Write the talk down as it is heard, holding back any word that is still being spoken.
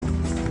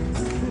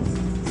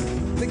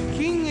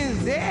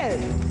dead.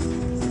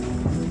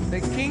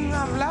 The king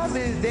of love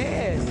is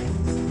dead.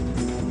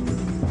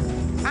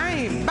 I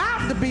ain't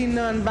about to be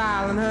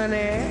nonviolent,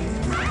 honey.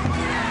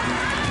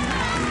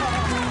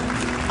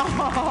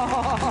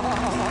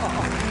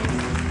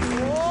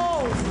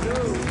 Oh, no.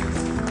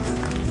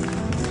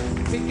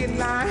 Picket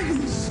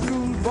lines,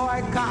 school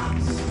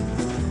boycotts.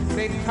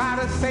 They try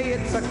to say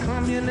it's a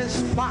communist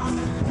plot,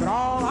 but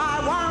all I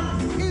want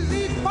is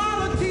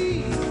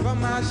equality for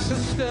my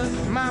sister,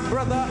 my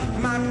brother,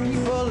 my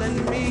people, and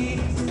me.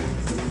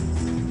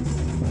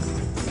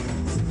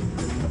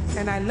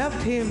 And I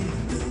loved him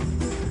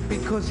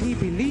because he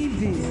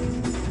believed it.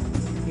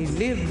 He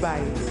lived by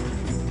it.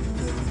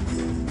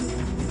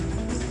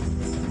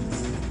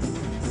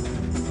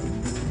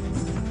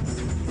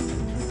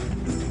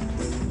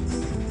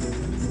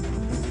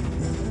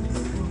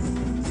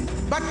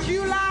 But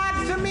you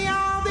lied to me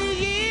all these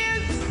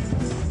years.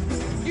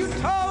 You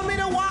told me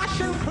to wash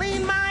and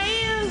clean my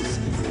ears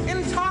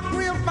and talk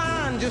real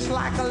fine, just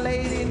like a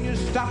lady, and you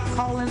stopped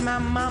calling my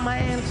mama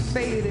Aunt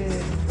Sadie.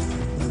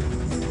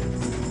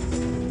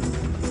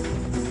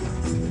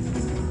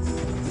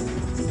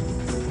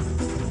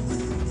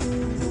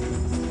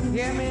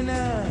 Hear me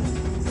now.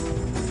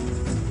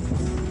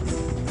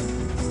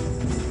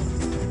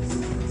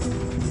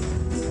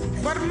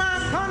 But my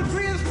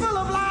country is full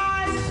of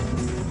lies.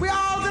 We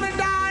all gonna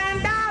die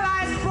and die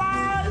like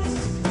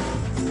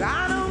flies.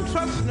 I don't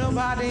trust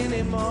nobody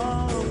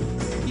anymore.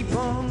 Keep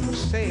on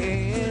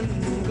saying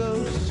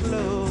go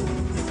slow.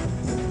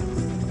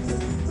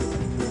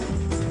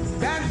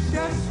 That's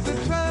just the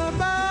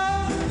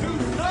trouble. Too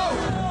slow.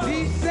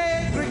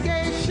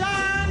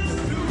 Desegregation.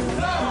 Too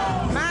slow.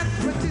 Mass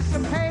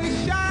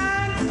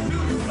participation.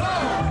 Too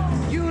slow.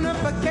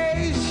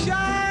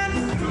 Unification.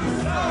 Too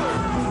slow.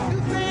 Do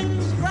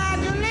things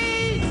gradually.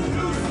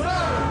 Too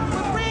slow.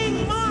 Will bring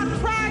more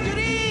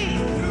tragedy.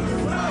 Too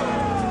slow.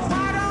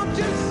 Why don't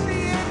you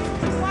see it?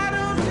 Why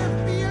don't you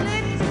feel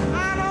it?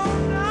 I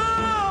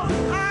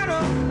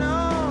don't know.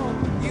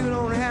 You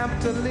don't have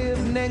to live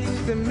next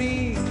to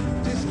me.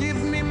 Just give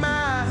me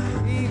my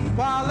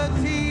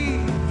equality.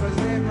 'Cause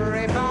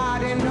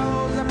everybody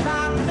knows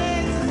about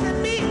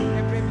Mississippi.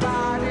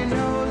 Everybody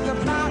knows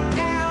about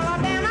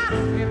Alabama.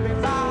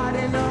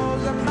 Everybody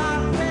knows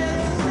about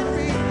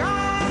Mississippi.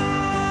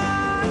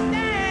 God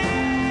damn.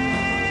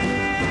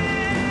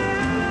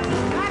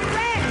 That's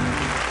it.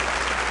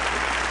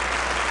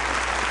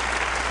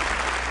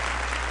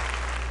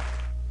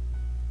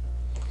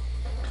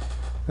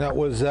 That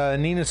was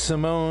Nina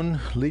Simone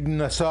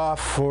leading us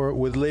off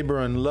with Labor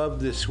and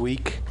Love this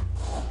week.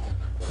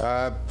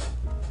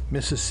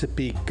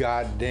 Mississippi,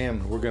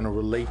 goddamn. We're going to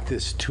relate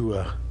this to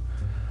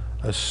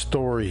a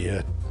story,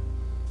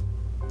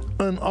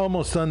 an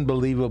almost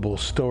unbelievable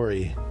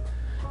story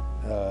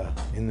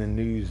in the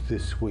news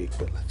this week.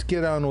 But let's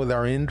get on with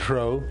our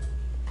intro.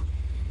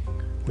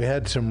 We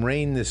had some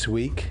rain this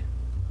week.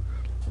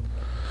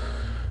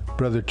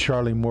 Brother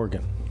Charlie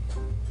Morgan.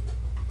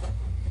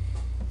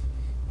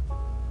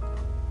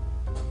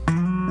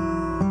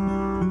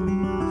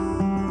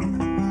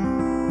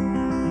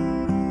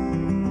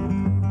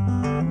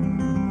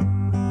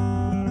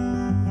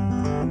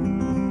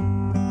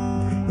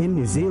 In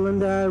New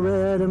Zealand I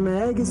read a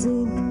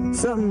magazine,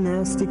 something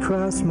nasty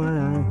crossed my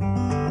eye.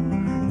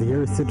 The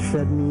earth that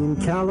fed me in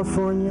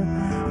California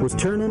was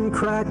turning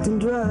cracked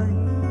and dry.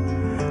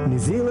 New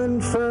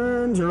Zealand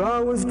ferns are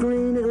always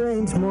green, it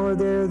rains more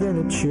there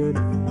than it should.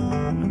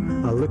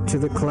 I looked to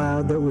the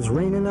cloud that was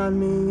raining on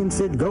me and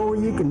said, go,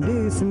 you can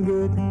do some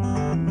good.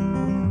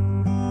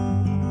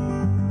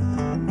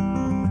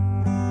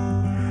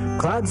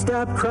 Clouds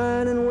stop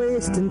crying and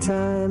wasting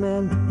time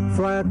and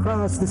fly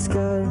across the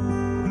sky.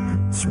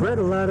 Spread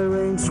a lot of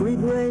rain, sweet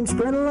rain,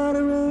 spread a lot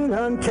of rain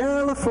on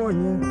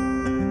California.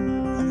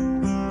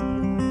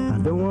 I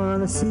don't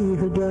want to see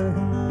her die.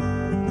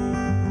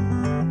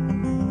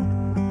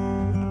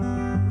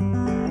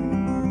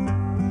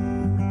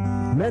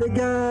 Met a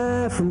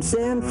guy from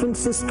San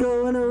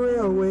Francisco in a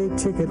railway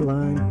ticket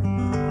line.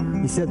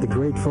 He said the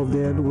Grateful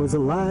Dead was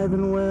alive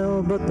and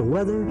well, but the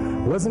weather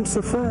wasn't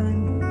so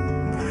fine.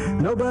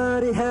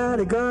 Nobody had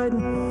a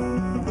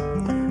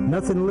garden,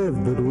 nothing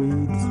lived but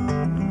weeds.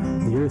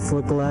 The earth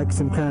looked like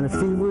some kind of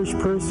feverish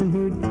person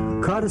who'd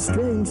caught a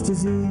strange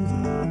disease.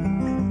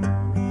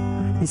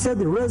 He said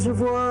the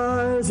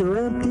reservoirs are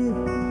empty,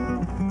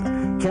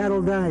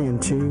 cattle dying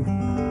too.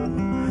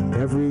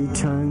 Every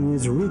tongue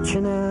is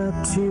reaching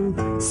out to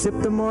sip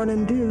the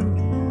morning dew.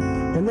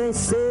 And they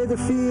say the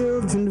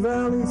fields and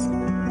valleys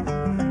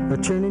are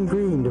turning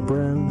green to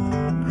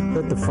brown,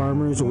 that the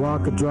farmers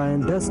walk a dry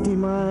and dusty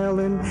mile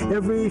in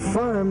every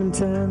farm in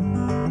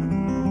town.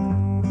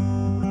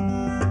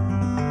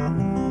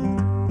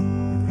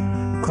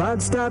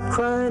 Clouds stop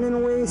crying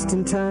and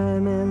wasting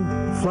time and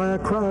fly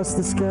across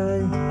the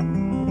sky.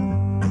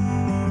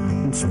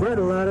 And spread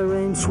a lot of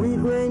rain, sweet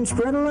rain,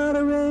 spread a lot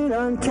of rain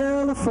on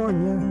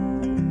California.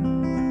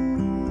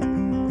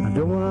 I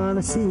don't want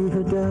to see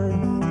her die.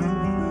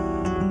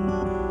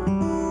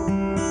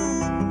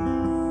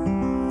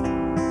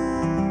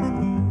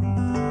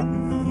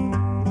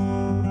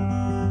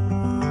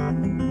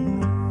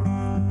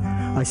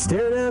 I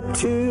stared up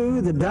to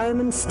the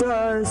diamond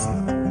stars,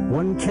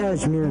 one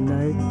cashmere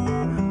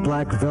night,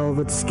 black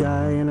velvet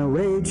sky, and a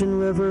raging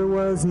river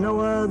was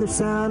no other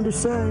sound or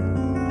sight.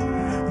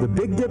 The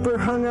Big Dipper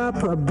hung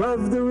up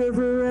above the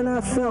river, and I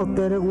felt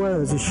that it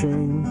was a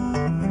shame.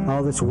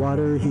 All this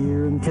water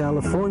here in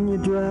California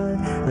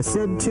dry, I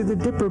said to the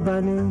Dipper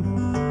by name.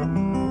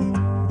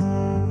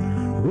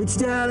 Reach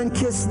down and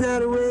kiss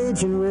that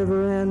raging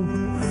river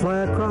and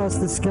fly across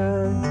the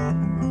sky.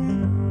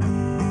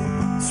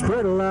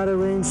 Spread a lot of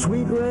rain,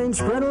 sweet rain,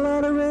 spread a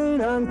lot of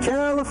rain on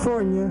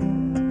California.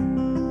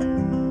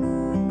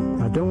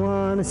 I don't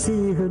want to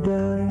see her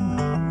die.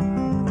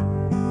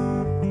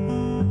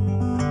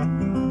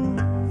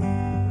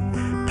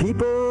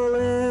 People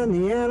and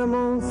the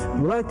animals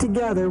like to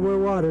gather where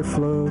water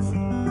flows.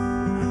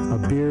 A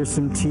beer,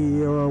 some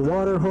tea, or a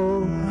water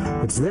hole,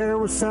 it's there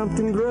where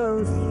something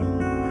grows.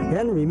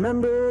 And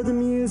remember the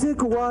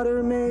music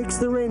water makes,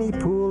 the rainy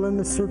pool and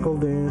the circle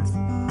dance,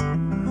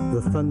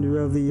 the thunder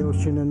of the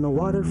ocean and the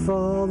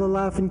waterfall, the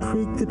laughing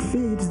creek that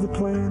feeds the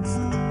plants.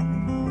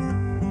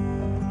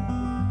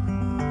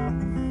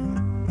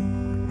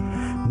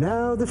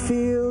 Now the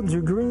fields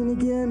are green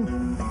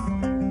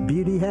again,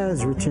 beauty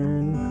has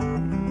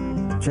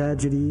returned.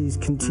 Tragedies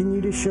continue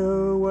to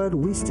show what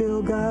we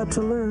still got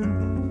to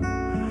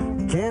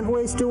learn. Can't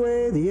waste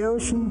away the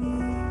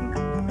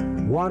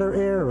ocean, water,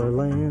 air, or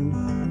land.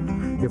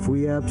 If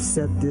we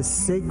upset this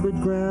sacred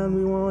ground,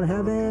 we won't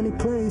have any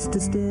place to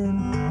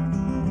stand.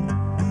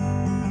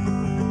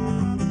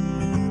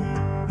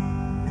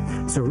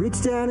 So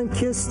reach down and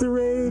kiss the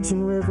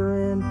raging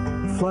river and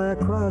fly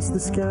across the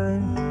sky.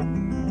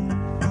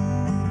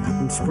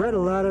 And spread a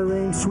lot of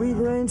rain, sweet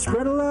rain,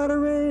 spread a lot of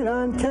rain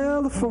on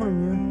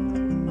California.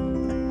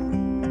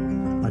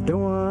 I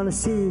don't want to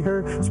see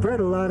her. Spread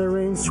a lot of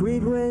rain,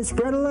 sweet rain,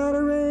 spread a lot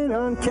of rain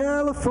on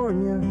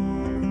California.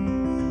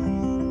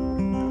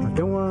 I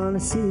don't want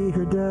to see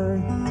her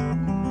die.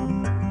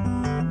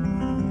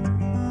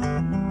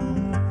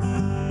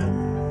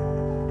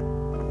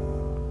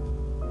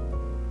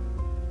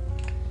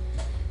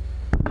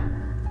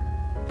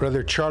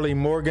 Brother Charlie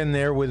Morgan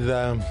there with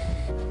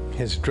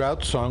his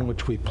drought song,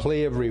 which we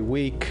play every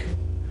week.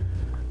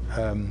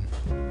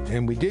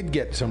 And we did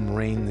get some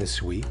rain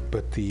this week,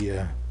 but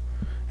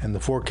and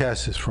the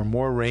forecast is for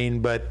more rain,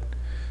 but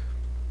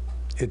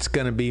it's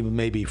going to be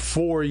maybe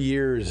 4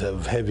 years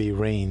of heavy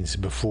rains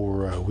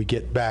before we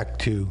get back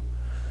to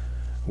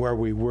where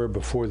we were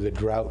before the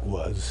drought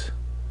was.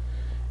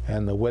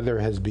 And the weather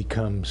has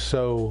become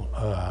so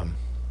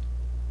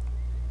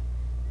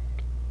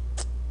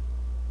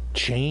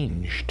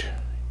changed,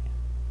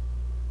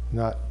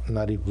 not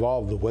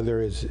evolved. The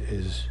weather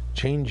is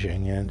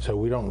changing, and so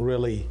we don't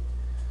really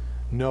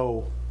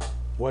know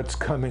what's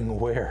coming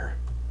where.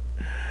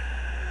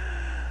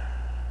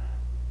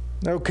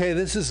 Okay,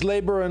 this is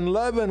Labor and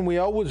Love, and we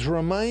always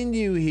remind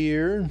you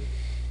here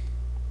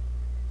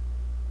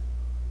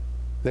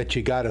that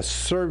you got to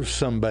serve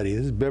somebody.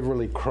 This is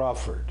Beverly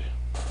Crawford.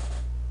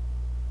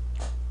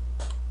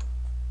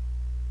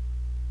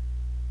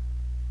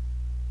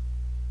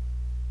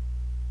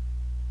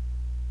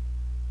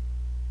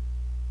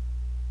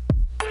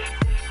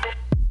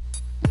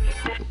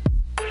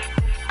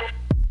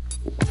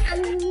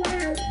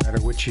 No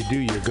matter what you do,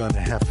 you're going to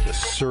have to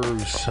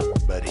serve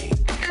somebody.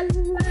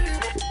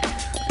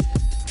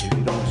 If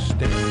you don't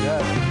stand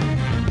up,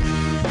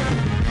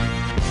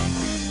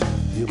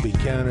 you'll be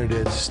counted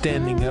as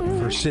standing up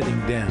for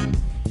sitting down.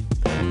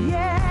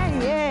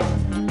 Yeah, yeah.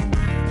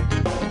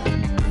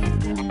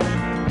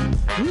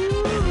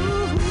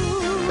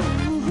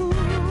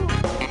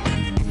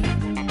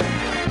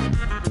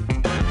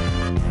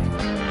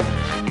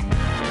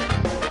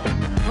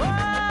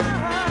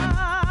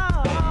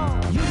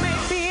 You may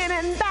be an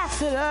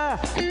ambassador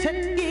to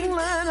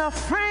England or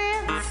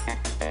France.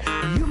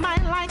 You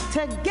might like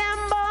to gamble.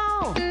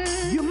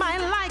 You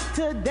might like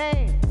to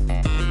dance.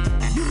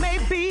 You may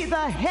be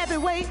the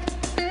heavyweight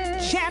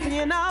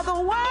champion of the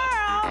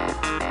world.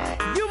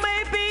 You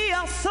may be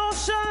a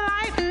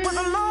socialite with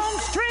a long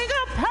string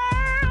of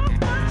pearls,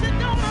 but you're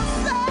gonna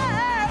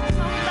serve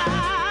somebody.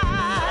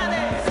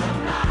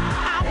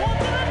 I want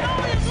you to know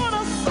you're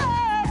gonna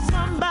serve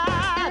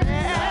somebody.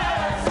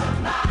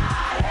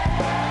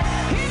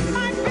 It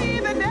might be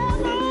the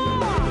devil,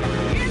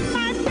 it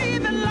might be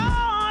the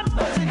Lord,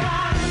 but you're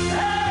gonna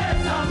serve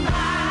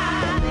somebody.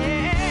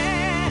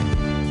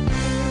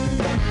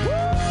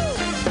 Woo!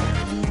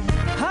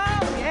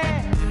 Oh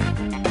yeah.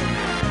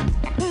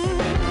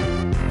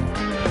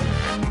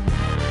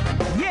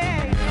 Yeah.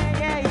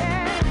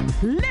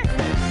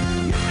 Listen,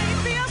 you may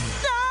be a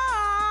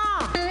star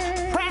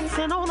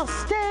prancing on a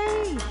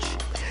stage.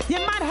 You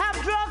might have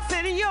drugs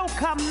in your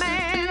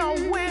command or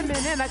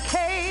women in a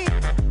cage.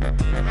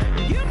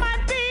 You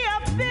might be a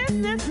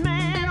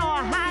businessman or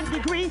a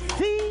high-degree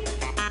thief.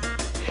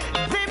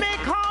 They may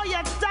call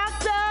you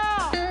doctor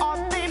or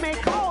they may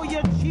call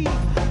you chief,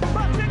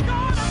 but you're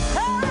gonna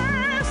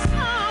serve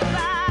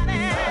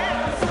somebody.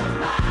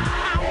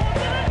 I want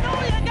you to know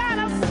you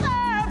gotta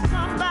serve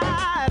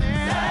somebody.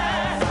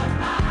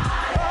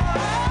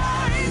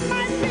 Oh,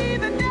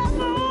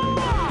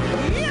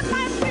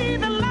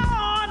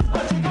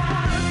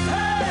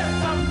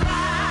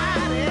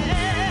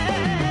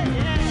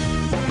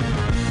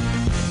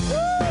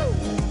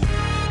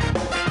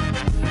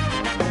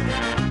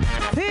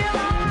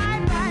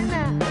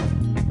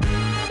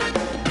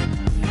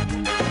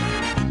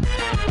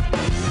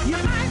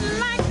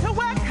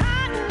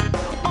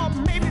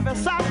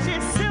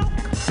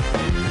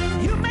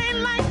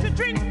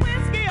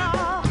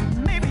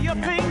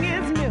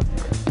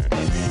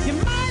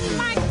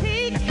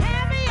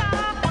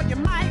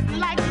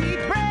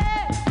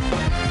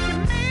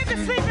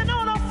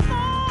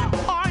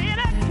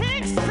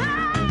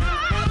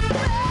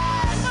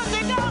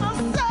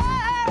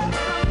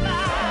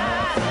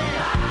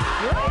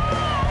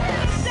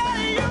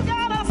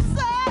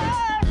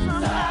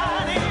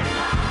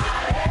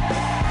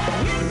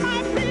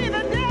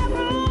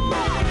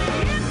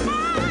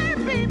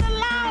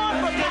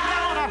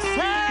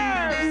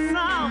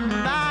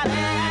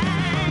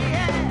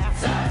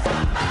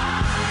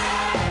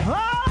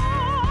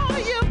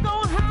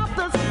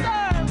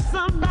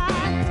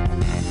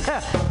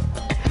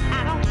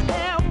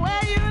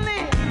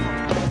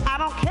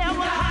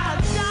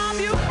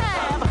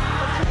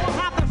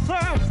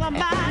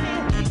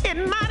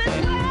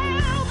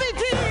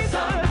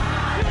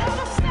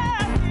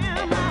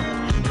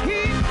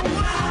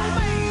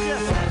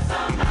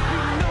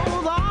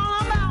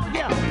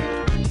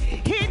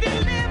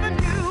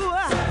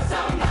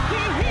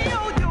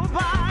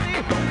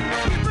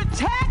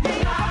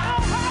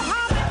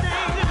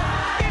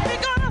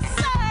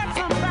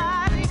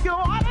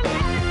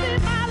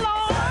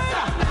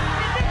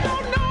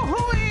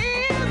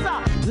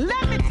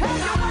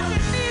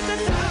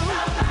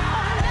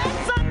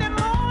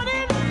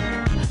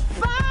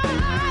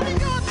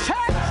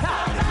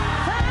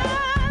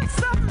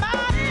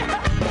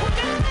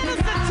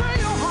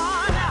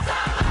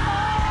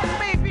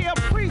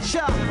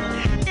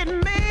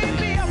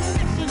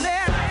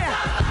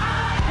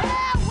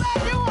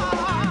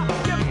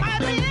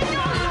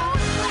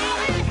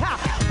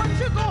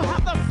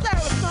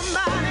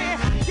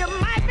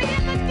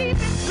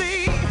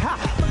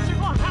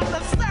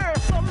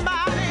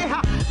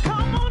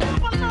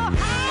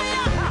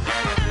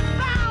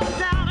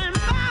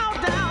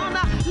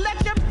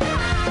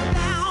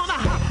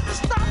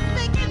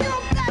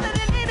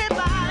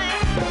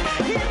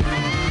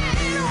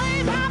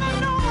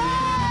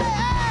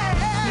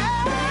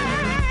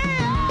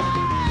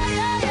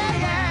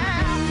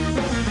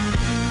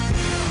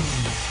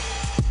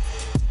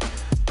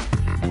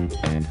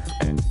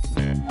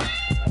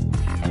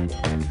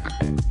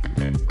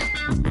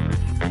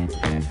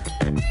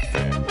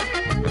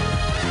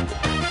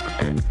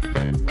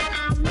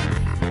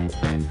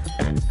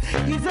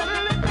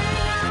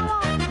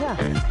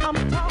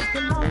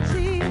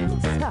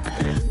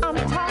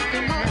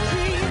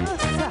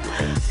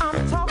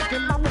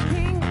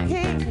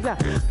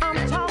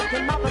 I'm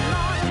talking about the Lord.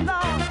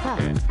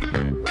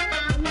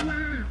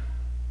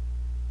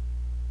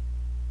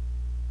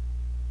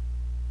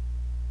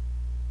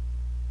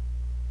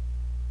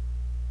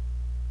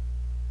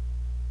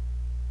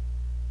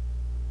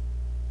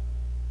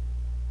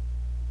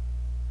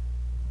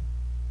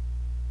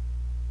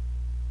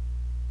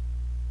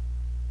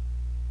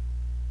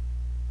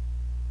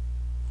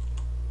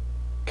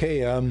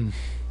 Okay,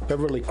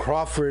 Beverly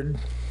Crawford,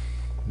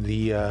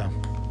 the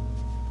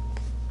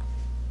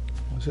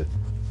was it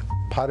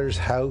Potter's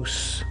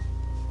House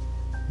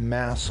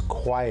Mass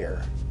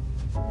Choir,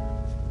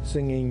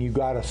 singing "You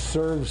Gotta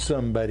Serve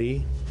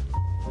Somebody,"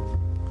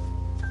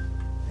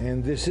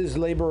 and this is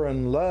Labor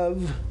and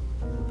Love,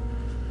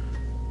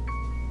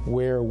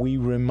 where we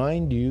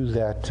remind you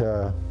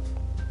that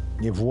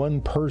if one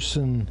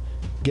person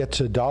gets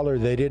 $1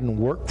 they didn't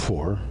work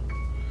for,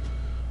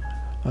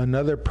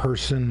 another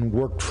person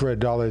worked for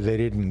 $1 they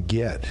didn't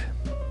get.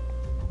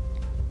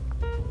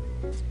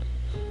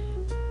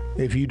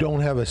 If you don't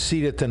have a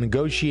seat at the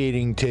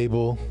negotiating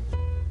table,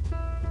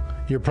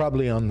 you're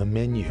probably on the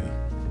menu.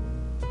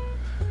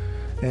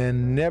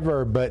 And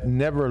never, but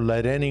never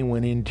let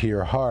anyone into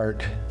your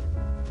heart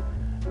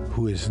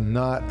who is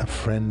not a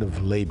friend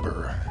of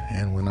labor.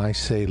 And when I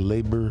say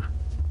labor,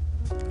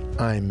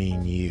 I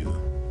mean you.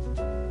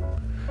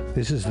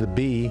 This is the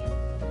B.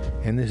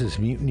 And this is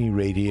Mutiny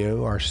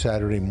Radio, our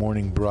Saturday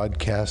morning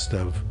broadcast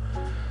of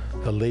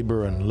the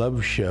Labor and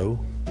Love Show.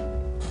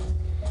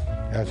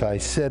 As I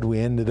said, we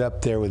ended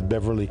up there with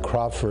Beverly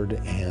Crawford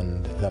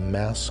and the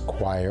Mass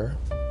Choir.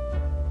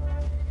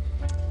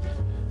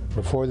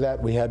 Before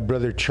that, we had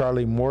Brother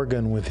Charlie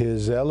Morgan with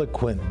his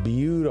eloquent,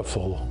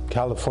 beautiful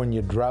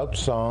California Drought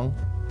song.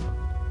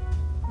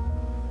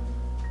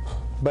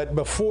 But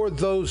before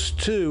those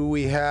two,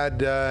 we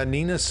had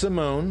Nina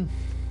Simone.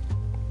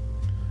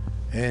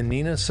 And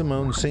Nina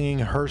Simone singing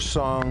her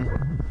song,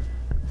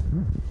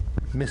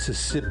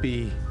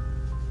 Mississippi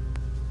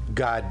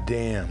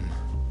Goddamn.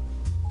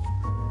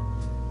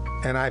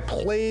 And I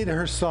played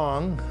her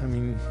song. I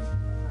mean,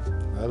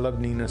 I love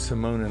Nina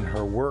Simone and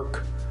her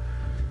work.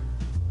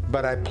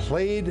 But I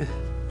played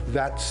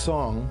that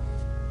song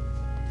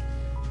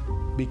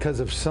because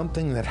of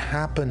something that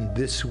happened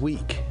this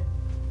week.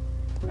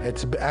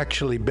 It's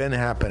actually been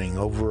happening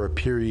over a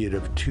period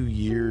of 2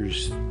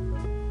 years.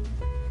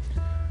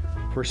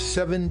 For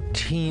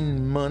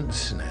 17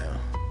 months now.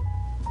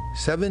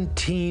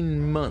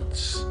 17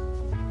 months.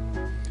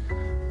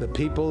 The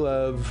people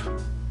of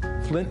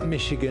Flint,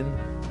 Michigan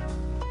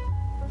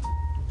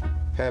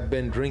have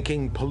been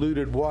drinking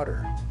polluted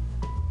water.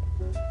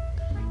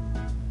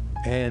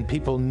 And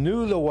people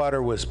knew the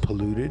water was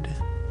polluted.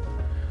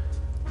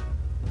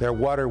 Their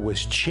water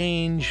was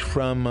changed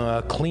from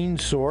a clean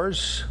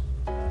source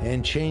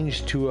and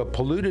changed to a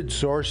polluted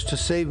source to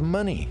save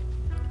money.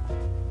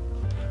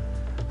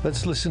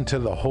 Let's listen to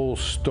the whole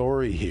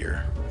story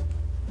here.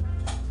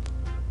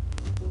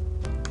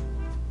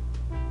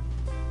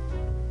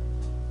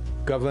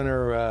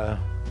 Governor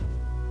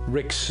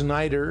Rick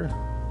Snyder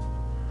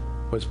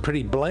was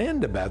pretty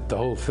bland about the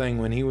whole thing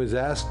when he was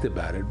asked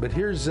about it. But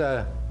here's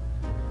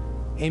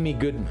Amy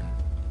Goodman.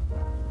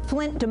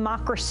 Flint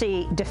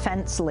Democracy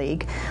Defense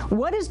League.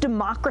 What does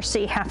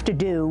democracy have to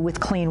do with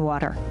clean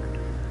water?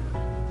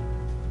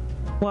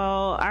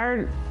 Well,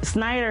 our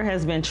Snyder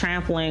has been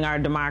trampling our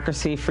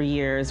democracy for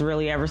years,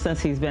 really ever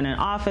since he's been in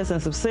office, and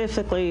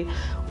specifically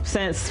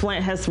since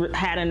Flint has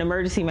had an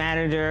emergency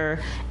manager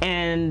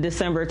in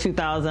December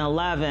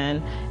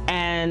 2011.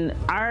 And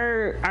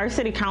our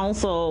city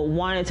council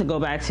wanted to go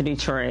back to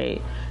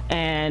Detroit.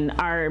 And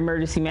our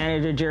emergency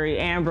manager, Jerry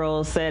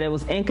Ambrose, said it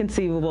was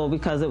inconceivable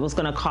because it was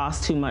going to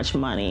cost too much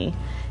money.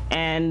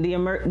 And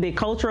the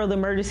culture of the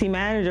emergency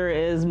manager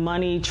is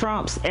money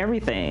trumps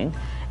everything.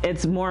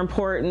 It's more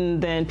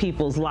important than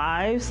people's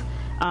lives.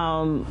 We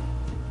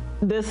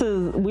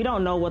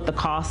don't know what the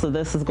cost of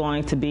this is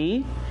going to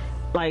be.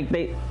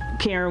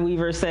 Karen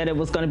Weaver said it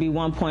was going to be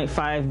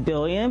 $1.5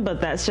 billion, but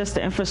that's just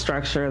the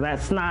infrastructure.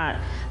 That's not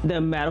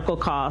the medical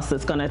costs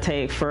it's going to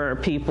take for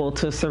people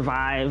to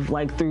survive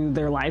through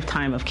their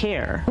lifetime of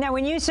care. Now,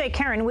 when you say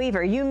Karen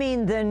Weaver, you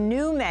mean the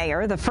new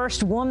mayor, the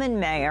first woman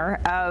mayor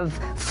of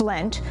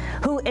Flint,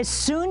 who, as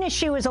soon as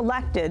she was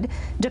elected,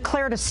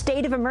 declared a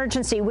state of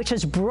emergency, which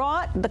has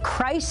brought the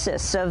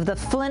crisis of the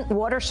Flint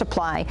water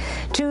supply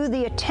to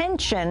the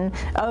attention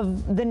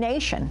of the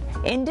nation.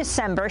 In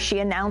December, she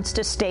announced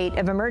a state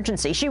of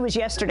emergency. She was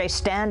yesterday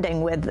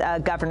standing with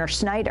Governor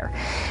Snyder.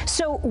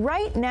 So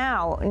right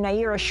now,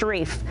 Naira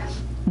Sharif,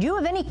 do you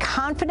have any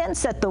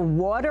confidence that the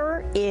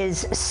water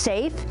is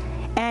safe?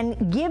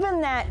 And given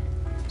that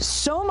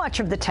so much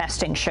of the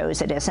testing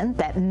shows it isn't,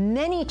 that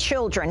many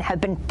children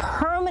have been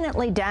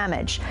permanently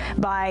damaged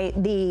by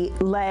the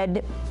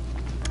lead,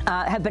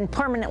 have been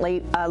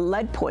permanently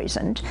lead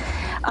poisoned,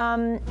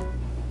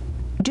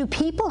 do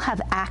people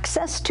have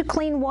access to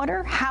clean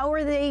water? How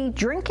are they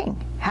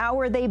drinking? How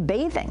are they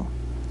bathing?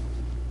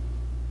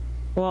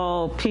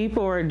 Well,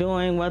 people are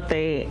doing what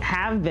they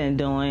have been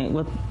doing,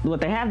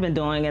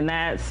 and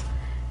that's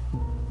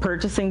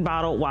purchasing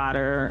bottled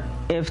water.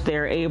 If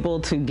they're able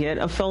to get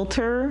a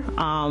filter,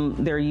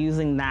 they're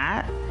using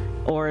that,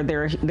 or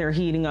they're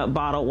heating up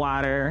bottled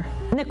water.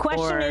 And the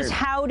question is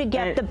how to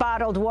get the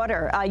bottled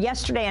water.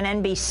 Yesterday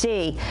on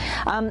NBC,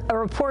 a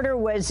reporter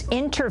was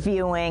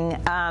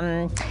interviewing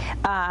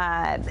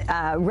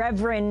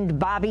Reverend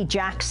Bobby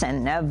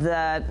Jackson of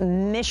the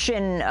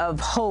Mission of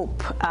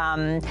Hope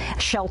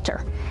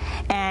shelter.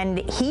 And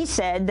he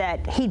said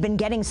that he'd been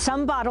getting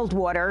some bottled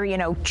water,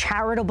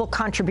 charitable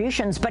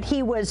contributions, but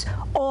he was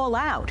all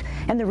out.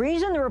 And the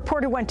reason the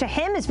reporter went to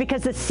him is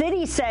because the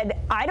city said,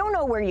 I don't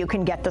know where you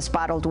can get this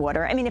bottled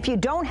water. I mean, if you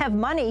don't have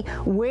money,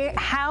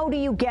 how do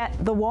you get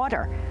the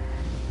water?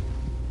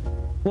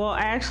 Well,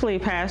 actually,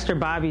 Pastor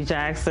Bobby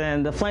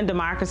Jackson, the Flint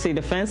Democracy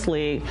Defense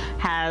League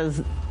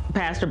has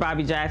Pastor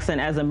Bobby Jackson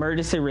as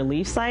emergency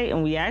relief site,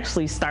 and we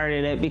actually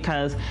started it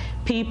because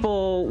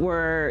people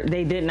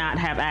they did not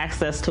have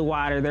access to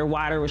water. Their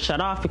water was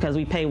shut off because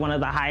we pay one of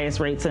the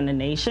highest rates in the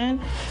nation.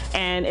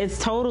 And it's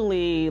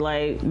totally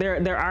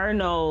there are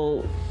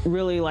no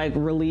really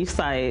relief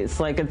sites.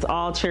 It's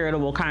all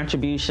charitable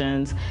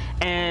contributions.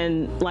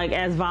 And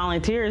as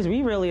volunteers,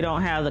 we really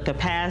don't have the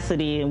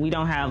capacity, and we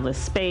don't have the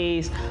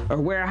space or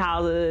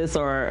warehouses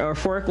or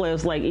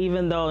forklifts.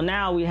 Even though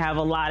now we have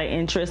a lot of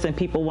interest in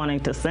people wanting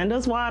to send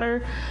us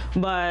water,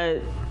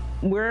 but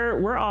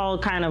we're all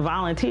kind of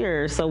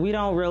volunteers, so we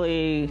don't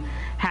really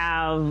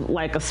have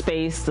a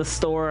space to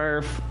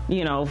store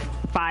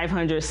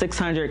 500,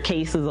 600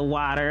 cases of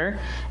water.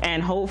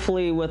 And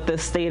hopefully with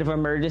this state of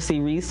emergency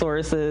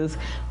resources,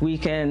 we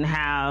can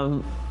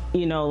have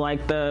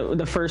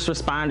the first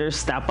responders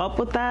step up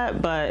with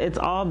that, but it's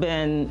all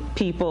been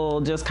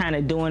people just kind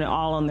of doing it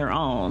all on their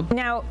own.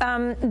 Now,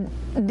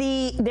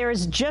 there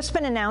has just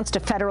been announced a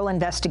federal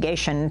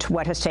investigation into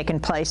what has taken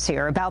place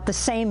here. About the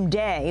same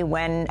day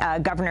when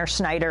Governor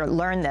Snyder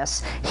learned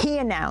this, he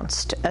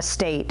announced a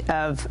state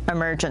of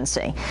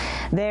emergency.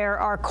 There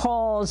are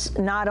calls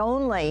not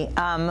only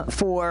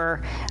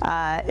for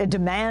a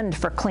demand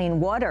for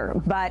clean water,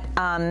 but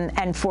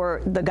and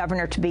for the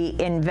governor to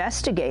be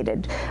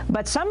investigated,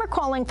 but some are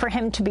calling for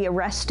him to be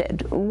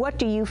arrested. What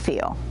do you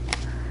feel,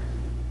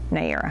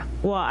 Naira?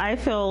 Well, I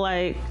feel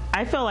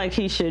like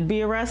he should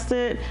be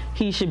arrested.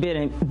 He should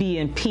be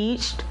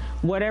impeached.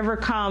 Whatever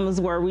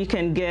comes where we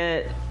can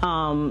get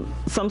some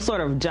sort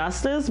of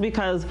justice,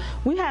 because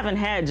we haven't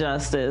had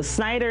justice.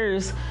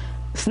 Snyder's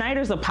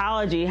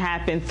apology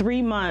happened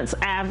 3 months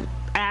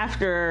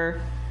after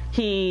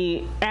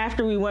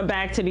we went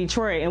back to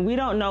Detroit, and we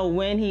don't know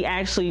when he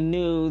actually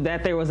knew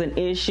that there was an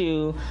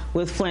issue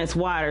with Flint's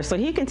water. So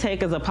he can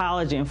take his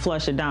apology and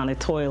flush it down the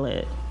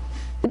toilet.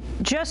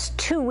 Just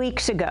 2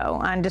 weeks ago,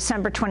 on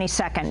December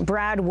 22nd,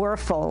 Brad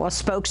Werfel, a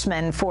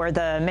spokesman for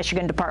the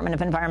Michigan Department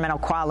of Environmental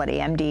Quality,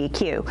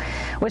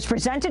 MDEQ, was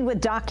presented with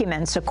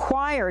documents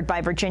acquired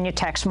by Virginia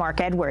Tech's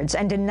Mark Edwards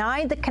and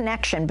denied the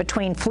connection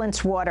between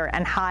Flint's water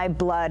and high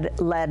blood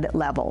lead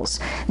levels.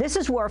 This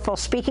is Werfel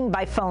speaking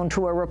by phone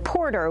to a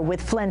reporter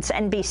with Flint's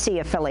NBC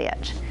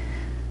affiliate.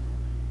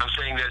 I'm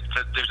saying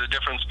that there's a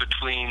difference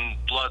between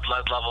blood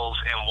lead levels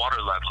and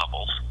water lead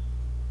levels.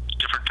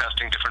 Different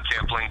testing, different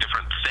sampling,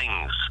 different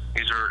things.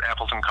 These are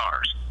apples and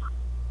cars.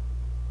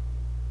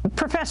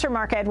 Professor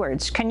Mark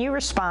Edwards, can you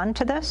respond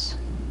to this?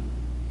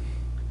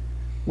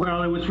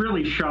 Well, it was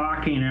really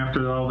shocking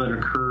after all that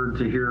occurred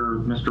to hear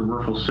Mr.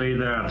 Werfel say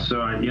that. So,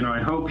 I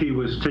hope he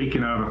was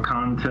taken out of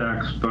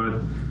context.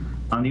 But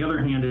on the other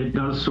hand, it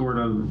does sort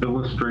of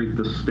illustrate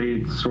the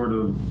state's sort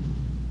of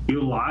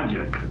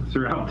illogic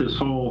throughout this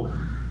whole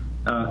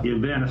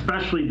event,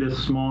 especially this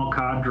small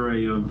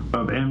cadre of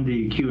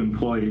MDEQ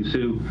employees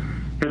who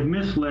have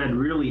misled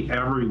really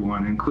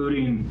everyone,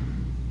 including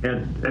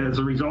as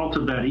a result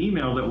of that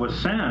email that was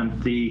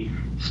sent, the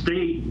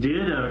state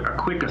did a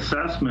quick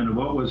assessment of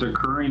what was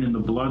occurring in the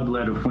blood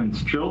lead of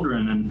Flint's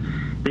children,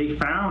 and they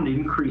found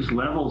increased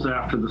levels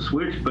after the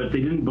switch, but they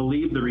didn't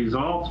believe the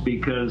results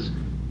because,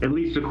 at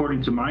least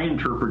according to my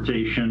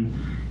interpretation,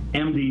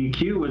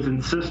 MDEQ was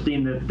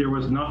insisting that there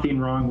was nothing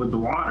wrong with the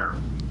water.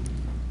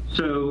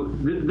 So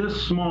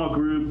this small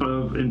group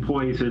of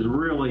employees has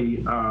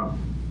really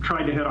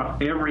tried to head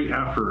off every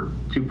effort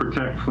to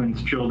protect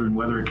Flint's children,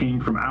 whether it came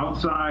from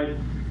outside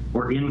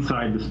or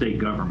inside the state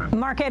government.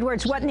 Mark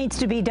Edwards, what needs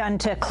to be done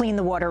to clean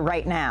the water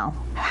right now?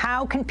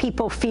 How can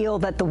people feel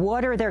that the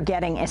water they're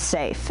getting is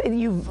safe?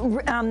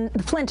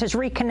 Flint has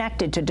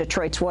reconnected to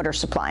Detroit's water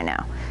supply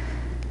now.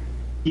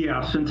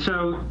 Yes, and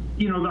so,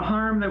 the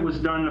harm that was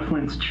done to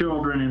Flint's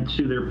children and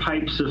to their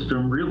pipe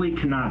system really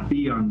cannot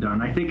be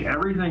undone. I think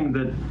everything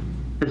that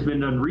has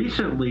been done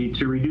recently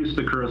to reduce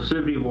the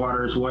corrosivity of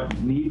water is what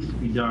needs to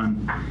be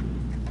done.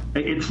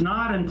 It's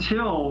not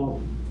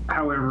until,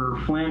 however,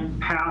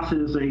 Flint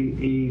passes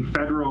a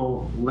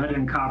federal lead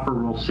and copper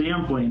rule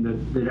sampling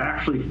that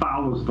actually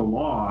follows the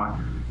law.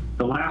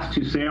 The last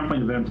two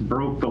sampling events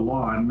broke the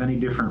law in many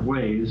different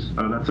ways.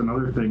 That's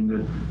another thing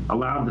that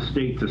allowed the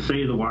state to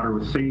say the water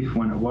was safe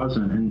when it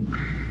wasn't. And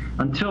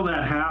until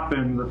that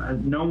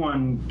happened, no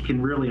one can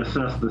really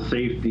assess the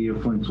safety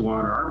of Flint's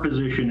water. Our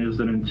position is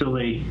that until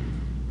they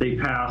they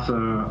pass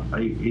a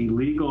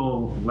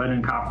legal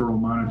lead-and-copper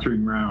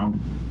monitoring round,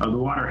 the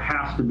water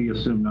has to be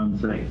assumed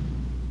unsafe.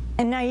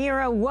 And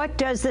Naira, what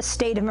does the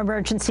state of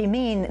emergency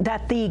mean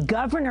that the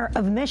governor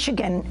of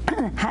Michigan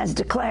has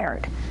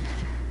declared?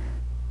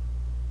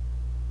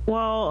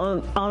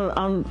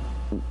 Well,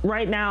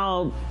 right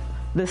now,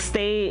 the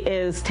state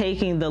is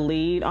taking the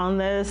lead on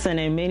this, and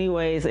in many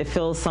ways it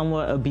feels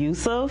somewhat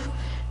abusive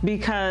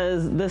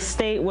because the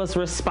state was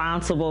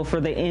responsible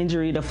for the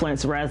injury to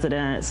Flint's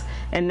residents,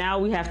 and now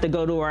we have to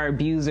go to our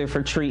abuser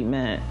for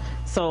treatment.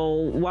 So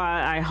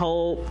while I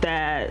hope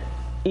that,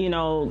 you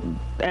know,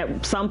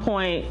 at some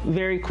point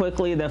very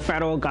quickly the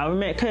federal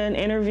government can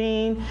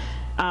intervene,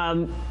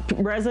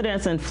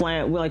 residents in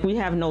Flint, we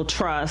have no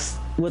trust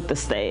with the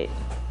state.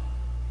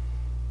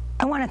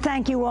 I want to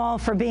thank you all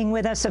for being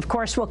with us. Of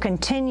course, we'll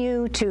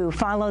continue to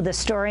follow the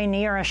story.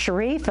 Naira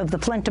Sharif of the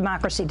Flint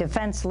Democracy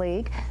Defense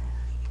League.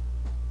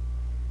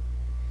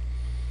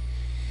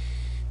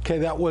 Okay,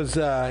 that was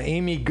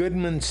Amy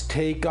Goodman's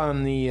take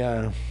on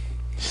the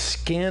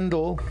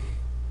scandal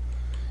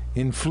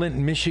in Flint,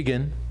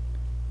 Michigan.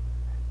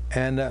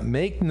 And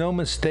make no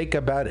mistake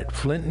about it,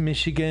 Flint,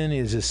 Michigan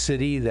is a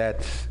city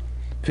that's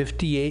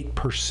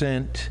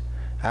 58%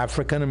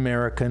 African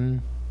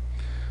American,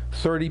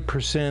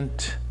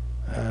 30%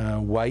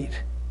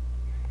 white.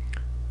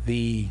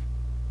 The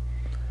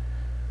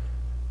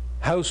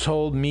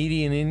household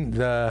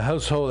median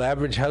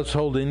average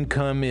household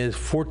income is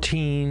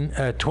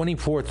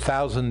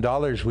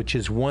 $24,000, which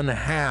is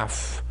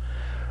 1/2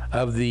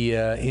 of the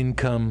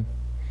income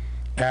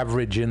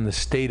average in the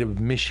state of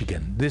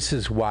Michigan. This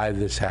is why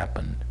this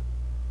happened.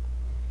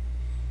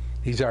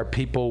 These are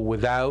people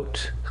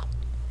without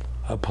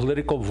a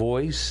political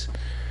voice.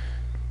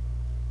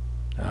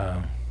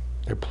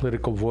 Their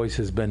political voice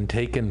has been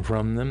taken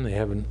from them. They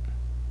haven't.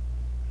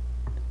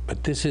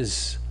 But this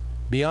is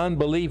beyond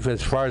belief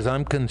as far as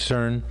I'm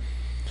concerned.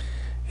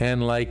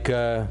 And like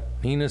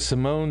Nina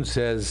Simone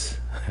says,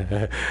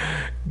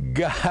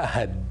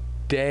 God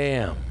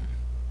damn.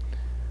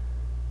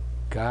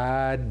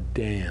 God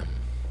damn.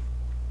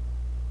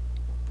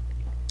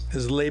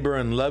 This Labor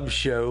and Love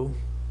show,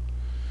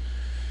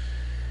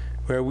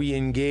 where we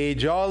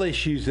engage all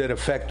issues that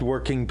affect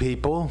working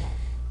people,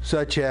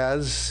 such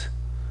as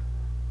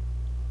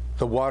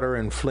the water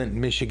in Flint,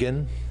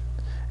 Michigan.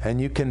 And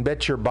you can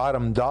bet your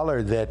bottom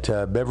dollar that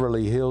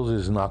Beverly Hills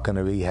is not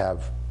going to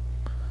have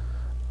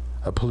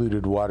a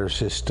polluted water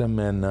system,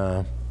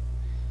 and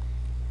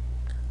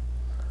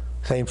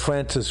St.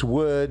 Francis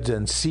Woods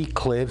and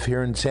Seacliff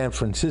here in San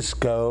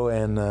Francisco,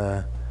 and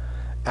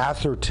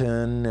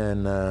Atherton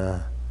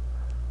and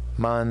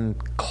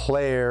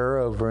Montclair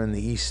over in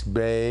the East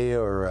Bay,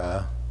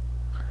 or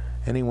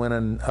any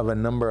one of a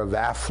number of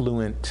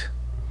affluent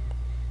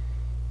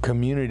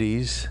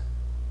communities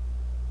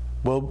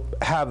will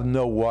have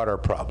no water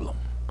problem.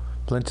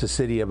 Flint's a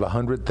city of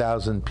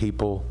 100,000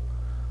 people,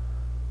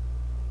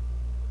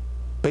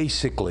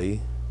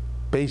 basically,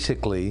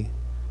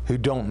 who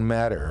don't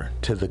matter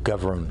to the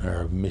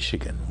governor of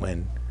Michigan.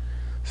 When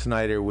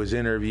Snyder was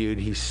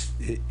interviewed,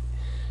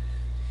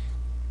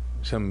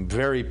 some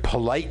very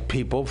polite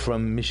people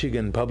from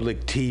Michigan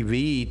Public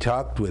TV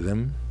talked with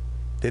him,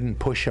 didn't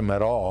push him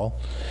at all,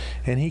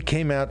 and he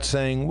came out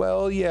saying,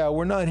 well, yeah,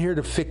 we're not here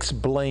to fix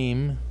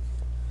blame.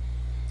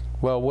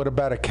 Well, what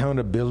about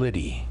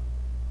accountability?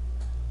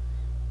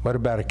 What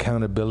about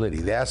accountability?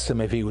 They asked him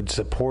if he would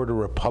support a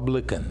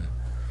Republican,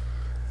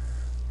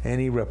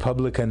 any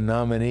Republican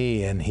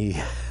nominee, and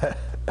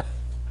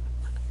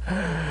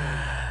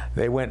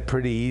they went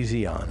pretty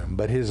easy on him.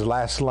 But his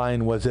last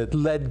line was that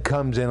lead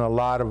comes in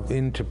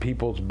into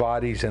people's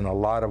bodies in a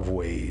lot of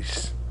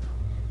ways.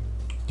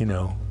 You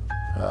know,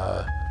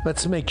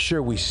 let's make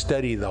sure we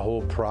study the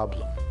whole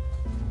problem.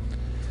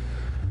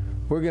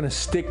 We're going to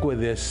stick with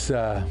this.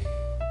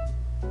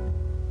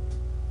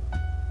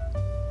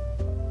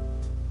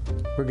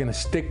 We're going to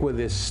stick with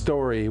this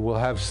story. We'll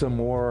have some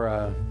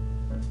more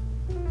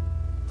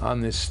on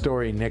this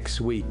story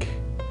next week.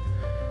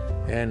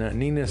 And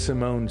Nina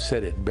Simone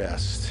said it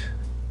best.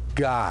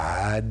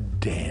 God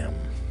damn.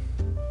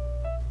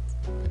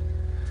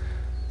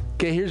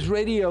 Okay, here's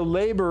Radio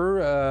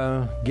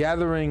Labor,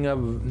 gathering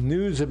of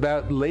news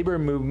about labor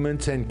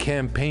movements and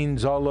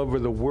campaigns all over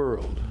the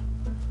world.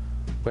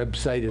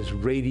 Website is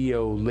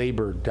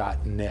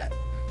radiolabor.net.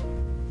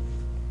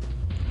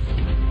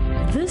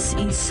 This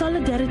is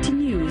Solidarity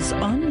News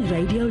on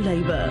Radio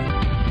Labor.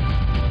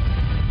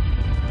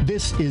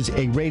 This is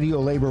a Radio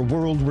Labor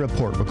World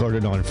Report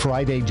recorded on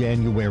Friday,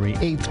 January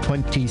 8th,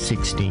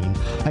 2016.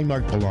 I'm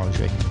Mark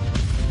Belanger.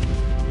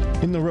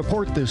 In the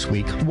report this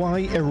week,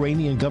 why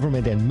Iranian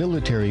government and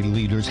military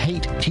leaders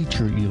hate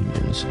teacher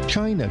unions.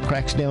 China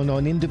cracks down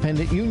on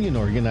independent union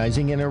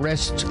organizing and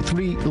arrests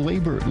 3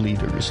 labor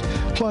leaders.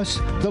 Plus,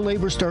 the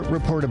Labor Start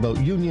report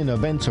about union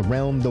events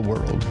around the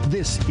world.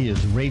 This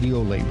is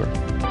Radio Labor.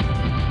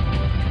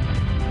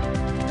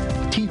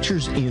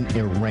 Teachers in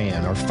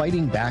Iran are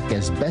fighting back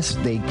as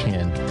best they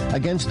can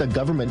against a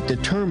government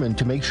determined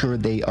to make sure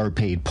they are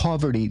paid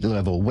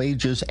poverty-level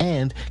wages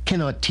and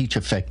cannot teach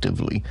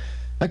effectively.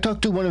 I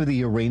talked to one of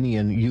the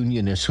Iranian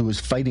unionists who was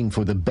fighting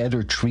for the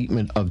better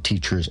treatment of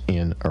teachers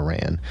in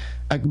Iran.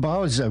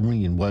 Akbar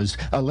Zareen was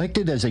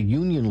elected as a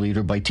union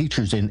leader by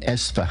teachers in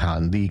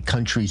Esfahan, the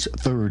country's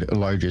third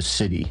largest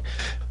city.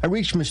 I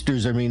reached Mr.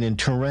 Zareen in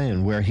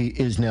Tehran, where he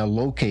is now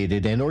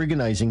located and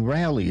organizing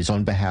rallies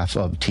on behalf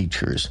of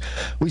teachers.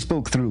 We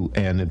spoke through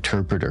an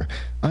interpreter.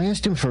 I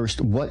asked him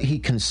first what he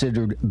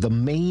considered the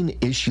main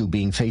issue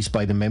being faced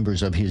by the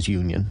members of his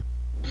union.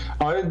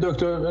 آره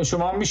دکتر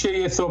شما میشه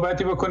یه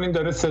صحبتی بکنین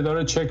داره صدا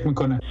رو چک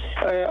میکنه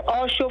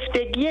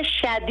آشفتگی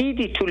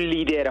شدیدی تو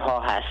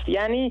لیدرها هست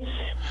یعنی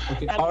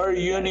Our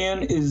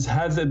union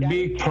has a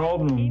big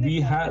problem.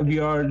 We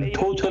are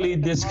totally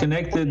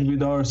disconnected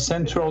with our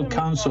central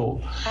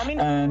council,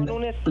 and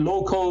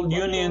local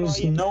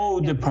unions know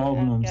the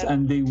problems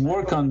and they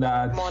work on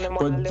that,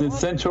 but the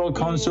central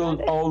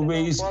council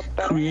always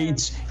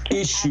creates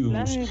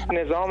issues.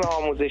 نظام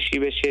آموزشی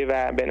بشه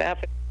و به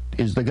نفع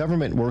Is the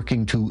government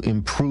working to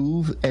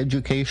improve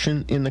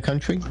education in the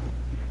country?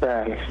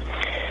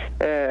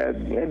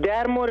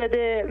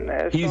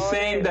 He's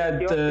saying that,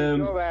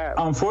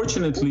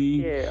 unfortunately,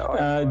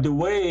 the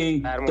way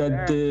that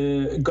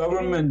the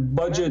government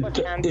budget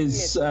is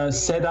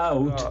set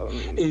out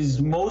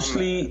is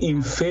mostly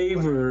in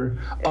favor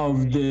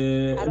of the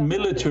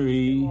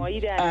military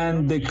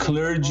and the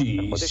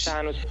clergy.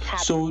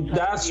 So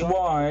that's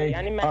why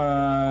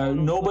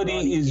nobody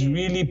is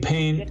really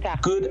paying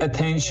good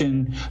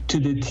attention to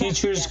the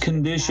teachers'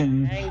 condition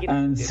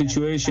and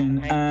situation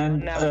and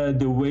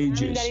the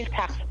wages.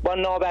 با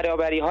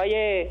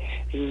نابرابری‌های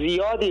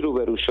زیادی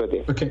روبرو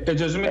شده.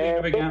 اجازه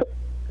میدید بگم؟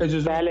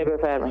 بله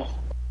بفرمایید.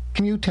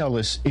 Can you tell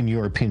us, in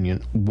your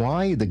opinion,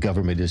 why the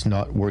government is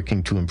not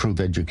working to improve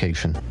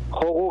education?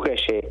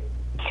 حقوقشه.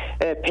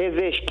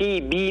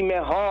 پزشکی، بیمه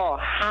ها،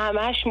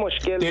 همش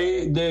مشکل.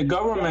 The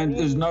government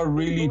is not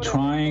really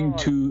trying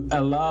to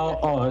allow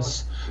us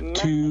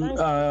to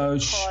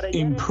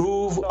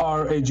improve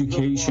our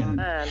education.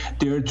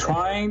 They're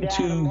trying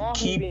to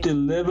keep the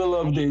level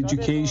of the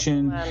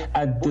education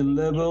at the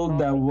level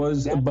that was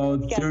about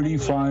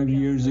 35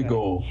 years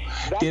ago.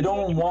 They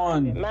don't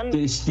want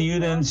the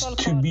students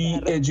to be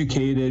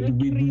educated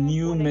with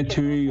new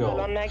material.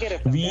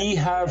 We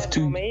have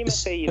to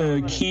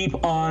keep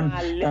on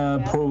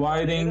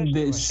providing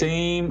the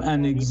same and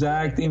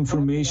exact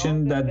information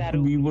that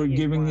we were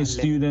giving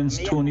students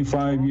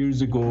 25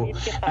 years ago,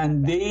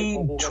 and they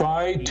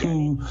try to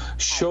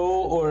show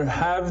or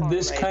have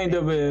this kind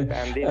of a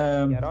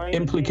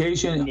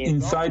implication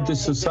inside the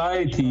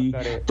society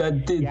that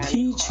the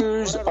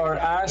teachers are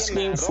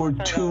asking for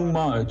too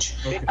much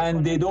and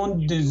they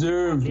don't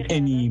deserve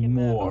any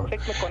more.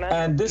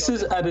 And this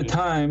is at a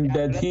time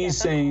that he's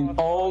saying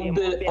all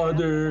the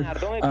other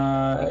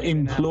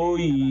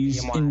employees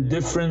in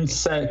different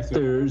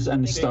sectors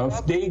and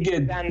stuff, they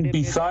get,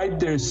 beside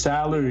their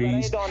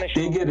salaries,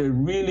 they get a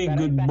really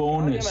good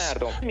bonus.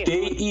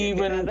 They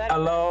even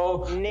allow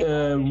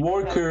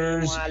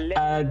workers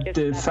at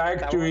the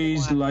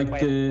factories like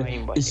the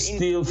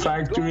steel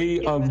factory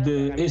of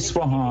the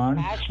Isfahan,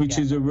 which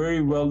is a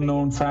very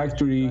well-known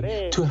factory,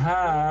 to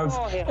have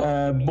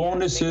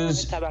bonuses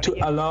to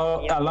allow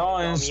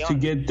allowance to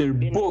get their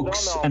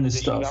books and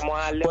stuff.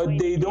 But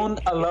they don't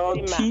allow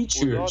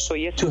teachers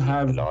to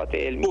have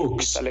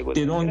books.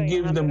 They don't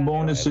give them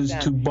bonuses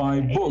to buy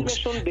books.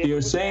 They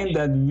are saying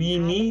that we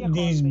need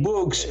these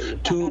books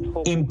to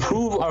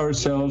improve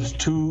ourselves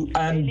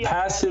and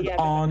pass it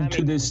on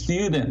to the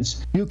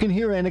students. You can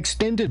hear an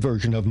extended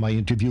version of my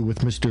interview with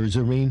Mr.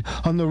 Zareen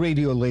on the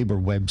Radio Labor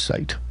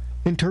website.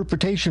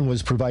 Interpretation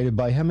was provided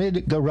by Hamid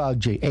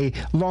Garaji, a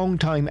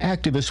longtime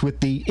activist with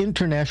the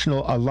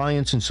International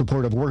Alliance in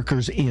Support of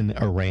Workers in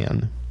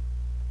Iran.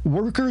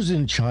 Workers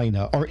in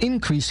China are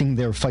increasing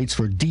their fights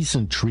for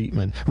decent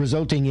treatment,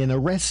 resulting in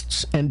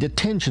arrests and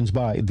detentions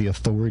by the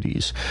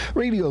authorities.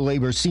 Radio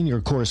Labor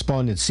senior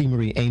correspondent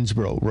Simarie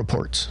Ainsborough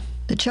reports.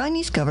 The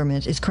Chinese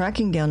government is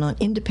cracking down on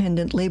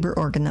independent labor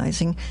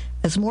organizing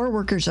as more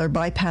workers are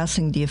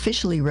bypassing the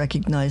officially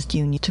recognized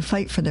union to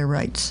fight for their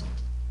rights.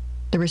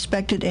 The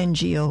respected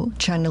NGO,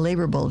 China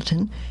Labor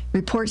Bulletin,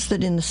 reports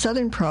that in the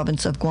southern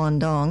province of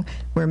Guangdong,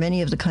 where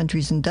many of the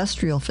country's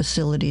industrial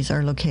facilities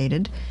are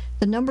located,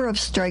 the number of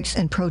strikes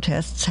and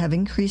protests have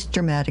increased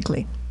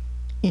dramatically.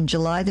 In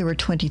July, there were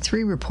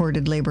 23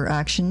 reported labor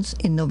actions.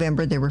 In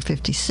November, there were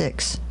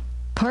 56.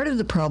 Part of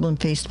the problem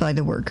faced by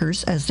the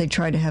workers, as they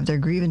try to have their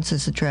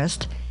grievances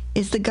addressed,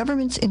 is the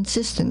government's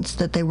insistence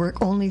that they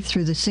work only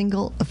through the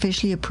single,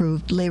 officially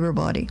approved labor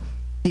body.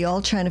 The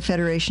All-China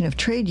Federation of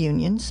Trade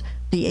Unions,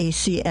 the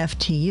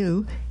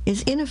ACFTU,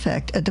 is in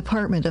effect a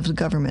department of the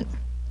government.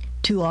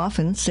 Too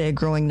often, say a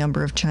growing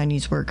number of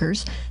Chinese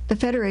workers, the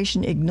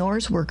Federation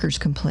ignores workers'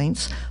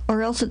 complaints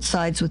or else it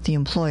sides with the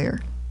employer.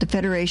 The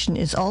Federation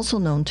is also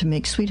known to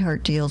make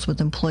sweetheart deals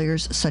with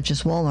employers such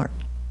as Walmart.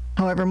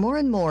 However, more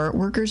and more,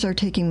 workers are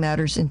taking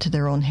matters into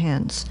their own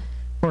hands.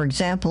 For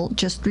example,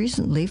 just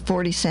recently,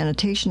 40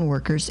 sanitation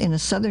workers in a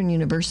southern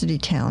university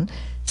town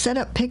set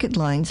up picket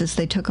lines as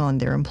they took on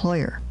their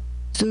employer.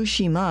 Zhu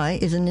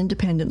Shimai is an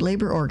independent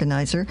labor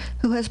organizer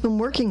who has been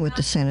working with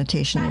the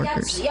sanitation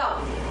workers.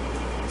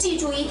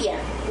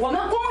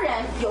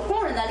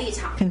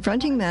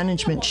 Confronting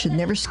management should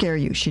never scare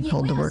you, she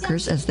told the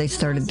workers as they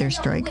started their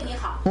strike.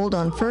 Hold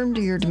on firm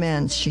to your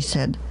demands, she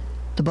said.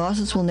 The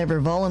bosses will never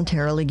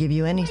voluntarily give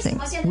you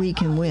anything. We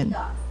can win.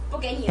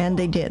 And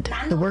they did.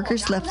 The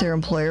workers left their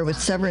employer with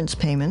severance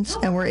payments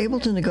and were able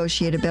to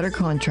negotiate a better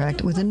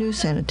contract with a new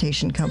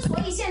sanitation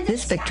company.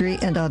 This victory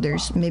and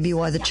others may be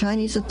why the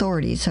Chinese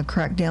authorities have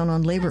cracked down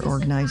on labor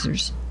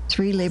organizers.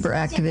 3 labor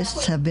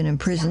activists have been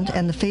imprisoned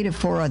and the fate of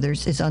 4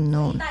 others is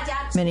unknown.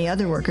 Many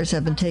other workers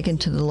have been taken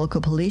to the local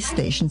police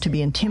station to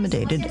be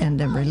intimidated and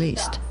then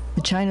released.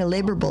 The China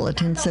Labor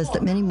Bulletin says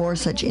that many more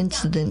such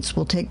incidents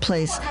will take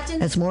place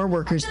as more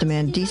workers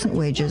demand decent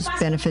wages,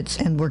 benefits,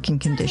 and working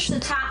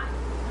conditions.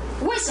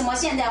 This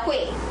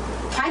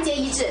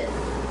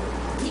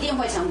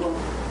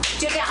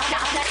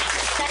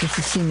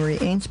is C. Marie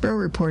Ainsborough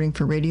reporting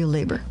for Radio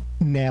Labor.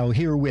 Now,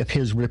 here with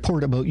his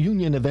report about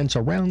union events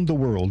around the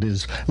world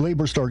is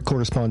Labor Start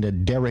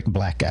correspondent Derek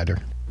Blackadder.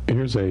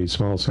 Here's a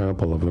small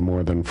sample of the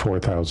more than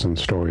 4,000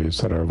 stories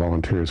that our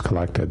volunteers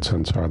collected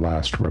since our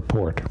last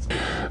report.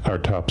 Our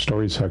top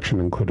stories section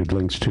included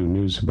links to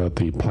news about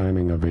the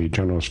planning of a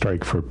general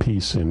strike for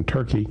peace in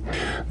Turkey,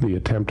 the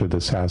attempted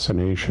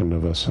assassination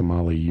of a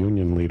Somali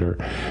union leader,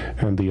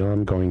 and the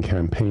ongoing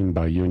campaign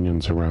by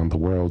unions around the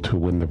world to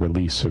win the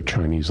release of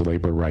Chinese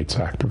labor rights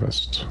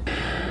activists.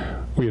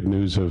 We had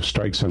news of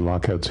strikes and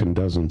lockouts in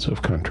dozens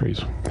of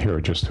countries. Here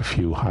are just a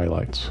few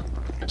highlights.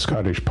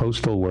 Scottish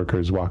postal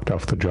workers walked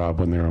off the job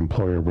when their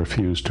employer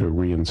refused to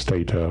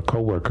reinstate a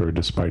co-worker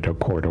despite a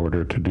court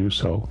order to do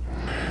so.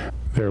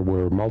 There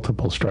were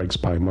multiple strikes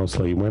by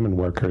mostly women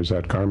workers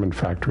at garment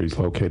factories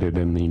located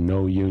in the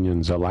No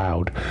Unions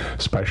Allowed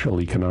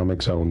special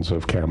economic zones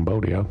of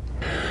Cambodia.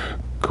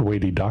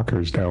 Kuwaiti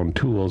dockers downed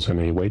tools in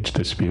a wage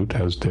dispute,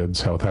 as did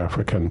South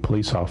African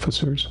police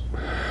officers.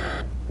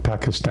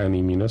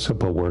 Pakistani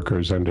municipal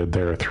workers ended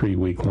their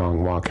 3-week-long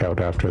walkout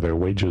after their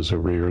wages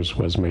arrears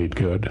was made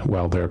good,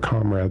 while their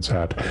comrades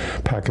at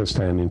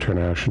Pakistan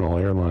International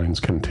Airlines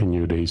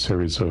continued a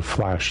series of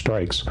flash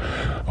strikes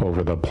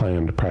over the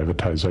planned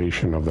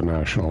privatization of the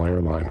national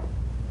airline.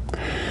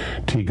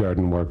 Tea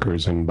garden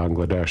workers in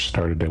Bangladesh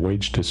started a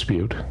wage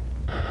dispute.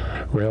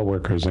 Rail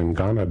workers in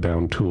Ghana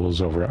downed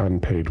tools over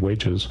unpaid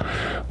wages,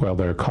 while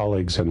their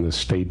colleagues in the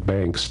state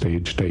bank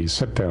staged a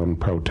sit-down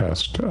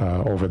protest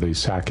over the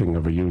sacking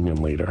of a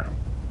union leader.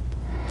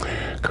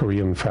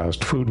 Korean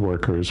fast food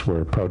workers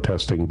were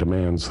protesting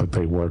demands that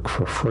they work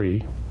for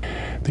free.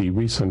 The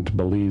recent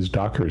Belize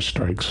dockers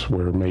strikes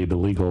were made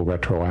illegal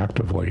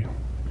retroactively.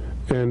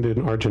 And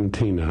in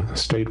Argentina,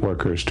 state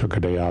workers took a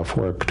day off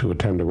work to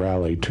attend a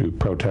rally to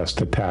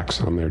protest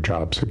attacks on their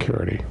job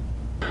security.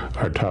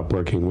 Our top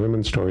working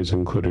women stories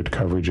included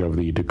coverage of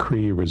the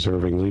decree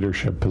reserving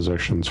leadership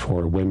positions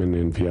for women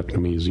in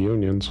Vietnamese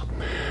unions,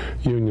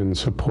 union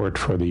support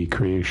for the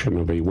creation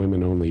of a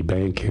women-only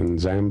bank in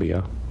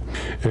Zambia,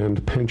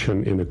 and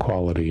pension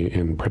inequality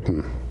in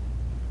Britain.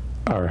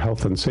 Our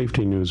health and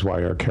safety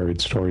newswire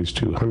carried stories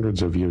to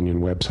hundreds of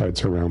union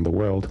websites around the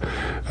world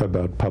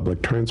about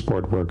public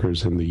transport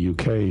workers in the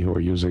UK who are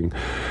using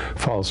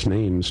false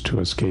names to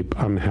escape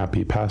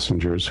unhappy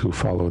passengers who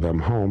follow them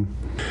home,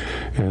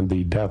 and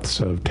the deaths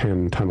of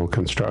 10 tunnel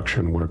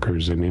construction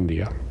workers in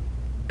India.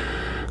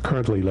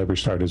 Currently, Labor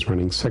Start is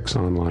running 6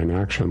 online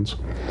actions.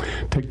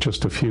 Take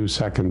just a few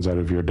seconds out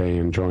of your day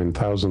and join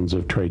thousands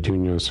of trade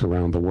unionists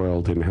around the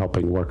world in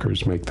helping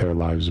workers make their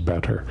lives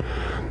better,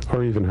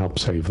 or even help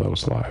save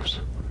those lives.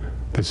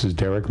 This is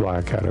Derek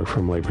Blackadder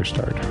from Labor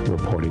Start,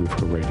 reporting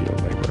for Radio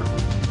Labor.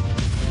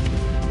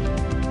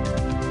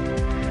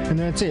 And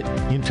that's it.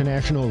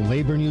 International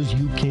Labor News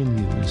you can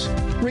use.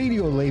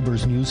 Radio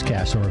Labor's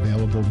newscasts are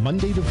available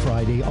Monday to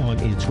Friday on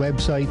its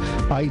website,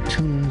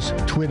 iTunes,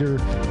 Twitter,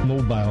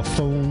 mobile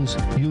phones,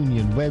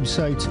 union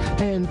websites,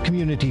 and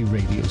community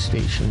radio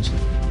stations.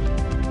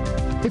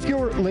 If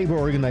your labor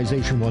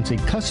organization wants a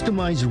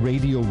customized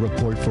radio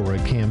report for a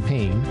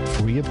campaign,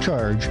 free of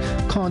charge,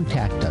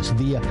 contact us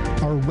via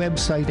our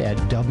website at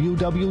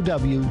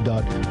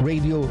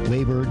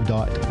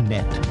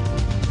www.radiolabor.net.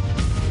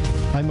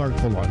 I'm Mark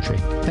Boulanger.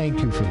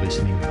 Thank you for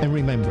listening. And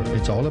remember,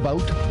 it's all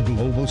about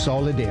global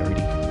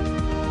solidarity.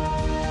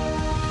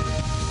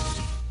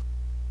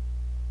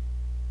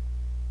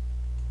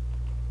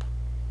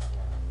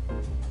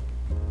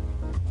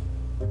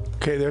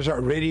 Okay, there's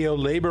our Radio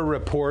Labor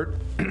Report.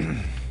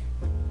 And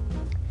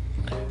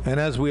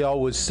as we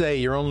always say,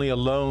 you're only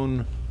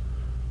alone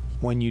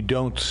when you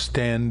don't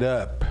stand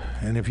up.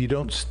 And if you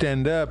don't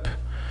stand up,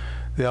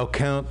 they'll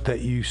count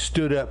that you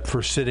stood up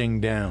for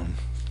sitting down.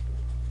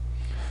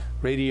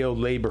 Radio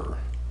Labor.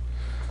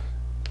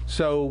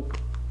 So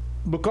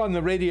look on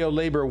the Radio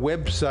Labor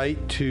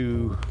website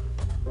to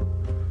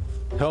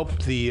help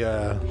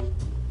the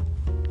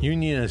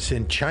unionists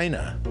in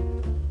China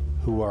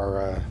who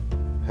are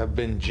have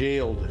been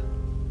jailed.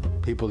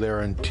 People there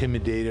are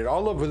intimidated.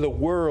 All over the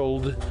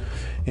world,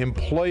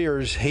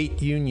 employers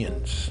hate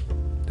unions.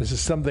 This is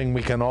something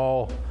we can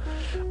all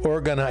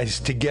organize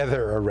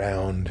together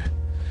around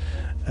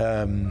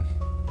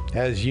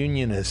as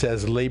unionists,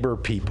 as labor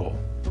people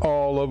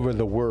all over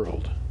the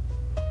world.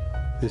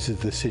 This is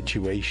the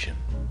situation.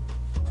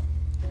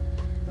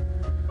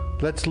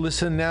 Let's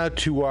listen now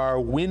to our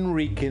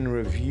Week in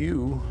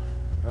Review.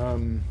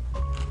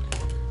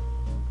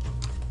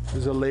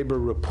 There's a labor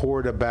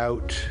report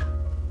about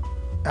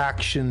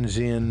actions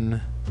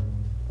in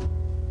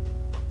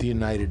the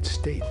United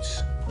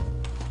States.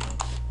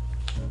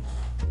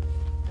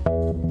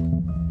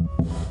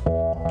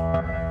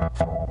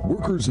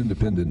 Workers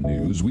Independent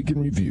News Week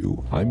in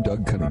Review. I'm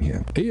Doug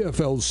Cunningham.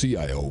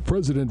 AFL-CIO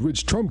President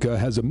Rich Trumka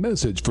has a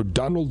message for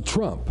Donald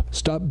Trump.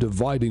 Stop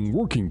dividing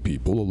working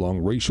people along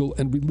racial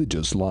and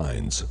religious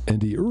lines.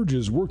 And he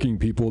urges working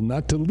people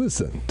not to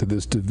listen to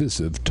this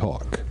divisive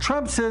talk.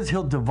 Trump says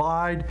he'll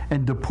divide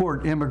and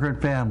deport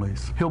immigrant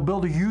families. He'll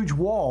build a huge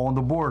wall on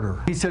the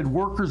border. He said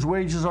workers'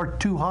 wages are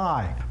too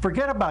high.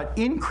 Forget about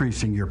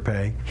increasing your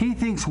pay. He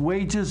thinks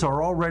wages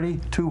are already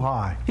too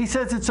high. He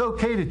says it's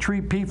okay to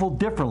treat people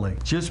differently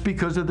just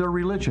because of their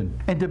religion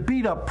and to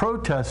beat up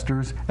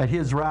protesters at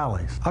his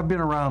rallies. I've been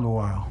around a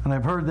while and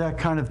I've heard that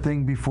kind of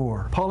thing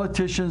before.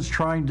 Politicians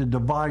trying to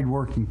divide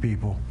working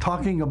people,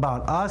 talking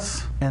about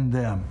us and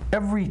them.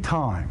 Every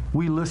time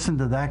we listen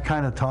to that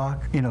kind of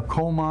talk in a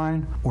coal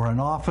mine or an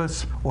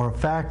office or a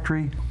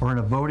factory or in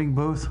a voting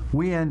booth,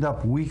 we end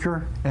up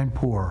weaker and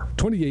poorer.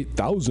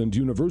 28,000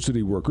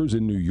 university workers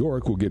in New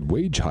York will get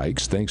wage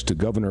hikes thanks to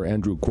Governor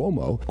Andrew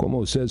Cuomo.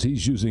 Cuomo says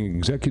he's using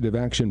executive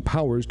action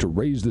powers to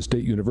raise the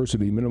state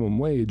university minimum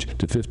wage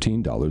to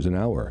 $15 an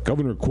hour.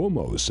 Governor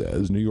Cuomo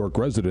says New York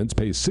residents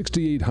pay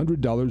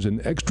 $6,800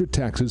 in extra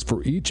taxes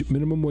for each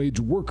minimum wage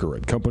worker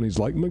at companies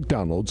like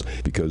McDonald's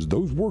because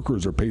those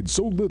workers are paid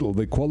so little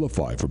they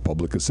qualify for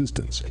public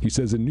assistance. He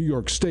says in New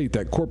York State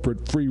that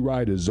corporate free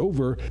ride is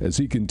over as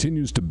he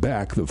continues to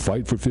back the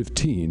Fight for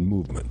 15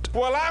 movement.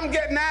 Well, I'm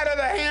getting out of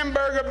the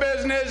hamburger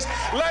business.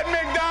 Let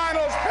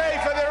McDonald's pay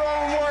for their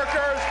own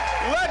workers.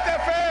 Let the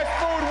fast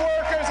food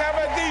workers have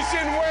a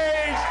decent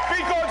wage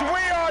because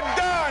we are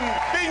done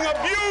being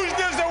abused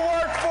as a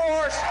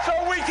workforce so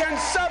we can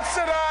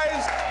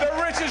subsidize the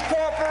richest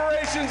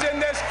corporations in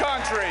this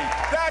country.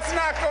 That's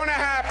not going to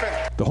happen.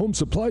 The home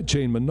supply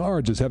chain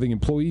Menards is having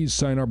employees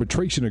sign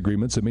arbitration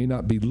agreements that may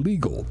not be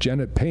legal.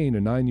 Janet Payne, a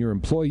 9-year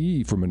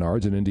employee for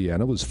Menards in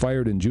Indiana, was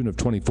fired in June of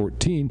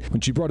 2014. When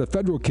she brought a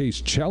federal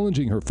case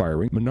challenging her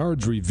firing,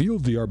 Menards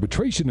revealed the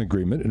arbitration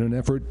agreement in an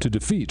effort to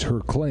defeat her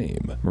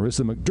claim.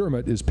 Marissa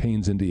McDermott is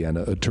Payne's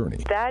Indiana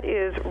attorney. That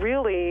is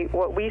really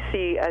what we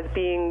see as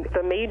being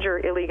the major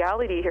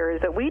illegality here,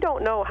 is that we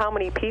don't know how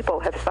many people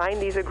have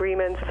signed these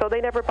agreements, so they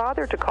never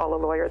bothered to call a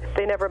lawyer.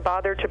 They never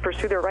bothered to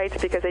pursue their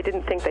rights because they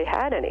didn't think they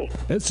had any.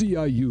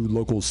 SEIU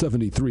Local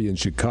 73 in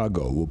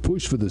Chicago will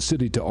push for the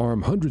city to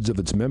arm hundreds of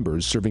its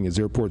members serving as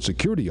airport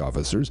security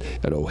officers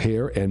at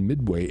O'Hare and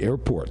Midway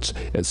airports.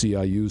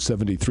 SEIU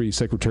 73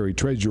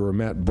 Secretary-Treasurer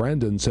Matt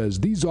Brandon says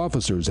these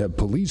officers have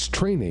police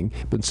training,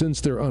 but since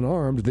they're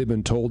unarmed, they've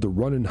been told to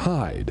run and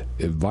hide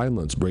if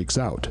violence breaks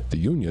out. The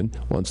union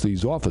wants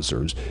these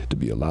officers to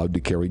be allowed to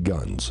carry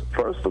guns.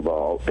 First of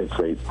all, it's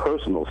a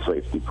personal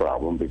safety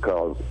problem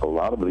because a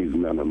lot of these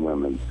men and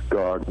women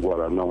guard what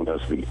are known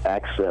as the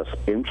access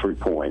entry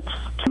points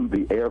to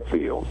the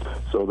airfield.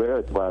 So they're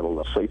at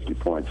vital safety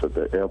points at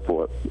the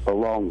airport,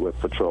 along with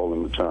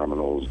patrolling the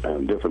terminals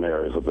and different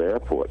areas of the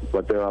airport,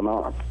 but they're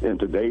unarmed. In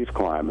today's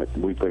climate,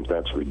 we think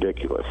that's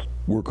ridiculous.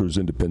 Workers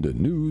Independent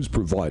News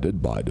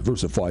provided by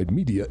Diversified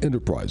Media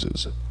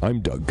Enterprises. I'm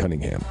Doug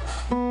Cunningham.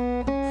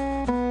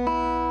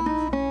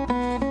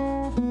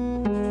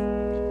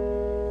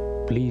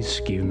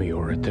 Please give me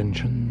your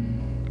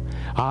attention.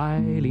 I'll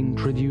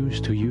introduce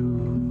to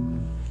you.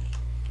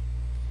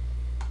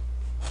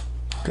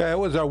 Okay, that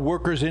was our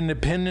Workers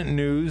Independent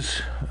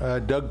News.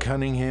 Doug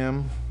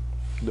Cunningham.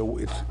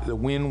 It's the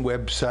WIN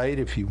website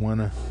if you want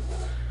to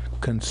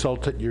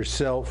consult it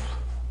yourself.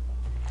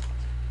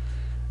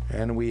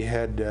 And we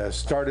had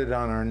started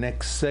on our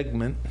next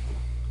segment,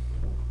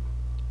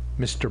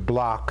 Mr.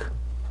 Block.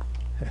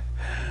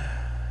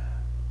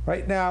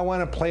 Right now I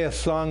want to play a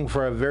song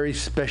for a very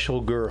special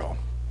girl.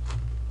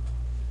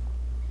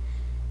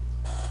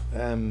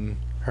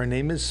 Her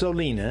name is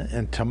Solina,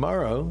 and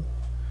tomorrow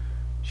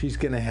she's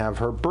going to have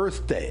her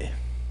birthday.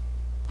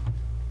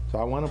 So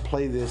I want to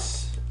play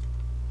this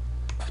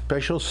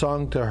special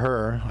song to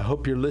her. I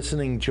hope you're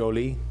listening,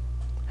 Jolie.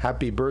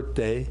 Happy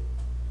birthday,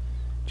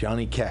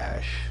 Johnny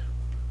Cash.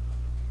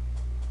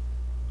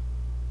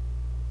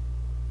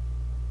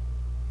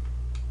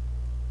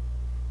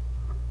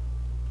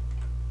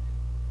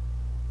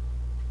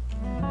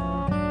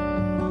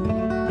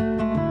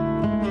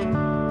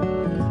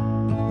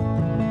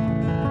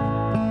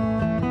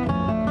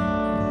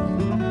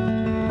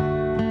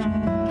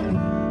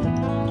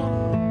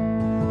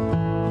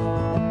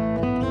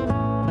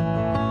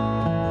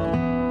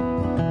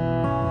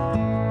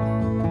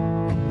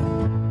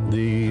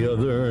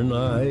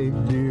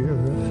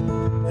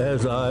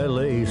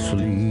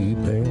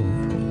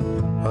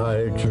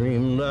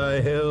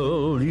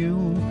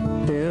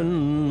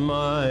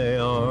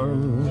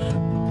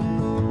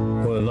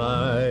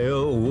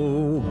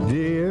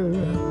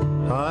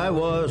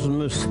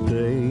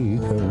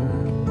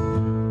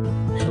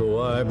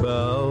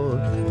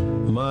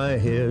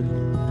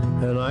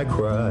 I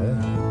cry.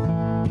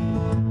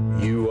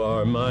 You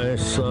are my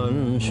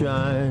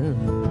sunshine,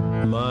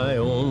 my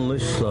only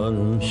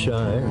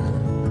sunshine.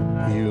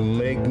 You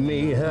make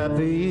me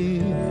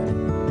happy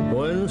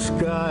when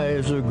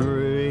skies are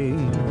gray.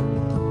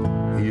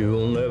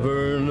 You'll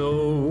never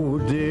know,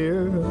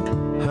 dear,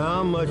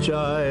 how much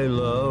I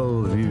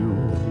love you.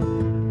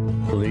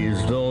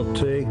 Please don't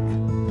take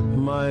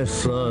my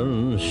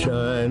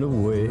sunshine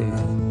away.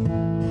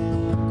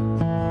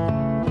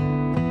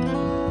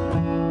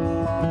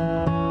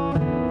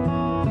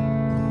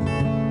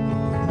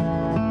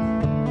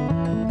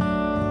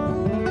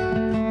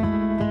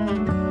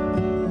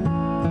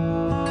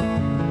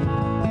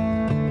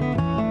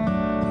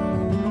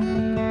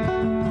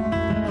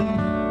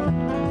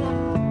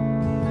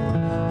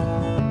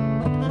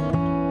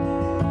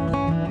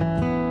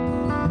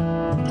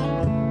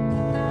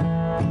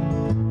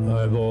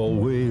 I've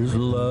always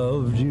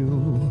loved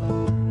you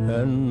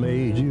and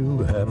made you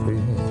happy,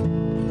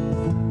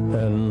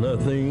 and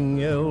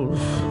nothing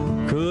else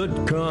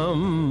could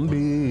come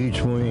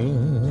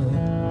between.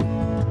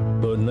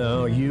 But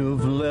now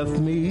you've left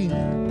me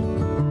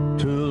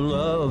to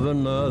love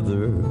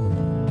another.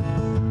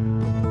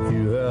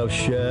 You have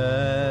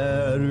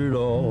shattered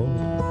all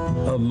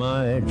of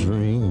my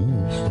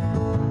dreams.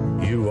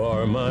 You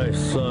are my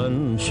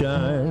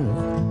sunshine,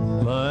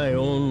 my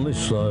only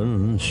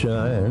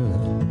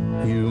sunshine.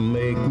 You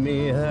make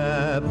me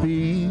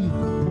happy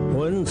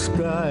when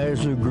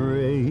skies are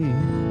gray.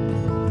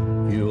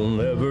 You'll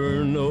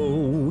never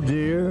know,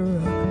 dear,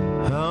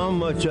 how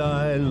much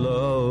I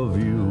love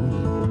you.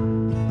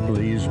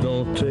 Please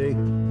don't take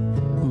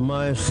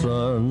my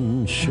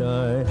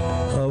sunshine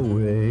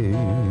away.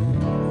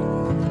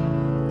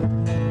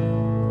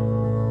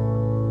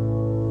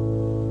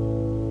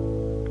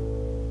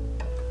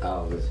 I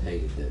always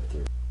hated that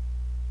thing.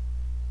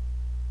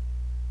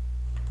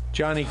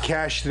 Johnny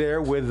Cash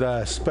there with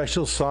a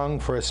special song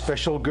for a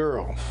special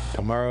girl.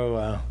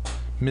 Tomorrow,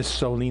 Miss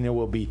Solina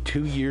will be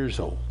 2 years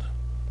old.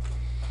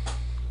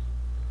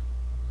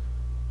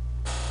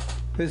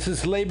 This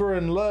is Labor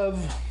and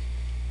Love.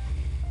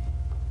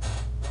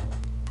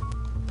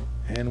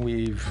 And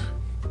we've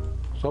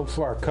so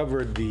far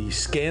covered the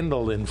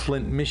scandal in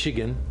Flint,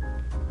 Michigan.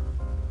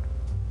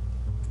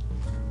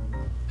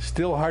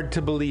 Still hard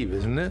to believe,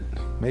 isn't it?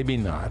 Maybe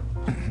not.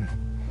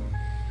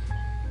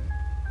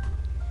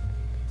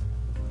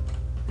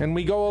 And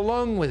we go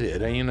along with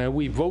it. You know,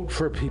 we vote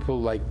for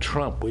people like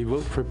Trump. We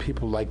vote for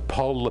people like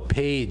Paul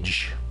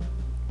LePage,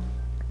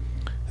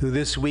 who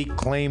this week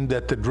claimed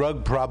that the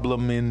drug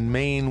problem in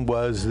Maine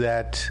was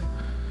that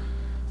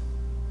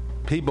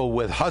people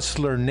with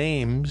hustler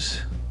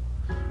names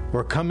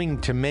were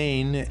coming to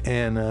Maine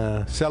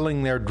and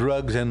selling their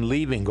drugs and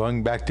leaving,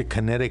 going back to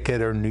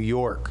Connecticut or New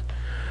York.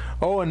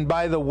 Oh, and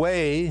by the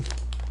way,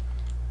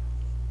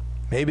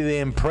 maybe they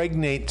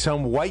impregnate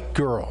some white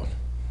girl.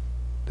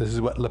 This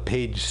is what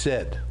LePage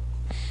said.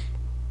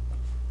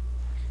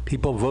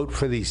 People vote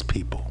for these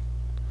people.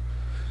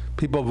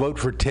 People vote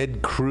for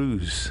Ted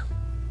Cruz.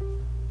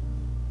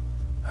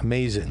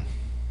 Amazing.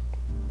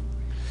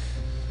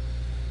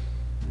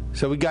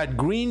 So we got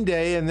Green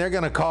Day, and they're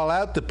going to call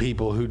out the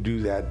people who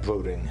do that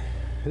voting.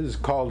 This is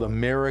called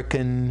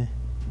American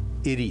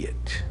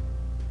Idiot.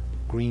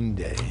 Green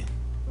Day.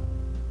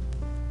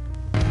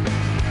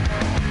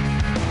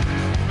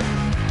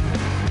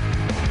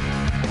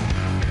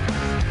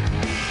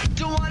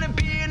 Don't want to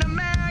be an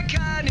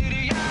American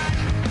idiot.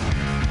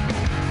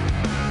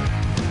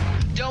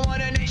 Don't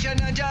want a nation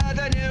under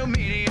the new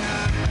media.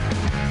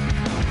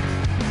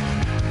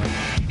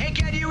 And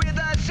can you hear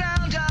the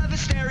sound of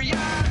hysteria?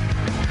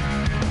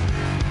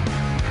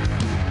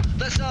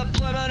 The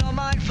subliminal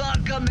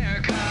mindfuck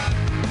America.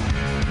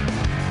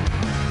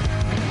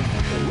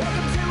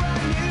 Welcome to a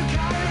new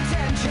kind of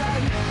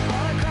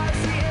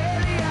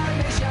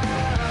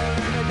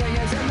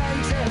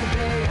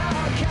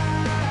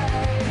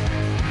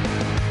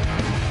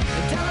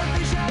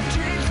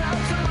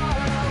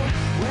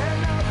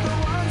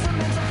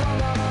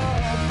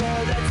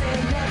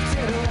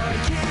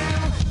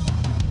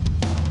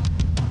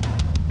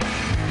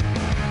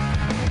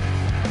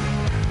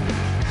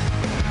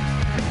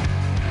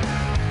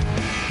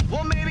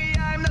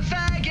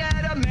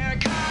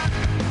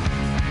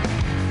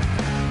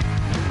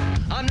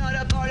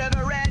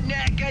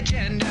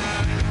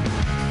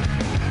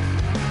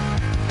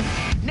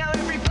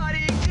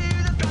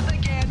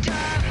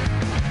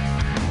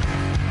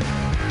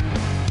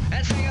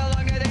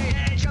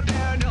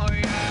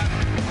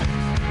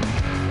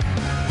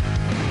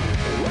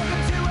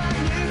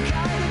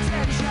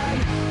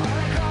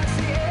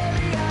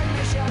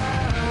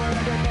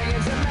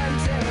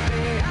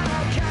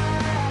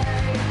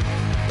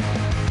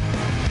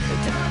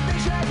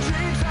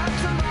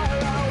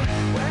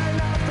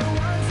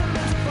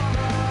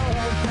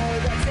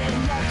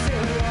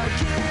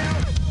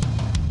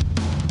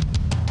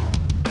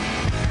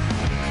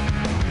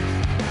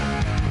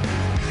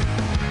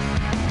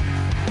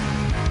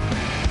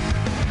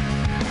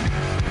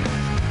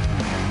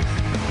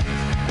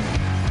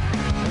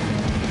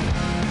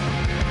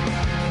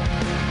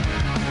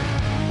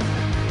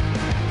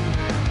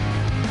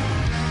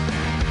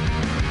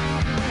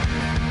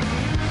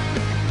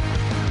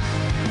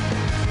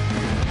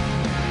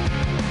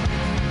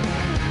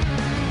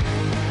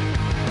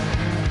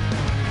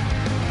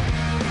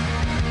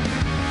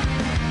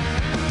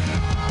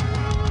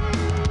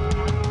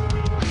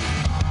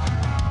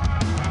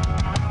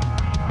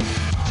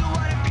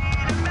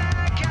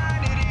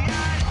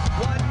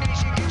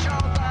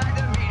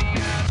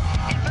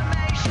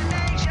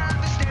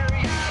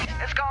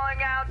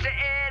to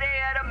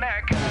idiot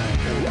America.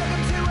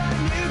 Welcome to a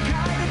new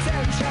kind of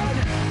tension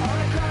all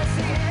across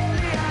the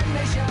alien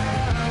nation.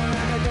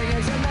 Everything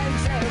isn't meant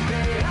to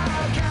be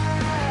okay.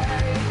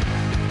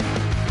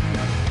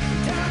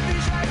 Don't be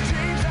like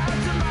dreams of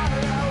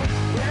tomorrow.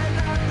 We're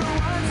not the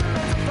ones who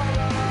meant to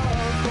follow.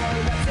 Boy,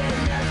 that's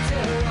enough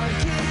to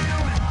argue.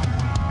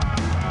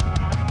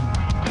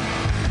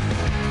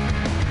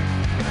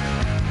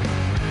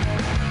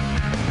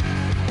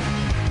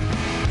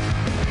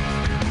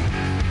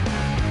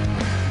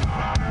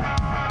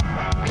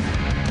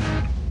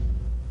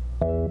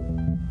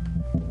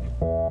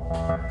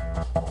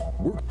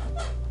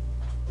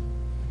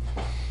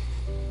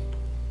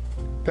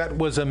 That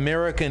was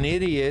American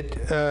Idiot.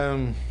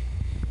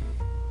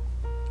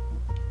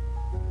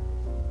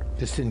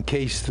 Just in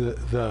case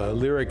the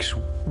lyrics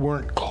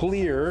weren't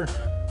clear.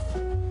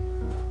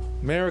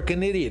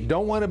 American Idiot.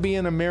 Don't want to be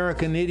an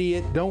American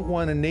idiot. Don't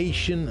want a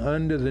nation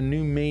under the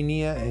new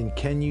mania. And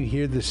can you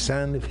hear the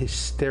sound of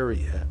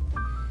hysteria?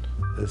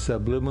 The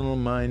subliminal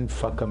mind,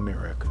 fuck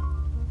America.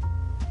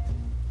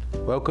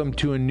 Welcome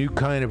to a new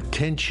kind of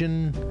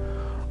tension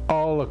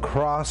all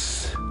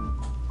across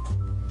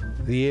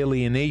the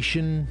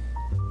alienation,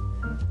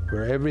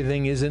 where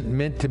everything isn't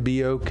meant to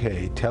be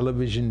okay.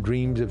 Television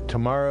dreams of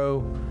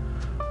tomorrow.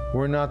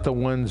 We're not the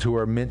ones who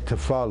are meant to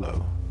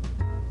follow.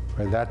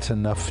 Or that's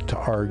enough to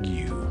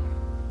argue.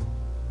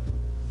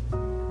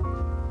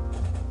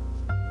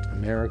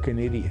 American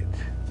Idiot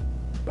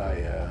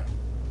by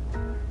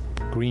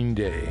Green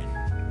Day.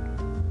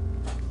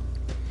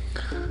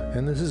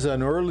 And this is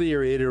an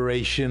earlier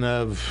iteration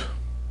of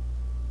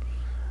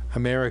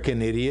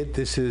American Idiot.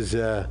 This is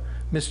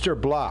Mr.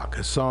 Block,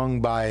 a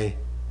song by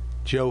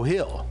Joe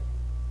Hill.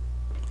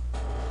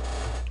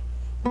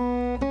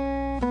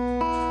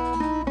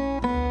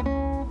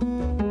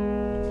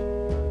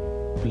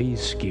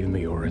 Please give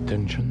me your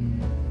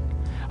attention.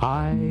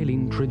 I'll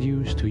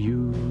introduce to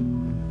you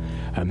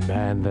a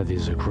man that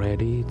is a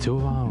credit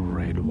to our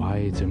red,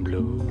 white, and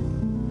blue.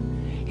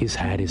 His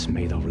head is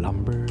made of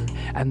lumber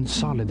and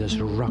solid as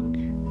a rock.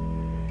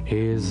 He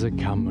is a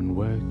common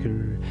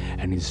worker,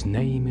 and his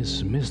name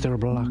is Mr.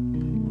 Block.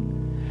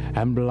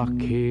 And Block,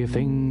 he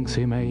thinks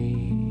he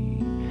may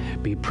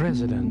be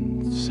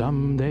president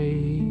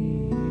someday.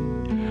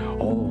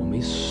 Oh,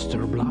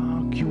 Mr.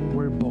 Block, you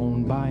were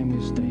born by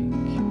mistake.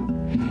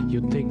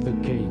 You take the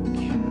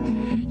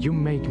cake, you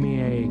make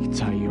me ache.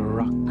 Tie your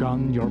rock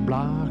on your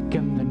block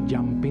and then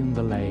jump in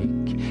the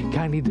lake.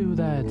 Kindly do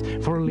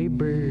that for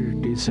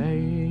liberty's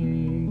sake.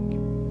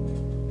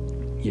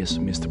 Yes,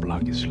 Mr.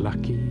 Block is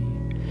lucky.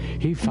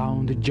 He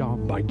found a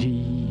job by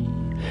G.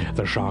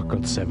 The shark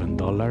got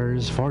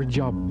 $7 for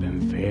job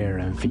and fare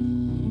and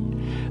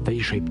fee. They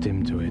shipped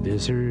him to a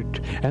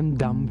desert and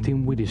dumped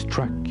him with his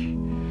truck.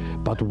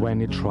 But when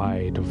he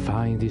tried to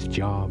find his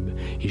job,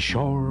 he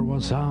sure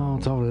was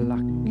out of luck.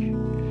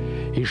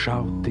 He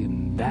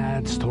shouted,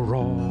 "That's too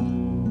raw.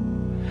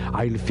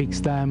 I'll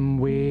fix them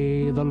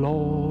with the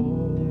law."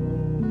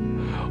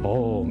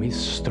 Oh,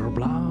 Mr.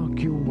 Block,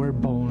 you were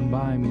born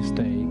by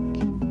mistake.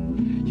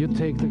 You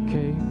take the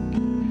cake,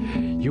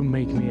 you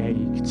make me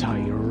ache.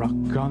 Tie a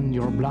rock on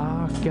your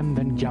block and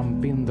then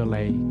jump in the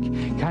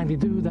lake. Kindly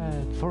do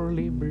that for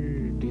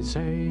liberty's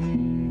sake.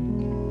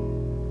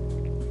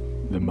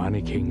 The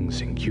money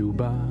kings in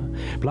Cuba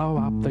blow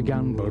up the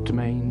gunboat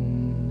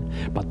main,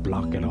 but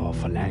Block got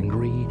awful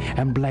angry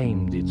and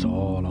blamed it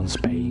all on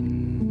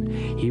Spain.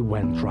 He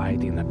went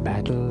right in a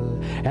battle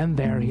and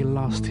there he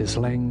lost his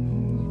leg.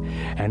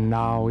 And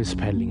now he's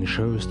peddling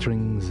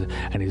shoestrings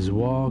and he's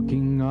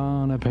walking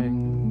on a peg.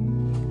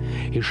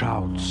 He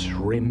shouts,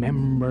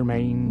 "Remember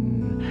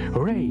Maine,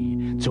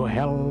 hooray, to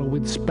hell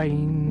with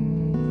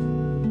Spain."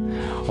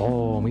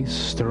 Oh,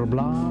 Mr.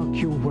 Block,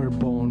 you were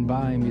born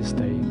by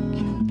mistake.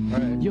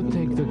 You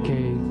take the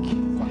cake,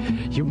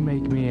 you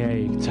make me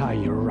ache. Tie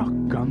your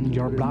rock on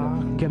your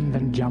block and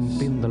then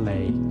jump in the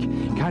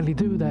lake. Kindly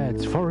do that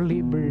for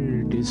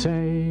liberty's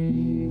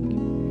sake.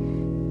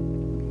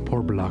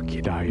 Poor Block,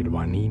 he died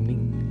one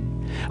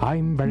evening,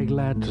 I'm very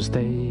glad to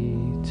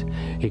state.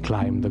 He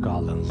climbed the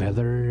golden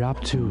ladder up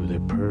to the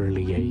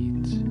pearly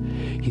gate.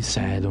 He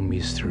said, "Oh,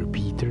 Mr.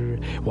 Peter,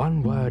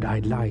 one word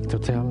I'd like to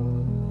tell.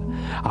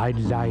 I'd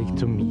like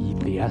to meet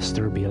the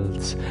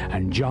Astorbilts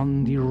and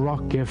John D.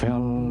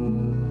 Rockefeller."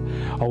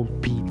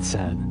 Old Pete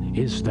said,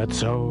 "Is that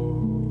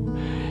so?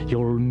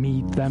 You'll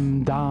meet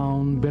them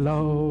down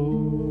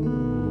below."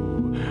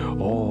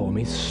 Oh,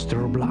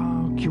 Mr.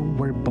 Block, you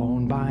were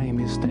born by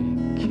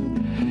mistake.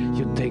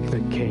 You take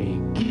the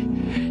cake,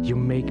 you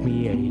make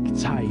me ache.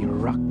 Tie a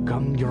rock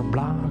on your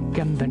block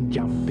and then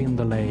jump in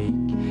the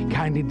lake.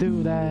 Kindly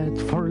do that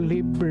for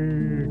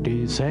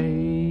liberty's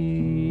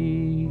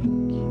sake.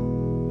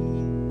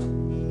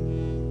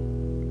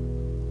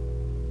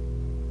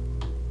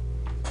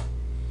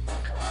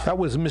 That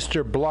was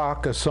Mr.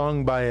 Block, a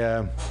song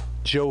by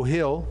Joe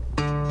Hill.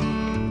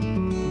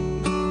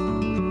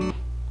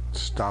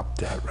 Stop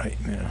that right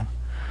now.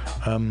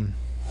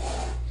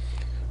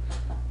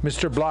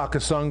 Mr. Block, a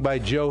song by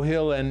Joe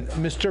Hill, and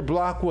Mr.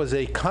 Block was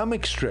a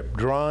comic strip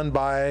drawn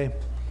by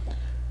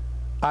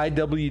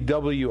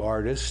IWW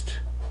artist.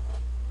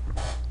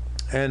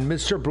 And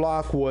Mr.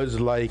 Block was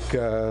like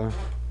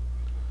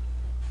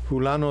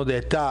Fulano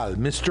de Tal,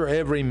 Mr.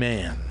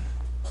 Everyman.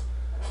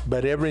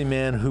 But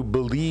everyman who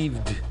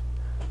believed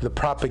the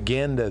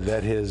propaganda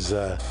that his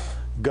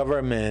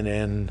government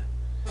and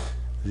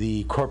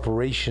the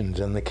corporations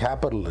and the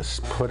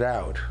capitalists put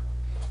out.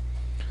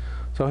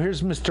 So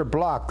here's Mr.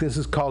 Block. This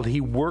is called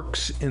He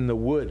Works in the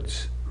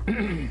Woods.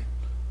 I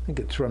think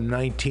it's from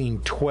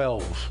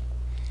 1912.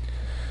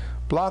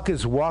 Block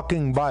is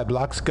walking by.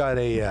 Block's got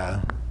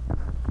a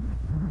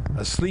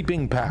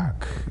sleeping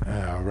pack,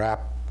 a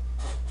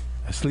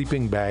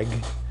sleeping bag,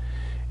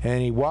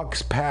 and he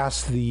walks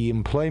past the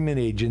employment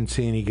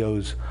agency and he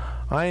goes,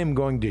 I am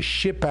going to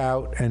ship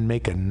out and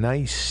make a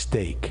nice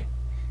steak.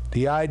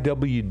 The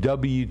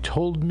IWW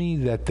told me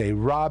that they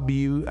rob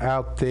you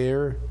out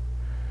there,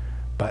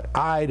 but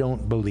I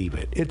don't believe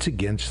it. It's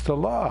against the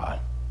law.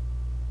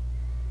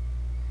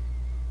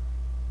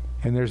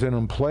 And there's an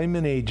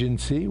employment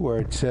agency where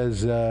it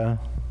says,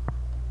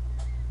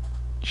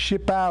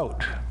 ship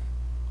out.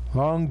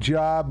 Long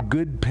job,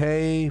 good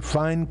pay,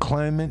 fine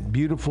climate,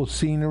 beautiful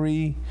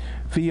scenery,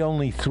 fee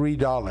only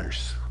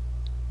 $3.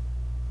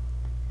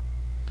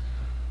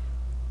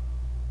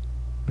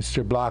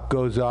 Mr. Block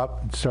goes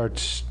up and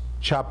starts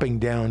chopping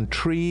down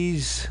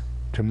trees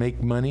to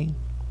make money.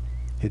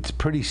 It's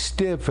pretty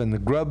stiff and the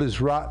grub is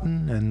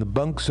rotten and the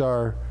bunks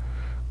are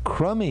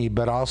crummy,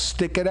 but I'll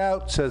stick it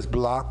out, says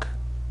Block.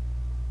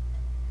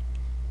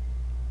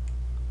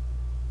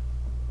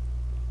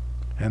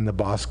 And the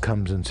boss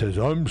comes and says,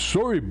 I'm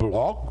sorry,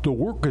 Block, the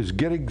work is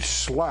getting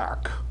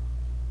slack.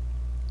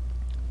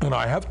 And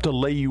I have to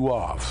lay you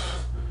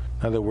off.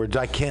 In other words,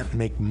 I can't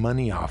make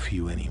money off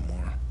you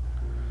anymore.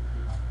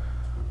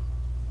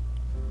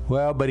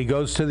 Well, but he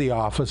goes to the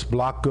office.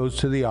 Block goes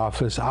to the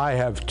office. I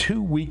have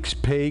 2 weeks'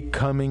 pay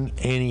coming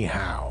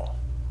anyhow.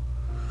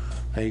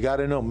 Now, you got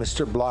to know,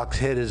 Mr. Block's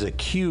head is a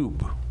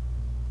cube.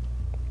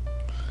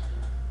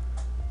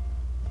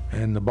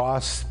 And the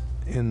boss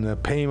in the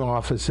pay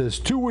office says,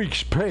 2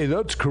 weeks' pay,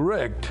 that's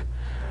correct.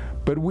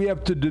 But we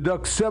have to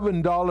deduct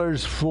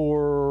 $7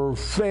 for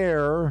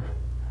fare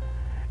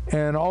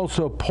and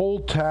also poll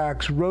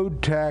tax,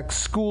 road tax,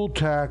 school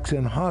tax,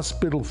 and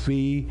hospital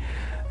fee.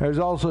 There's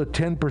also a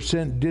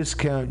 10%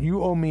 discount.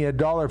 You owe me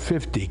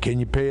 $1.50. Can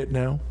you pay it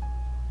now?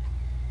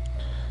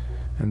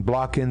 And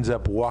Block ends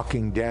up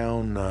walking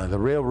down the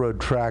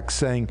railroad tracks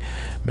saying,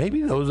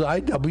 maybe those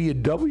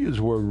IWWs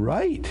were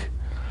right.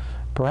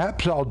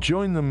 Perhaps I'll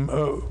join them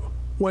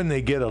when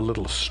they get a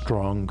little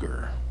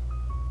stronger.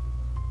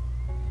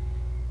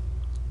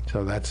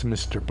 So that's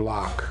Mr.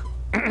 Block.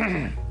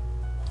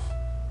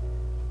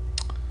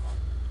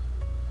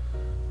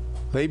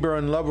 Labor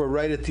and Love, we're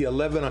right at the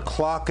 11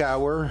 o'clock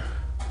hour.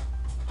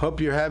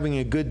 Hope you're having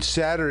a good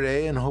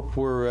Saturday and hope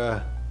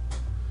we're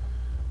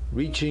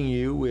reaching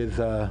you with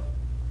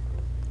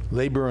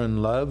Labor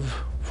and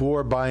Love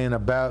for, by, and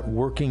about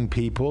working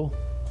people.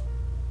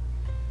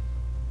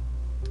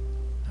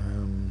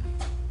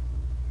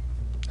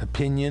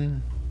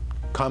 Opinion,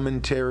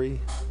 commentary,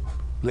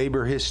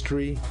 labor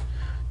history.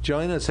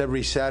 Join us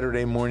every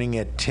Saturday morning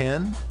at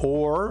 10,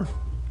 or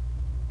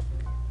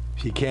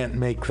if you can't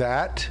make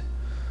that,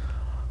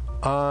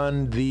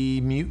 on the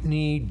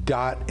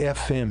mutiny.fm,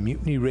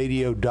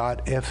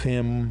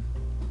 mutinyradio.fm,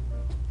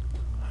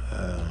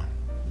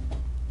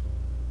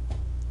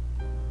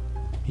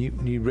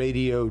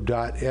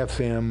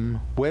 mutinyradio.fm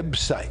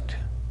website,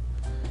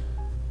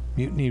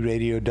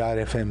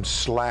 mutinyradio.fm/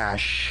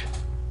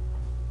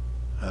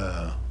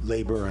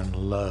 Labor and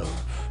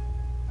Love.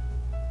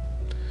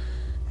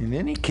 In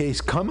any case,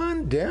 come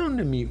on down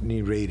to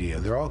Mutiny Radio.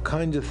 There are all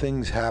kinds of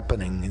things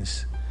happening.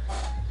 It's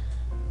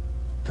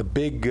the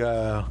big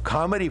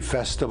comedy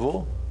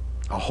festival,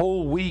 a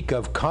whole week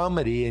of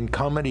comedy and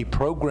comedy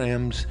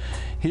programs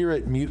here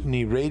at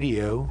Mutiny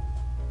Radio,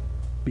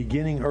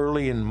 beginning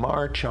early in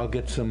March. I'll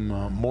get some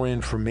more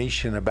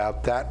information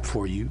about that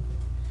for you.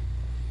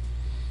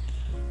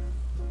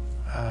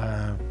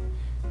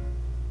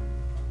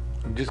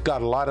 We've just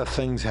got a lot of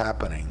things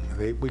happening.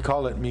 We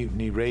call it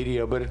Mutiny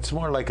Radio, but it's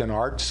more like an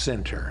arts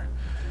center.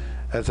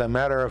 As a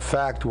matter of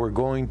fact, we're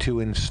going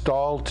to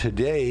install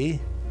today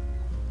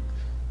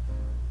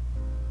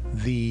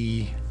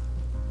the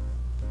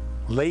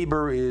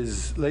Labor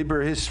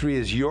History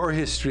is Your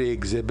History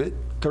exhibit,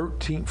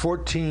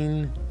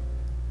 14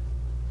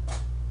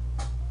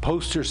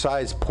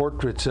 poster-sized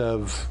portraits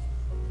of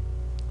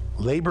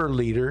labor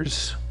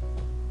leaders.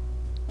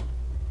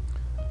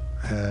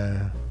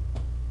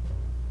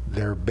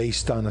 They're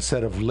based on a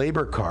set of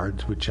labor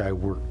cards, which I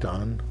worked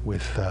on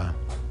with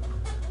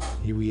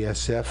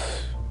UESF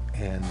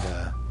and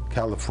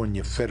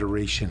California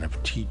Federation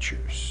of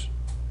Teachers.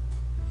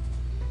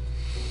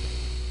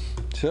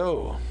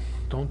 So,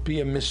 don't be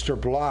a Mr.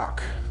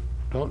 Block.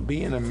 Don't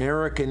be an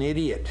American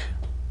idiot.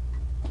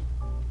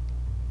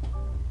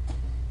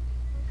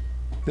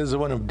 This is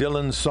one of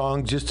Dylan's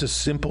songs, just a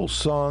simple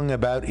song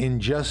about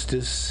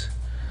injustice,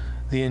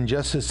 the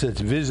injustice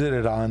that's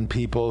visited on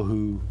people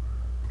who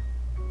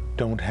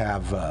don't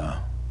have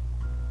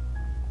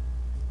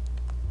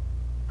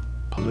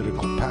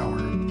political power.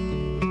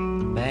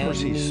 Of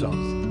course he's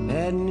some.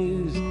 Bad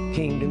news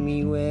came to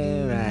me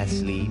where I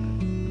sleep.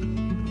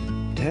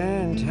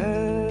 Turn,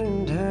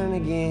 turn, turn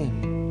again.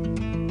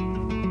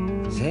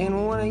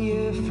 Saying one of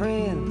your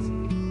friends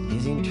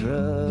is in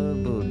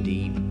trouble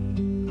deep.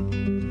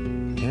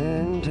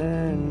 Turn,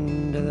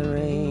 turn to the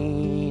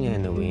rain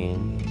and the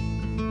wind.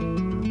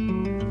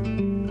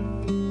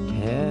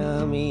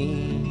 Tell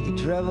me the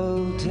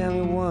trouble, tell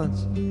me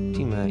once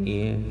to my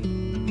ear.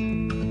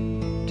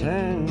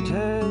 Turn,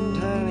 turn,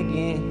 turn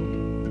again.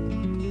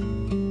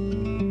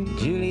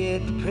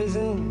 Juliet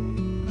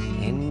prison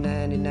and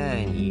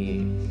 99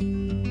 years.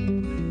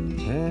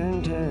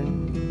 Turn,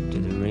 turn to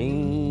the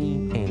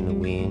rain and the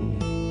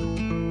wind.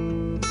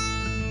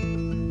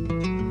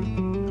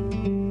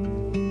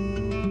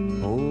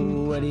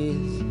 Oh, what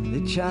is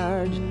the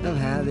charge of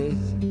how this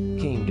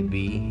came to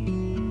be?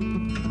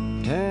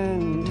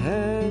 Turn,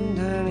 turn,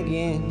 turn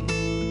again.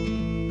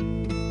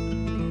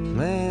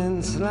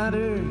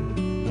 Manslaughter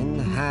in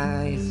the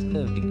highest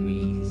of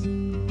degrees.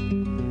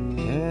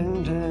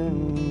 Turn,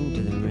 turn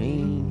to the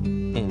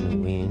rain and the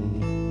wind.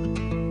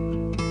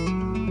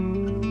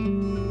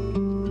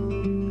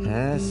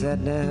 I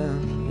sat down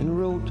and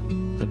wrote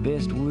the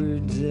best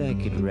words that I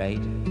could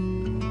write.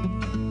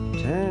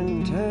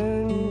 Turn,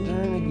 turn,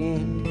 turn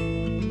again.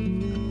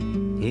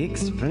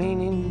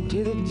 Explaining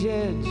to the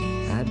judge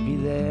I'd be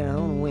there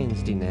on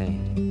Wednesday night.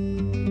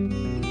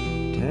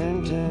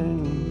 Turn,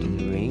 turn to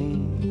the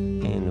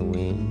rain and the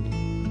wind.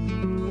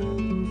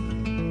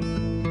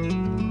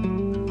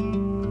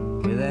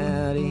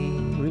 Without a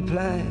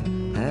reply,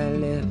 I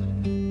left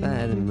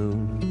by the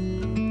moon.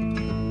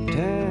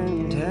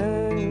 Turn,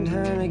 turn,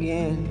 turn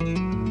again.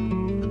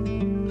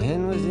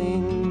 And was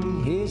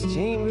in his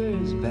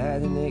chambers by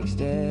the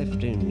next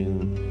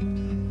afternoon.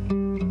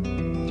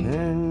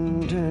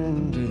 Turn,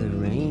 turn to the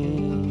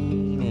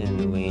rain and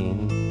the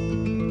wind.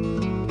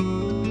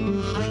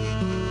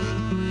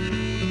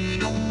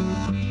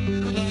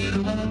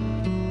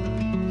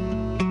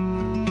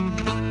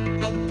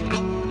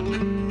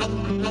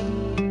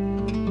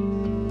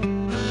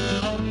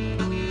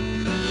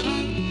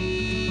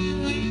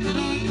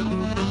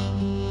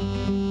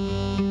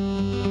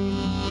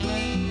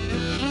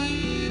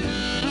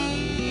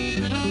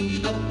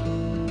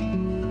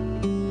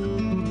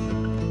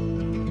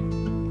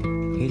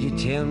 Could you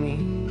tell me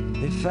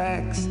the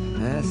facts?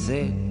 I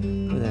said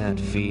without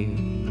fear.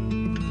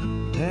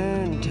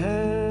 Turn,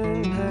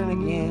 turn, turn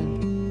again.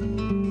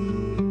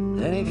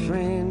 That a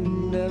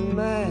friend of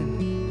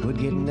mine would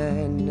get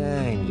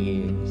 99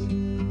 years.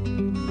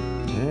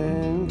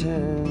 Turn,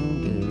 turn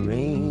to the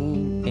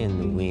rain and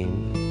the wind.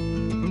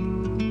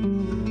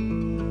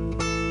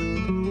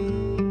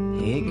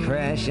 A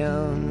crash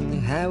on the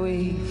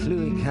highway,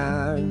 flew a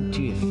car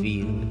into a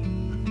field.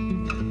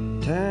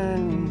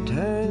 Turn,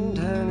 turn,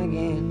 turn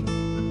again.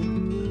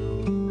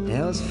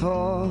 There was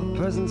 4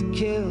 persons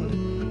killed,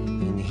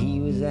 and he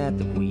was at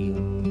the wheel.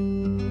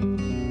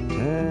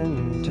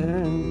 Turn,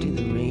 turn to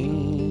the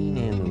rain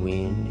and the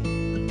wind.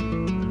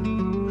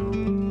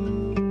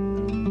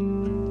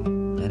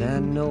 But I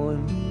know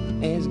him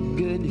as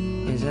good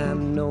as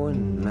I'm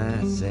knowing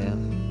myself.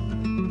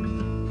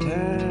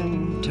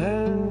 Turn,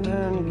 turn,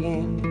 turn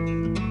again.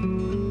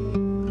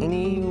 And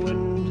he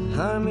wouldn't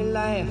harm a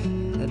life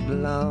that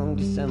belonged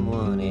to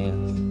someone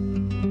else.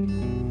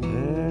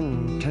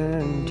 Turn,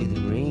 turn to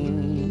the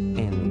rain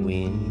and the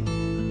wind.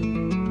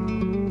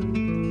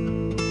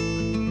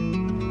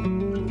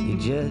 The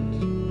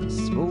judge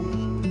spoke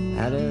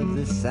out of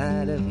the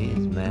side of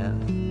his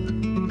mouth.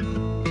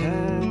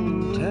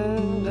 Turn,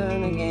 turn,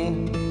 turn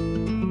again.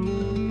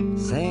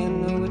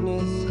 Saying the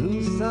witness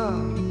who saw,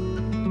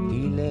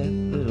 he left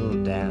little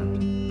doubt.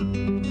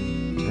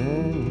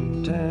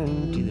 Turn,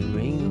 turn to the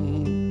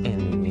rain and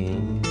the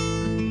wind.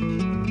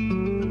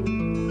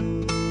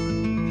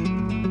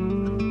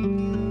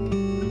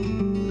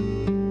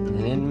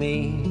 And it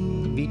may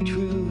be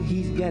true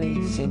he's got a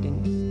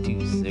sentence to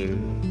serve.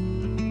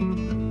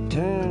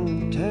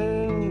 Turn,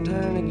 turn,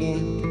 turn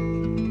again.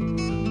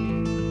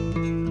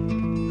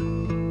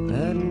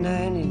 But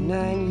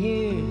 99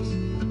 years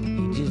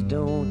he just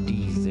don't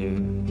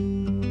deserve.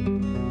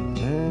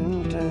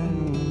 Turn,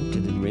 turn to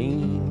the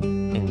rain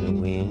and the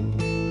wind.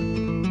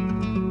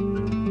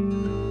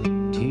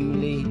 Too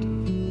late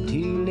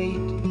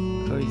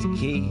for his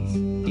case,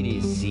 it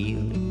is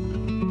sealed.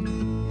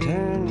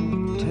 Turn,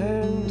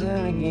 turn,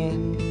 turn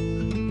again.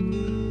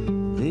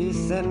 This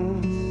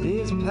sentence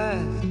is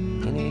passed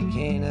and it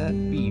cannot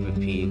be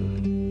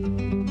repealed.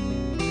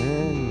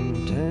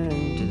 Turn,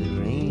 turn to the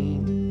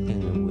rain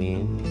and the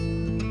wind.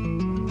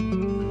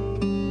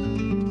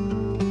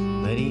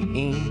 But he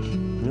ain't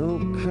no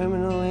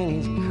criminal and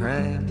his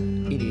crime,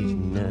 it is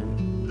none.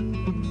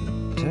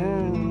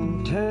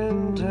 Turn,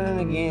 turn, turn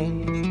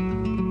again.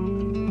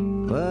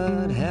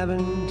 What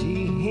happened to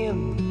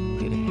him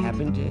could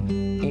happen to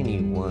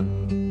anyone.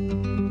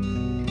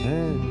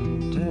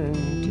 Turn, turn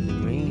to the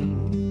rain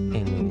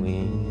and the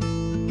wind.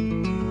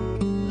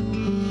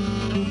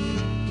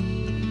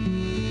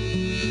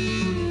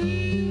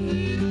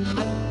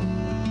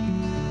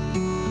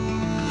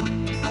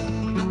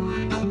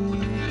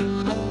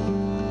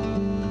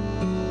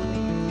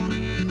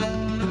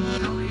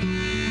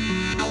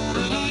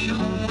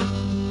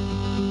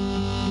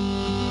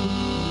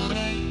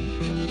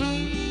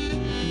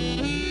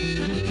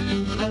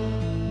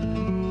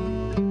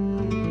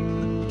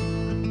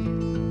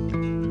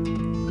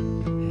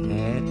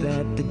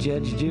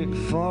 judge jerked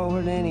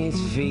forward and his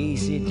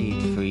face it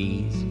did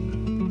freeze.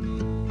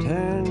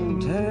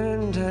 Turn,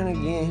 turn, turn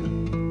again.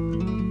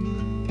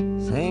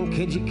 Saying,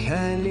 could you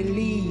kindly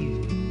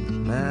leave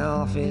my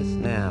office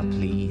now,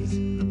 please?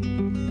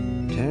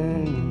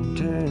 Turn,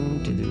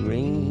 turn to the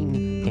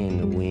rain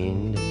and the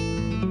wind.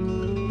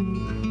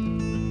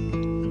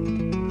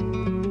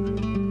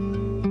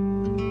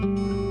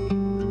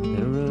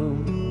 The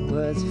room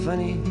was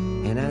funny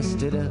and I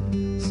stood up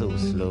so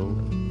slow.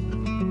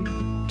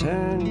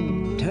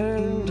 Turn,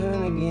 turn,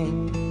 turn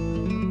again.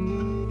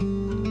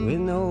 With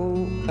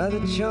no other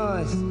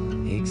choice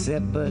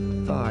except but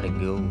far to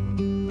go.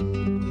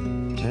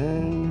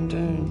 Turn,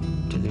 turn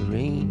to the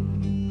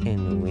rain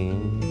and the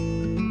wind.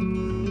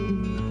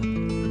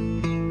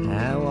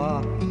 I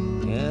walked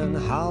down the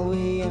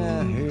hallway and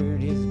I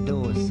heard his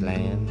door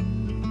slam.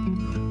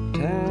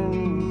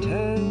 Turn,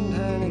 turn,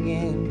 turn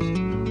again.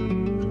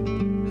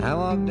 I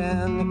walked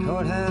down the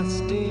courthouse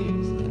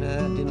stairs and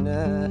I did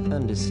not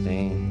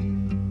understand.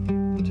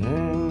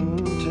 Turn,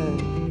 turn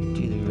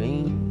to the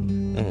rain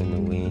and the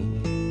wind.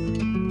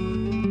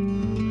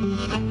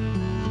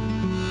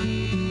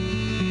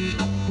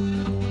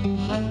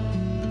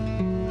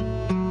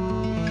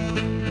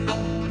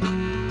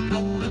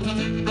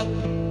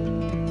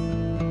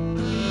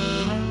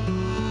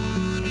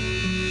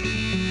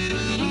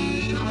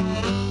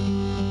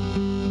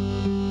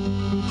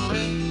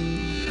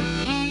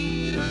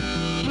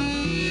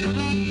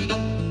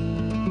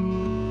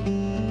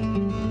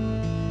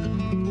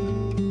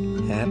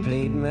 I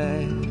played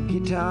my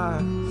guitar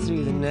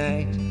through the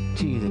night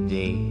to the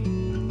day.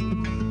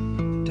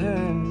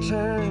 Turn,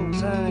 turn,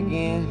 turn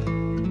again.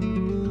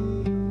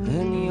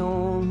 And the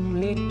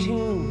only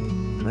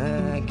tune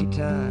my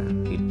guitar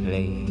could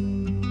play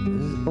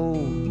was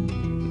old,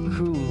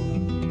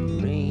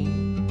 cruel rain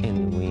and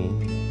the wind.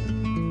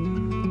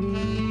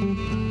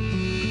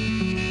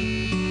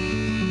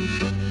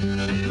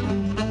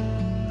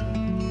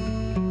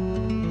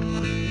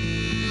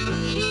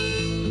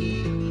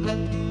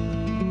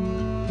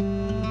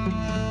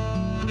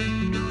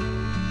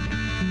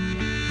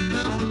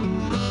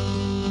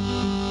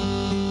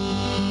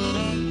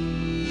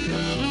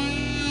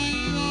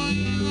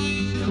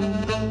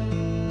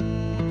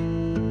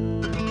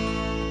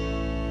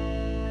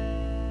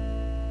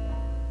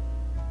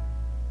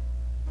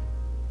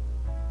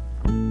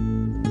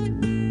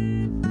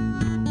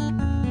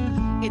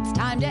 It's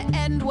time to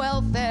end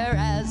welfare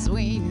as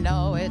we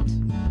know it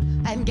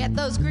and get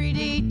those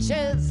greedy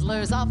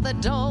chiselers off the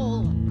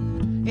dole.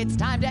 It's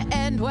time to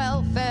end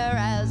welfare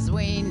as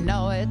we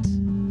know it.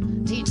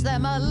 Teach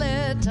them a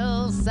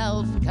little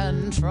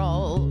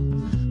self-control.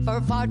 For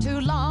far too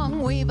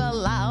long we've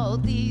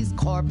allowed these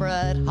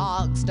corporate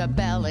hogs to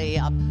belly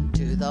up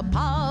to the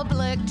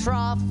public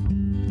trough.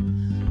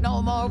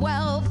 No more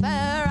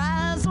welfare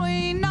as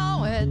we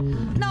know it.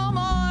 No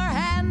more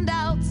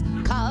handouts,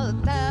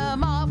 cut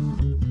them off.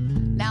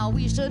 Now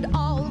we should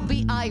all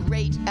be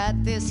irate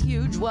at this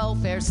huge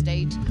welfare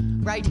state,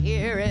 right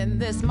here in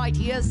this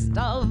mightiest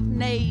of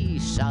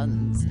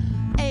nations.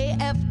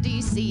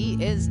 AFDC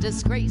is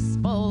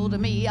disgraceful to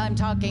me. I'm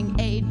talking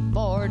aid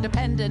for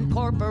dependent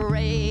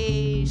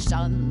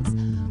corporations.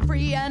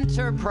 Free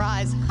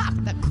enterprise,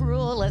 the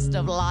cruelest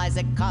of lies.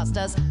 It cost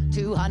us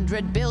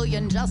 $200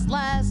 billion just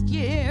last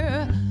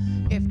year.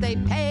 If they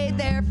paid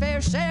their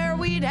fair share,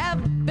 we'd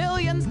have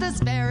billions to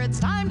spare. It's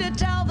time to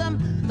tell them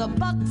the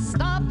buck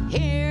stopped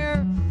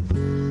here.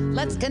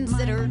 Let's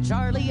consider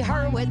Charlie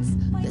Hurwitz,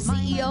 the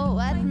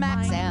CEO at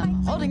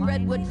Maxam, holding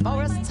redwood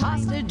forests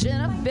hostage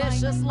in a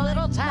vicious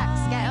little tax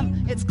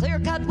scam. It's clear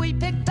cut we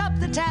picked up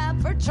the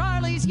tab for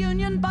Charlie's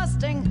union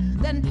busting,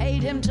 then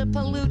paid him to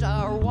pollute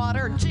our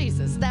water.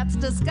 Jesus, that's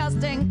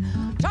disgusting.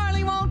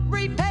 Charlie won't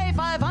repay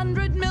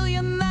 $500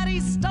 million that he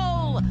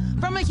stole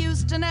from a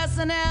Houston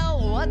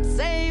SNL. What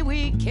say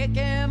we kick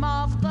him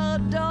off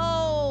the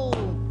dole?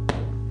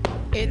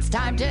 It's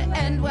time to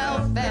end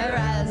welfare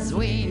as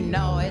we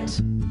know it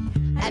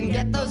and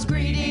get those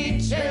greedy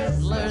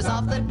chiselers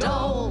off the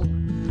dole.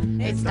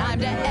 It's time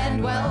to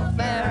end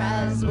welfare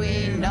as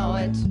we know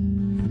it.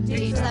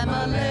 Teach them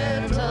a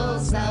little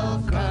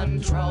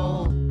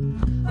self-control.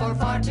 For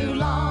far too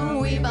long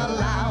we've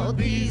allowed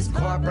these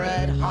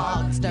corporate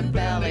hogs to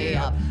belly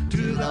up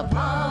to the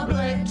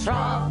public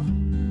trough.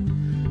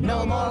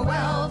 No more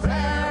welfare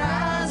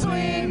as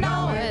we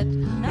know it.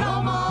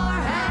 No more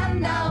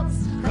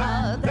handouts,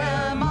 cut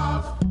them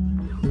off.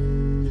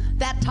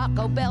 That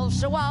Taco Bell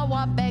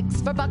Chihuahua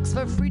begs for bucks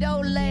for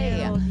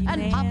Frito-Lay,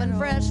 and Poppin'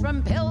 Fresh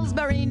from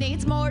Pillsbury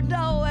needs more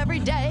dough every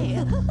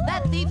day.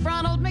 That thief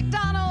Ronald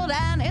McDonald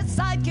and his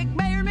sidekick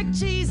Mayor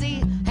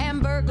McCheesy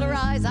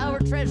hamburglarize our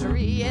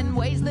treasury in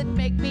ways that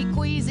make me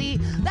queasy.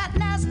 That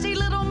nasty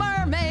little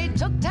mermaid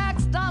took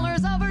tax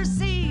dollars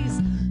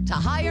overseas to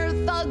hire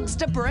thugs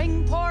to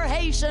bring poor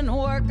Haitian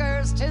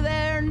workers to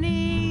their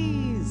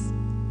knees.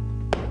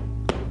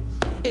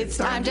 It's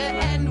time to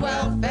end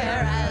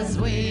welfare as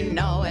we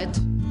know it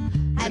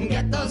and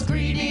get those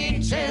greedy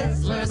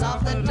chiselers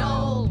off the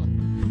dole.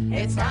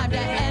 It's time to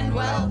end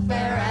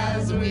welfare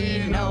as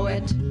we know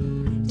it.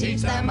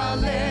 Teach them a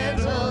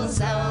little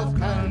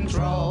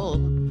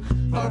self-control.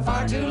 For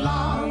far too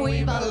long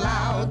we've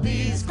allowed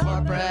these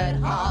corporate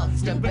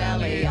hogs to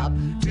belly up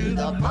to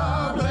the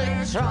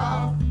public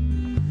trough.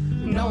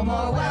 No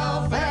more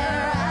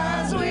welfare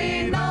as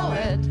we know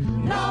it.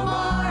 No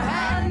more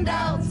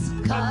handouts,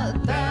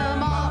 cut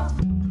them off.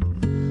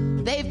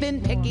 They've been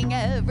picking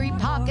every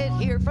pocket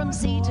here from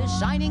sea to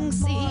shining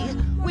sea.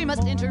 We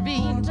must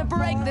intervene to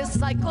break this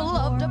cycle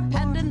of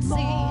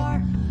dependency.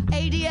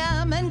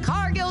 ADM and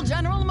Cargill,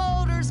 General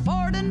Motors,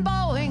 Ford and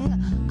Boeing,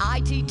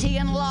 ITT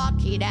and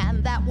Lockheed,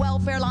 and that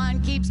welfare line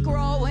keeps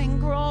growing,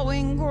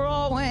 growing,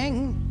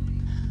 growing.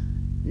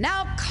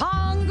 Now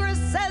Congress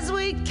says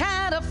we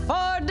can't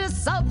afford to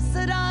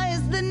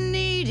subsidize the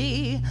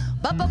needy,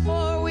 but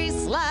before we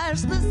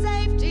slash the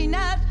safety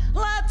net,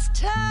 let's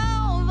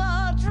tell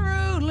the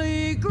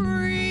truly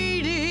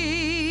greedy.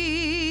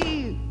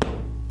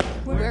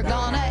 We're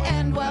gonna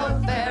end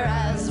welfare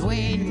as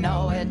we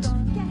know it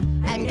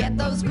and get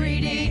those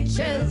greedy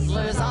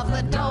chiselers off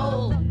the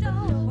dole.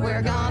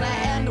 We're gonna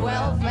end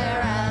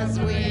welfare as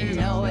we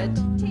know it.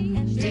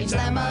 Teach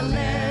them a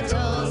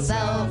little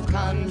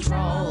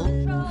self-control.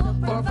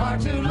 For far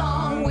too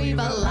long we've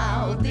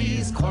allowed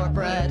these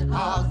corporate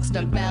hogs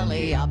to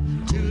belly up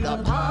to the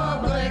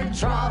public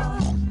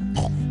trough.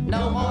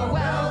 No more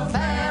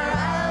welfare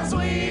as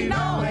we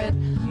know it.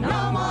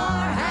 No more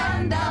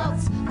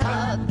handouts,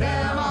 cut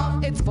them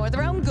off. It's for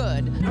their own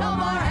good. No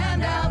more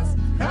handouts,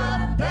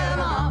 cut them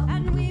off.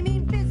 And we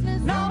mean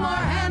business. No more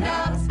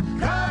handouts,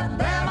 cut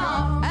them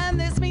off. And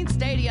this means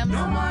stadiums.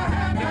 No more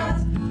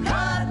handouts,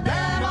 cut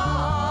them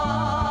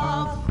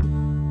off.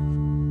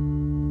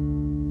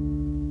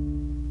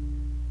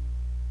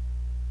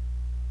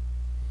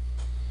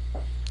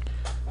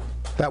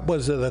 That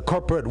was the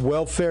Corporate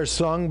Welfare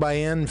Song by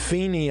Ann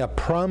Feeney, a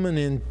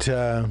prominent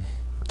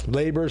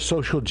labor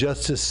social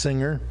justice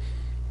singer.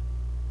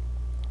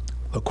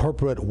 The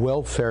Corporate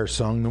Welfare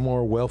Song, no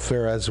more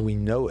welfare as we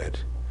know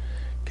it.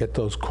 Get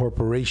those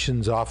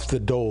corporations off the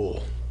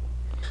dole.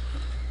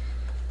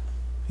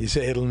 You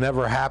say it'll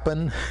never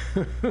happen?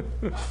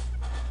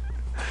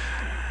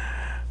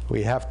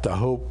 We have to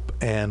hope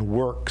and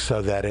work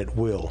so that it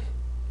will.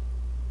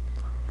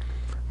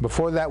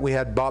 Before that, we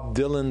had Bob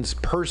Dylan's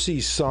Percy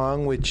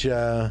song, which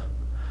I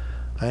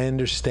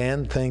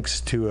understand,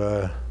 thanks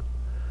to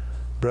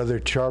brother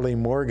Charlie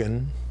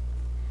Morgan,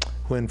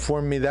 who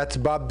informed me that's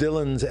Bob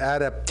Dylan's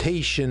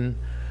adaptation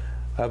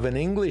of an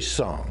English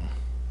song,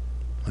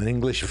 an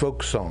English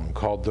folk song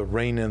called The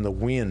Rain and the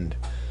Wind.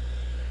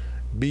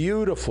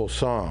 Beautiful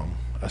song,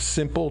 a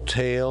simple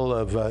tale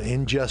of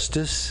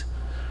injustice,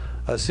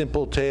 a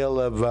simple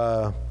tale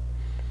of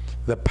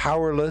the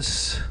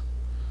powerless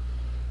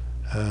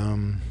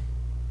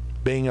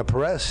being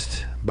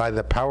oppressed by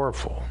the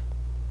powerful.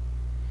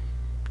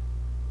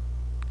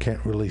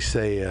 Can't really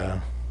say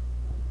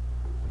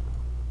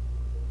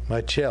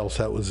much else.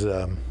 That was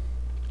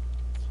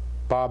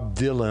Bob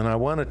Dylan. I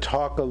want to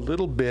talk a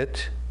little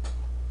bit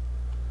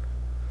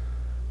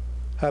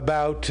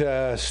about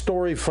a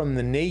story from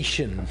The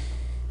Nation,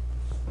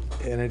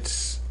 and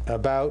it's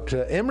about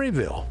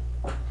Emeryville,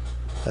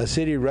 a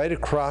city right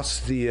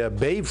across the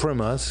bay from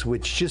us,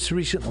 which just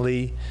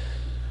recently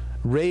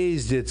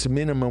raised its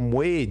minimum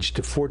wage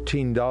to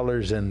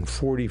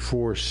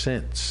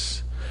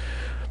 $14.44.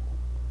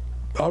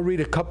 I'll read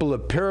a couple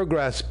of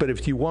paragraphs, but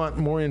if you want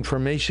more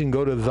information,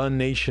 go to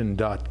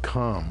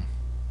thenation.com.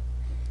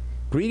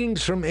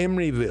 Greetings from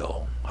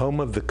Emeryville, home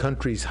of the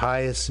country's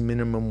highest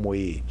minimum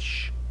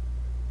wage.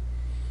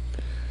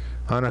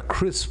 On a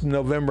crisp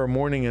November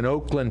morning in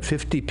Oakland,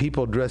 50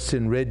 people dressed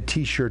in red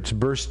T-shirts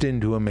burst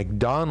into a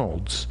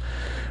McDonald's,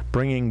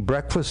 bringing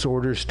breakfast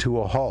orders to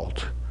a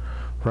halt.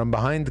 From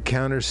behind the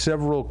counter,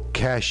 several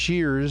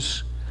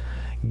cashiers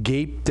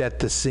gaped at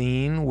the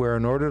scene where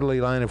an orderly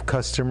line of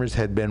customers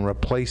had been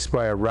replaced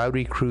by a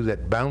rowdy crew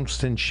that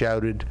bounced and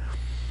shouted,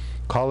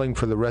 calling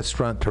for the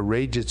restaurant to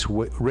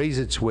raise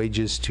its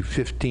wages to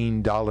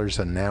 $15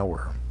 an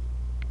hour.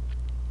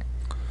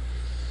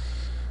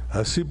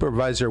 A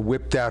supervisor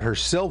whipped out her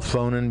cell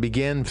phone and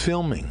began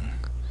filming.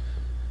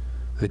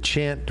 The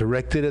chant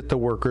directed at the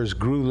workers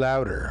grew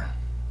louder.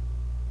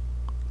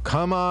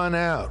 Come on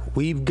out,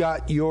 we've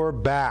got your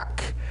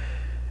back.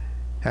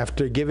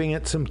 After giving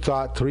it some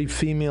thought, 3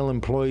 female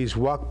employees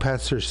walked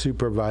past their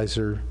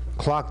supervisor,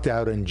 clocked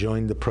out, and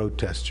joined the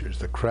protesters.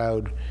 The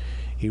crowd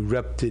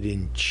erupted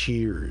in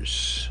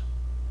cheers.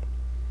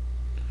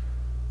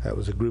 That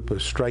was a group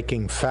of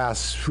striking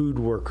fast food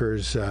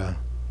workers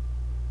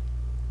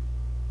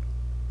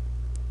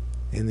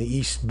in the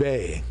East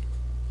Bay.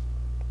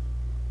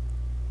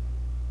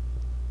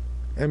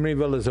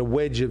 Emeryville is a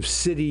wedge of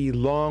city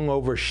long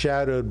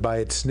overshadowed by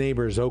its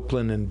neighbors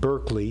Oakland and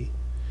Berkeley.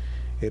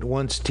 It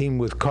once teemed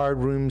with card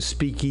rooms,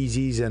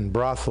 speakeasies, and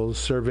brothels,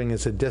 serving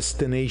as a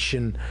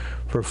destination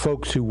for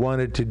folks who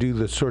wanted to do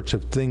the sorts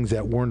of things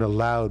that weren't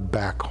allowed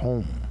back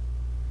home.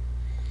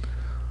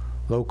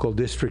 Local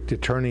District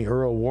Attorney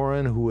Earl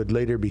Warren, who would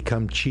later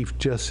become Chief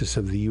Justice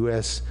of the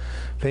U.S.,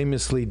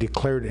 famously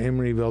declared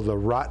Emeryville the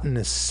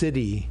rottenest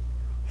city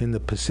in the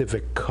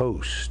Pacific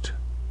Coast.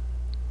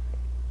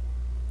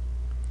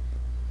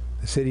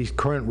 The city's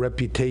current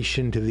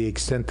reputation, to the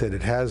extent that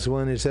it has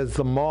one, is as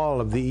the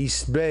Mall of the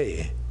East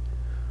Bay,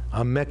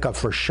 a mecca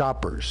for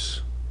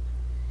shoppers.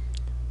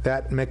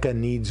 That mecca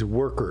needs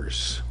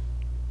workers.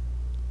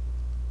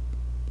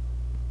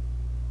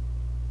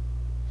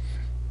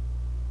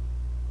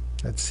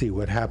 Let's see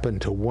what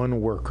happened to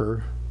one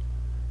worker.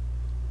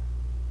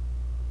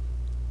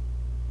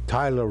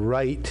 Tyler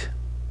Wright,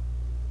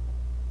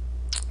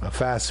 a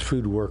fast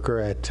food worker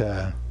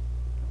at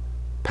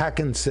Pack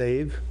and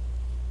Save.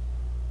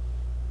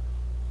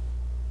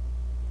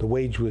 The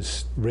wage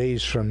was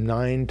raised from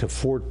 9 to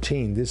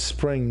 14. This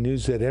spring,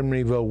 news that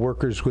Emeryville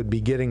workers would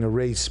be getting a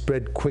raise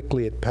spread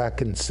quickly at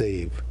Pack and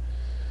Save.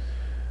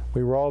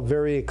 We were all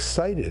very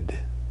excited,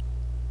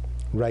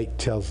 Wright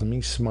tells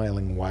me,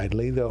 smiling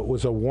widely. Though it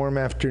was a warm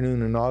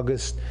afternoon in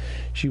August,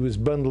 she was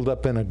bundled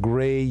up in a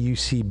gray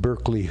UC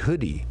Berkeley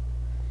hoodie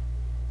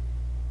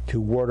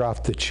to ward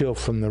off the chill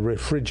from the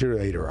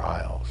refrigerator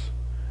aisles.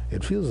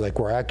 It feels like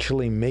we're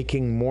actually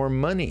making more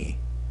money.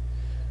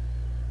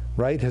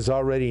 Wright has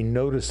already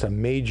noticed a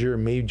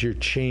major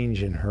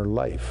change in her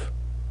life.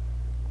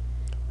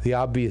 The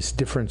obvious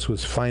difference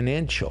was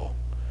financial.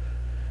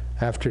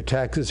 After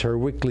taxes, her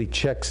weekly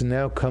checks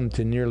now come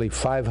to nearly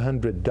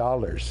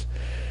 $500.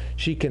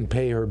 She can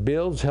pay her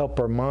bills, help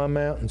her mom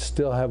out, and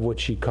still have what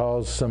she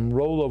calls some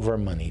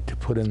rollover money to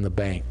put in the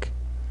bank.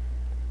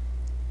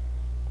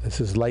 This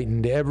has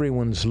lightened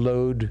everyone's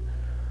load.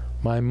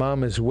 My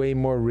mom is way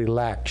more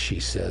relaxed, she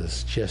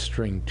says,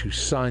 gesturing to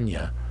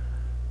Sonia,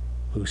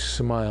 who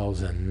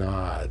smiles and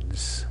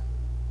nods.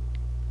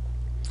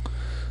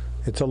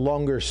 It's a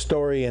longer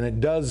story, and it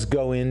does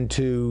go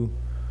into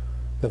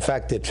the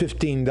fact that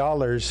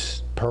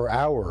 $15 per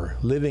hour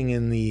living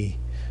in the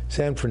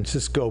San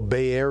Francisco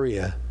Bay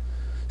Area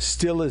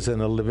still isn't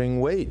a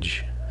living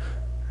wage.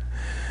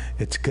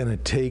 It's going to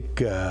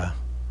take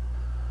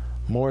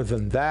more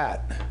than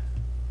that.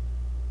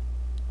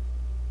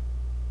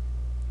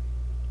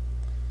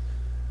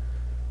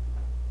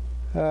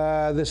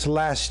 This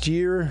last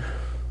year,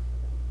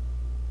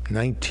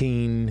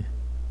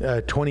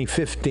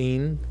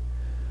 2015,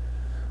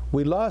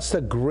 we lost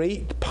a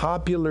great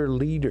popular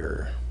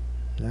leader.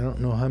 I don't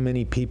know how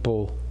many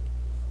people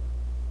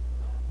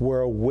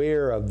were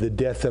aware of the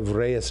death of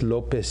Reyes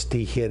Lopez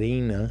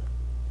Tijerina,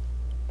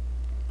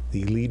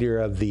 the leader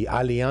of the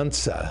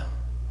Alianza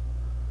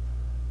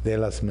de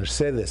las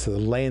Mercedes, the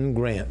land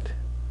grant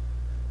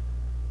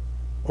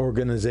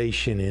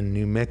organization in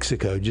New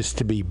Mexico. Just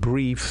to be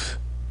brief,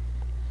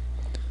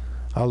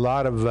 a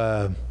lot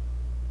of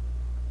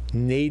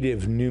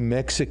native New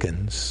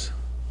Mexicans,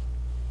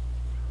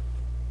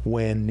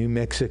 when New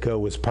Mexico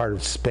was part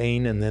of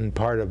Spain and then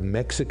part of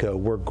Mexico,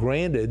 were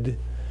granted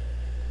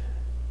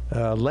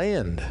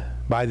land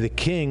by the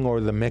king or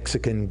the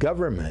Mexican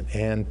government.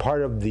 And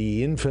part of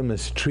the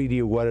infamous Treaty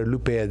of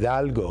Guadalupe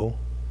Hidalgo,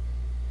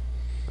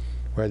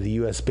 where the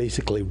U.S.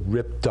 basically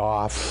ripped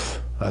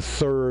off a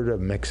third of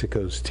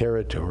Mexico's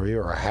territory,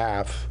 or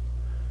half,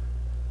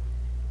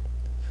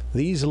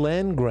 these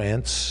land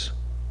grants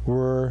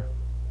were,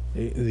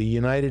 the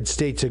United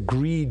States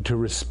agreed to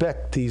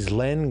respect these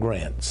land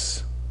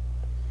grants.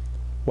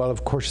 Well,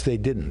 of course they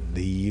didn't.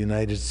 The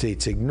United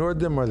States ignored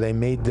them, or they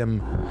made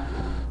them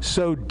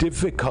so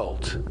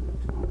difficult,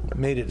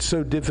 made it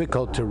so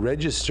difficult to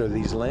register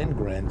these land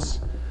grants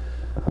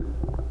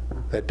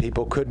that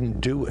people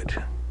couldn't do it.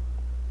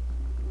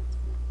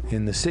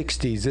 In the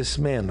 60s, this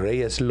man,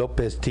 Reyes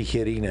Lopez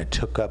Tijerina,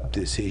 took up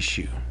this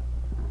issue.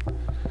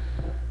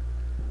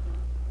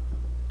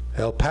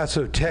 El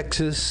Paso,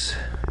 Texas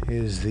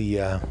is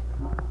the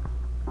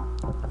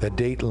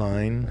date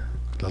line,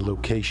 the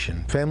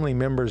location. Family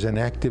members and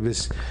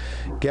activists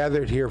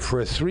gathered here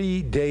for a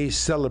 3-day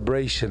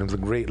celebration of the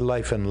great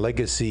life and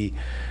legacy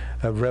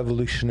of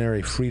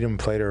revolutionary freedom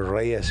fighter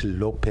Reyes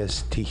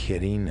Lopez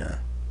Tijerina.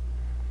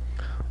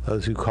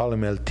 Those who call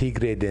him El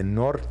Tigre del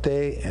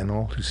Norte and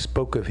all who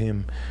spoke of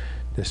him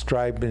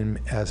described him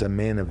as a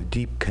man of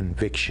deep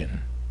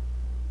conviction.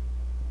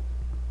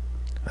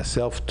 A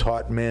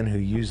self-taught man who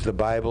used the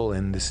Bible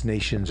and this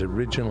nation's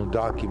original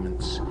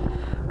documents,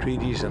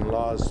 treaties, and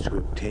laws to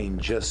obtain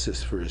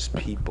justice for his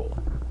people.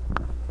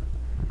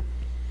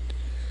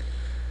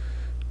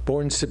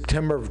 Born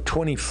September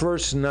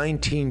 21st,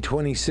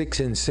 1926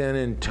 in San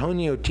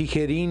Antonio,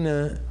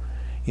 Tijerina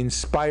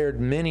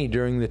inspired many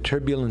during the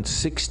turbulent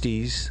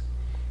 60s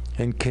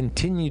and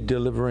continued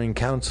delivering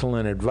counsel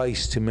and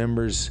advice to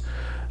members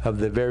of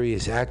the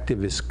various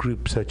activist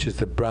groups such as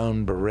the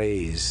Brown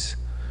Berets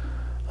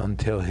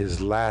until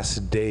his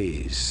last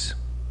days.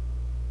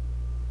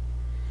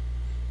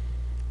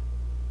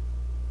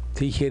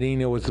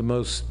 Tijerina was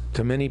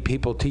to many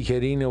people,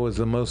 Tijerina was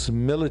the most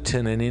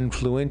militant and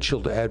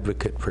influential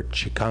advocate for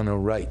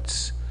Chicano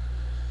rights.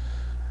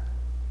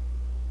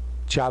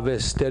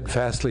 Chavez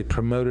steadfastly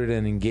promoted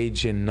and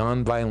engaged in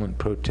nonviolent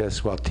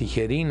protests, while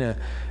Tijerina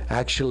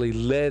actually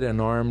led an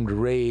armed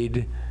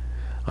raid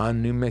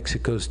on New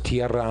Mexico's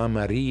Tierra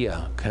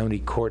Amarilla County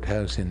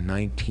Courthouse in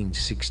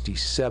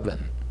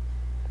 1967.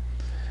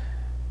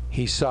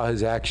 he saw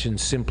his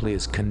actions simply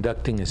as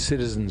conducting a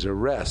citizen's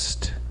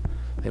arrest.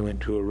 They went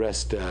to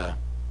arrest a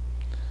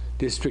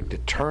district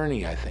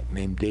attorney, I think,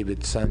 named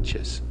David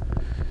Sanchez,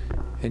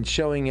 and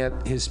showing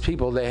at his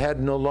people they had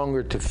no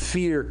longer to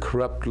fear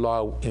corrupt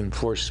law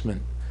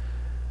enforcement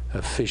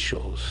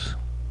officials.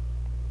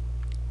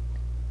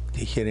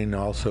 Tijerina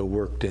also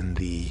worked in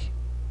the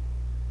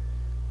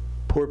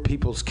Poor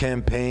People's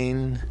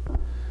Campaign,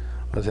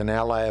 was an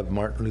ally of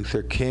Martin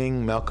Luther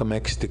King. Malcolm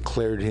X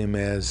declared him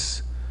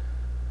as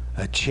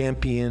a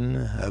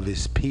champion of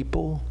his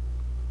people.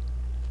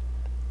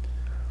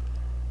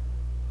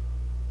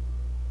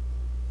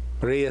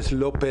 Reyes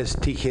Lopez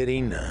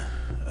Tijerina,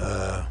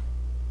 a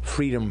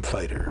freedom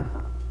fighter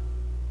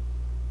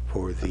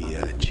for the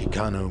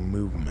Chicano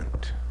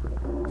movement.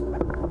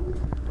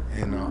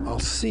 And I'll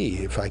see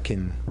if I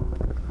can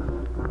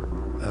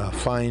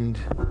find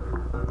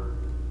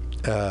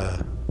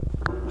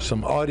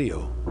some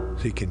audio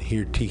so you can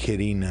hear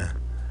Tijerina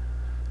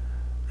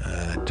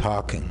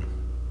talking.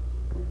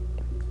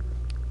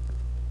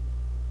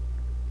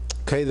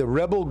 Okay, The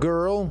Rebel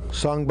Girl,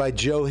 sung by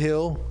Joe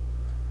Hill,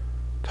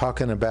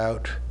 talking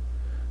about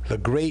the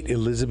great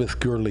Elizabeth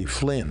Gurley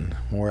Flynn.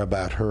 More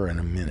about her in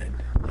a minute.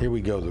 Here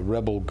we go, The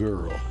Rebel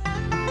Girl.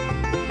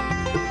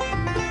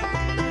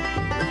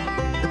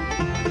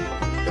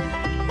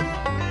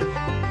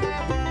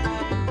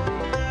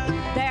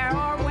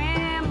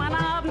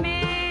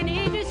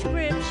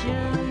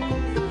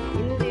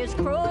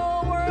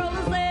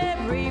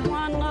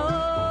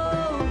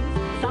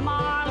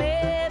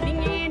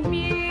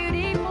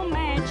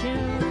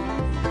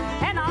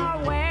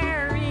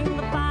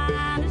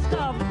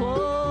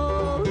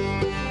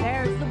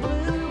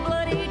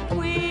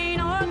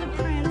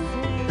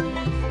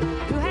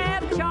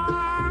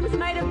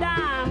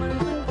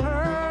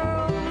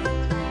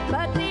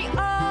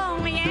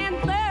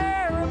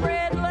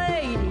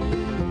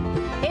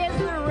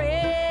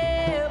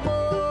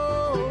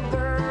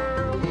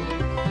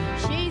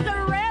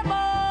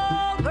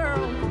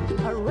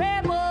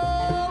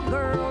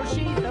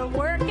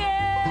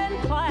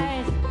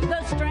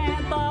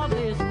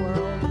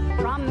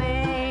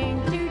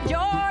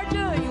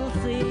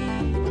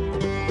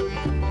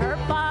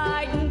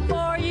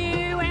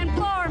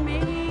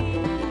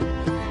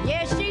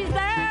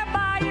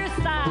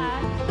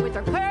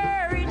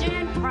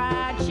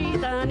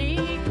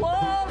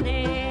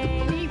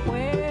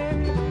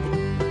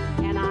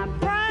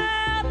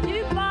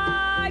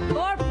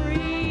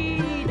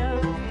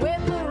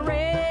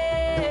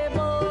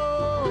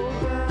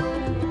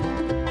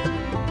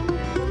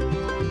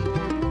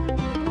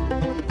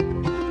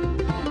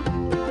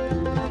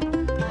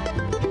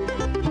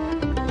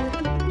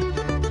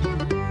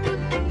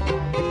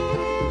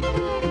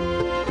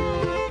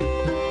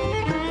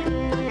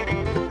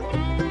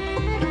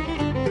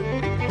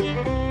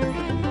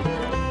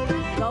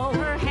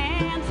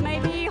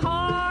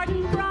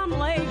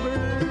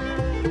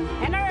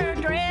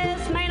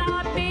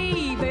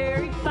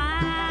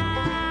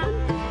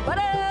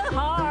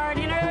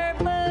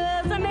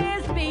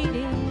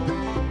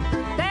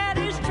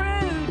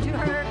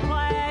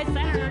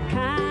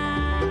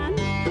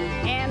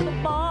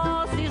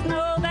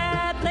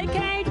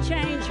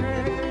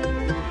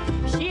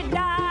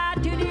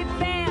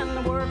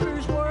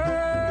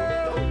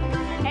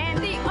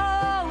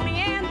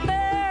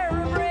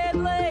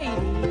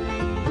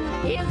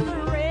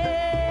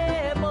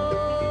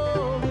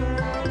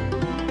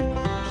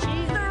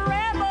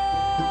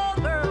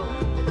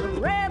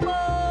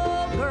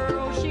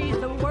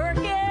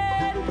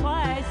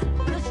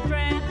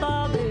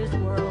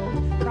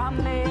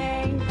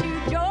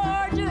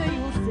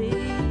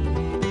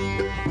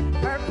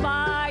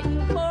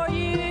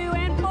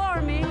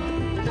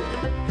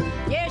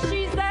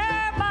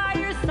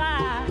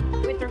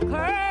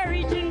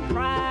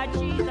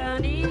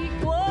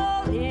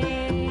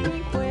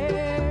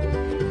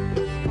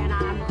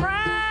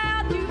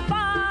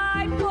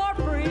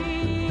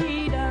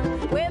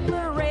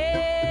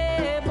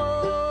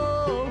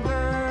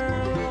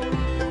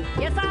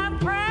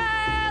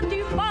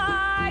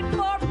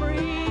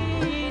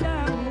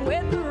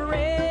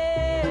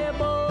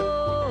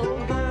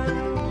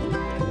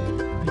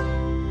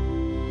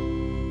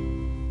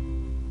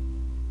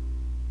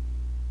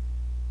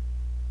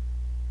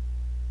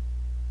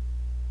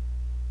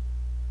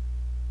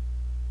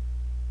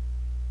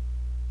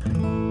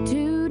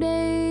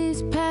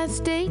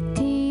 Past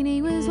 18,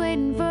 he was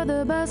waiting for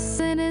the bus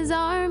in his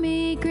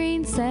army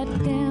green, sat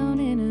down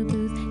in a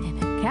booth in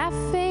a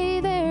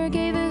cafe there,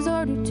 gave his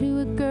order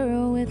to a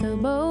girl with a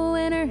bow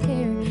in her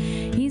hair.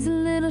 He's a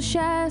little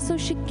shy, so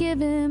she gave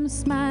him a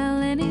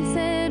smile, and he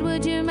said,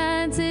 would you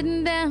mind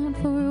sitting down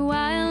for a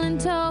while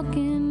and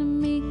talking to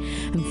me?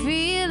 I'm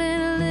feeling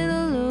a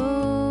little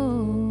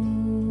low.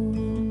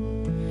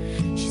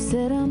 She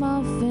said, I'm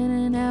off in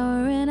an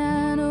hour and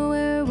I know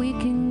where we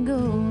can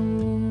go.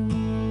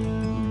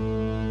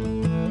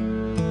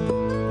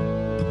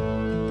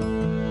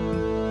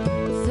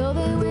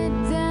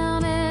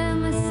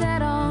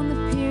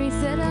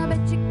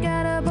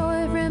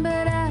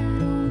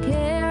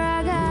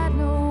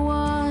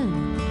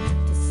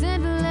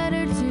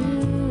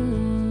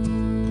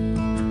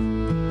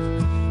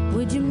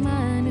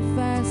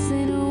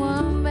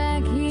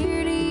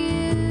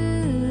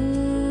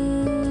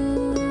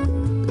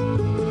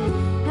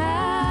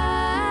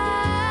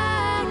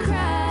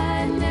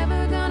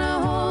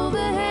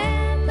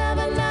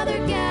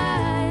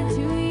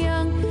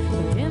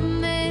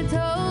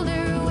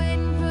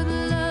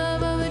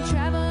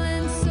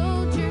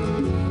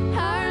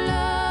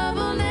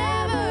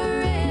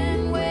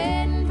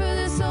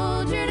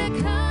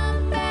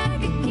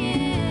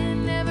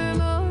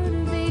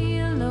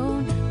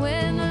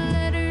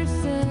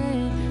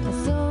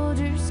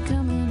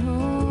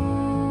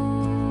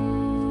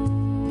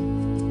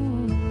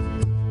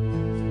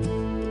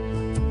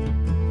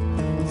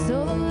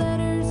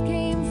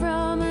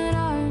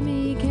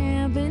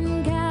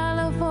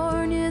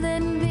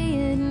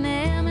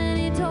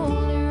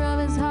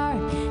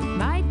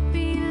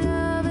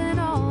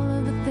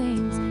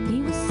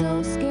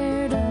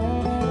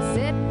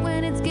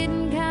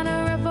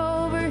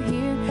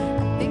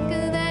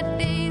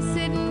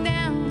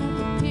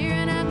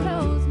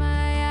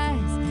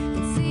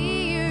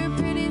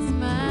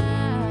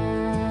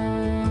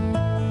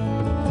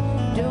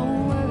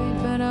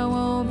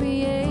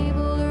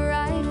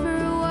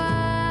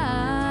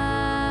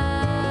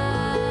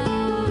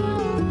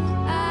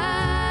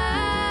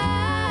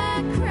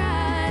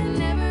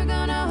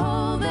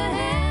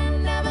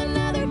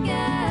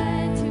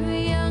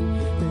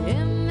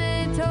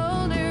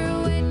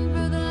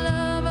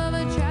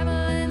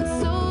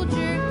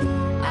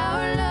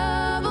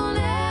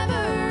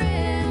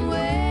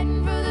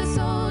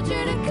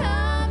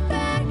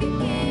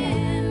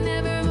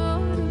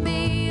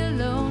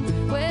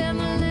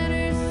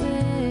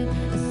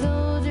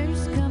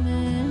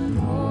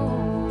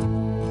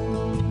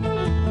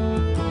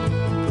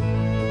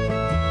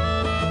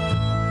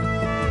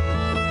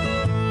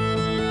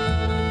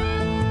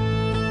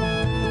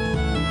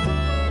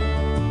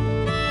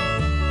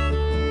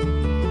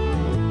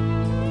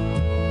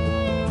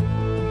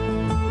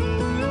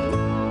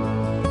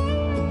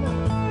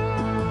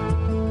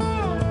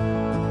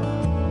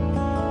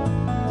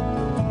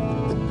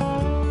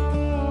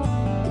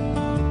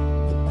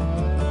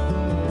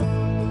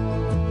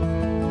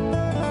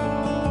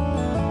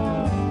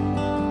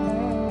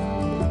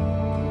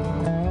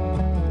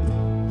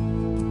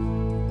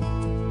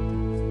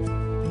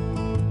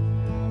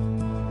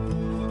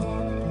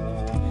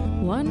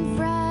 One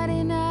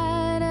Friday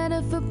night at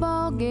a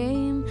football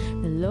game,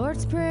 the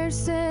Lord's Prayer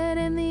said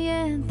and the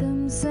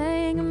anthem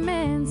sang. A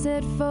man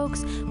said,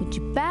 folks, would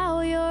you bow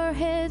your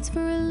heads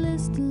for a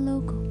list of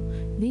local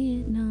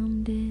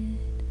Vietnam dead?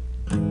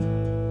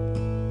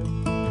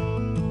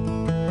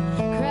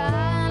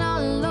 Crying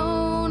all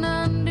alone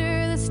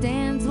under the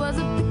stands was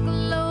a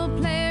piccolo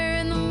player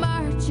in the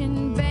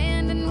marching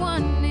band, and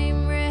one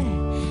named Red,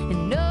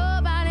 and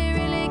nobody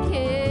really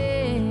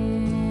cared.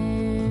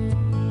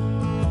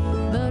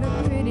 But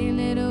a pretty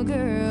little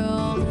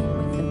girl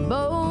with a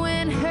bow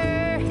in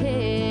her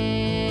hair.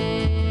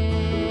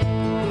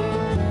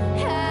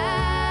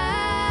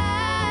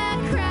 I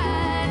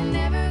cried,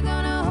 never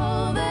gonna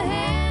hold the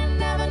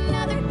hand of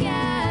another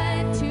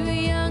guy too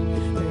young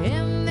for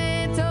him.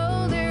 They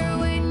told her,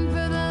 waiting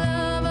for the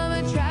love of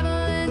a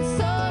traveling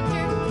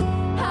soldier.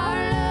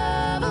 Our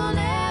love will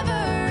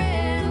never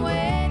end,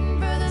 waiting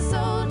for the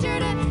soldier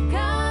to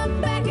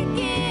come back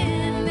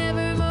again.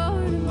 Never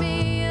more to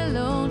be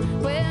alone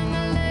when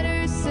the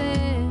letter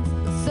says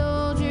the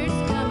soldier's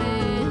coming.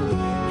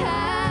 I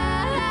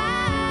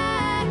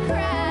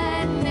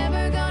cried,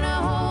 never gonna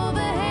hold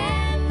the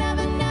hand of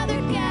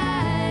another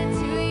guy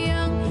too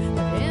young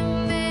for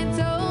him. They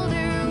told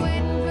her,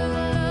 waiting for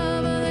the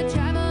love of the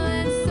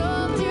traveling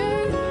soldier.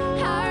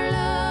 Our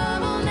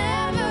love will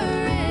never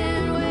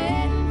end,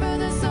 waiting for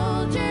the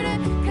soldier to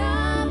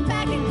come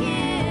back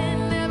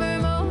again. Never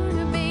more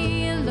to be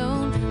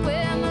alone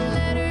when the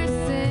letter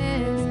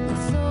says the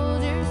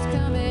soldier's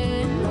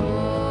coming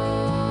home.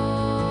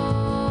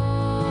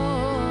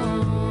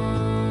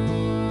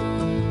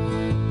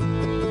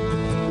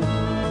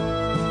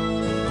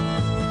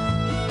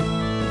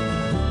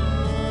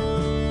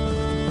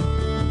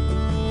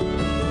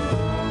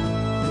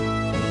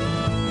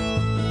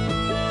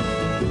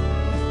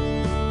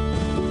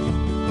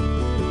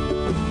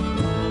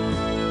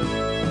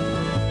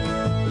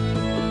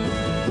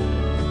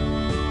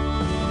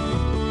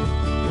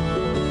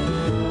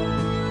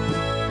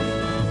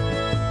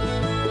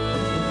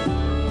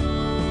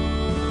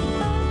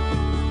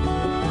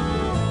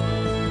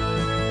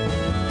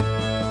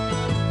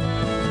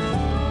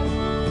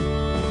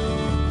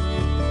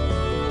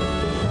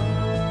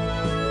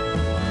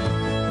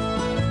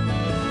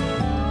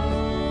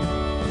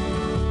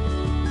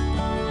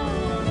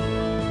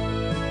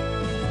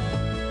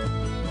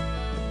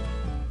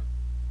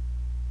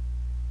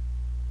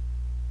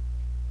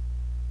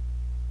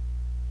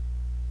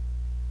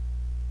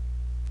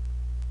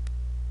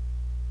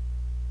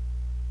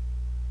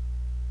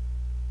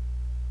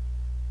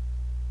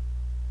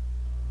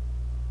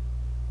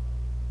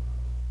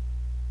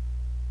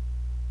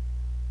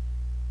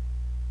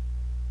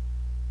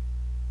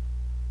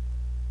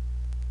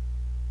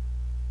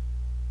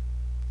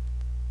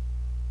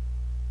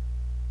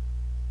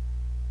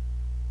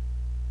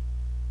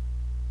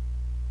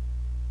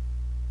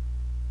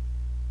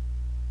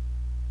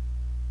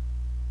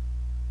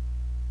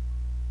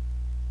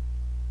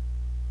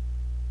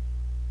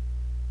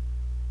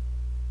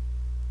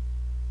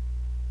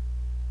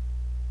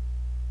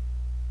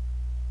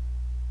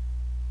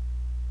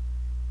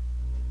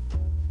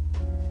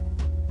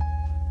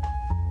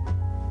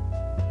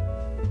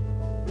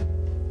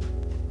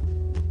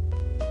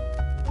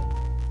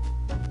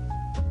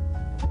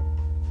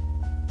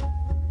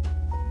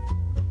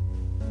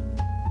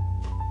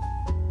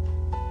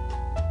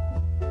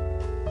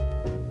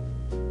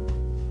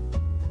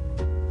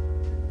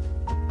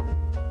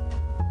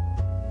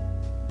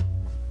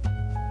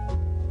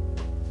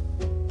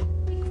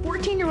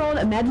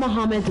 Ahmed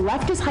Mohammed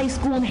left his high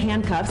school in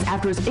handcuffs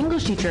after his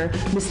English teacher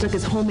mistook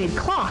his homemade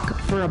clock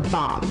for a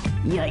bomb.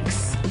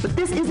 Yikes. But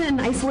this isn't an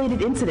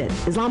isolated incident.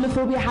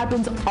 Islamophobia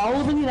happens all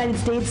over the United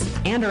States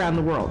and around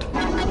the world.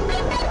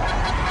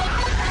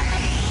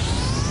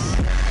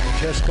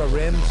 Jessica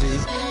Ramsey,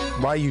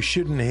 why you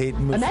shouldn't hate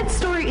Muslims. Ahmed's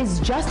story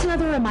is just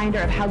another reminder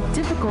of how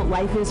difficult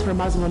life is for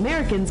Muslim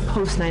Americans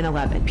post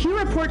 9/11. Pew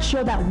reports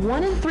show that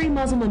 1 in 3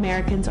 Muslim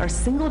Americans are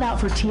singled out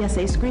for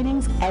TSA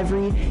screenings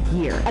every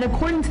year. And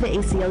according to the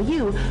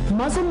ACLU,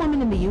 Muslim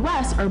women in the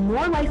U.S. are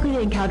more likely to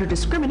encounter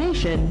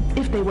discrimination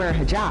if they wear a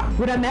hijab.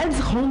 Would Ahmed's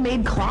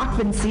homemade clock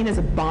been seen as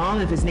a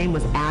bomb if his name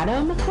was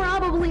Adam?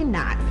 Probably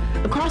not.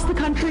 Across the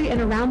country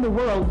and around the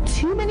world,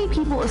 too many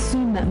people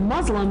assume that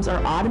Muslims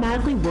are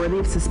automatically worthy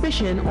of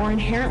suspicion or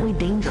inherently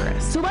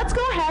dangerous. So let's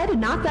go ahead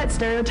and knock that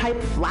stereotype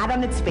flat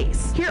on its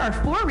face. Here are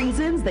 4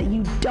 reasons that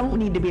you don't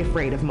need to be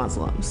afraid of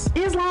Muslims.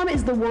 Islam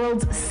is the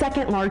world's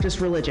second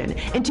largest religion.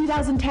 In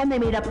 2010, they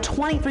made up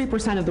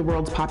 23% of the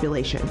world's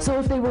population. So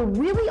if they were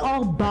really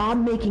all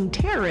bomb-making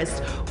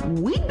terrorists,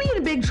 we'd be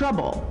in big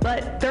trouble.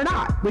 But they're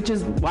not, which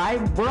is why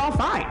we're all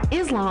fine.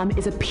 Islam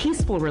is a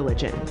peaceful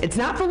religion. It's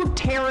not full of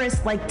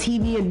terrorists like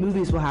TV and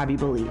movies will have you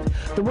believe.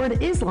 The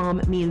word Islam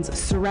means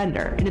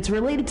surrender, and it's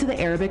related to the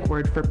Arabic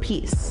word for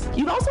peace.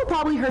 You've also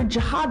probably heard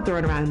jihad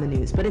thrown around in the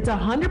news, but it's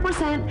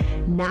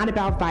 100% not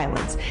about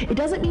violence. It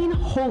doesn't mean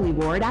holy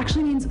war, it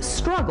actually means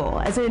struggle,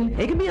 as in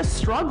it can be a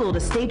struggle to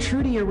stay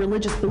true to your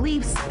religious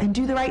beliefs and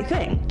do the right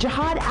thing.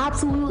 Jihad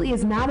absolutely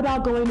is not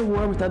about going to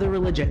war with other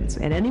religions,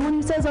 and anyone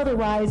who says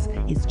otherwise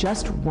is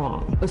just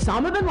wrong.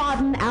 Osama bin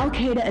Laden,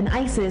 Al-Qaeda, and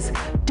ISIS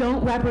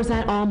don't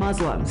represent all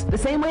Muslims. The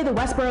same way the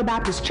Westboro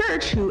Baptist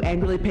Church, who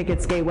angrily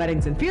pickets gay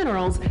weddings and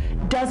funerals,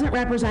 doesn't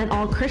represent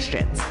all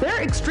Christians.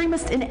 They're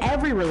extremists in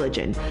every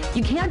religion.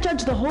 You can't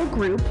judge the whole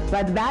group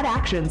by the bad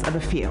actions of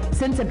a few.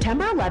 Since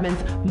September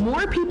 11th,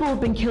 more people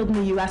have been killed in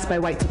the U.S. by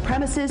white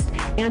supremacists,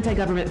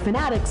 anti-government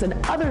fanatics, and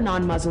other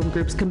non-Muslim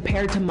groups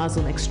compared to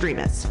Muslim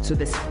extremists. So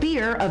this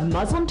fear of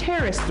Muslim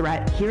terrorist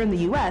threat here in the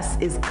U.S.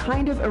 is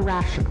kind of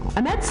irrational.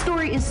 Ahmed's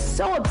story is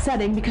so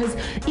upsetting because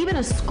even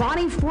a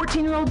scrawny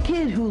 14-year-old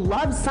kid who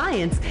loves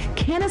science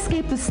can't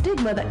escape the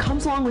stigma that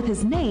comes along with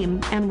his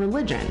name and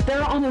religion.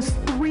 There are almost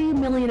 3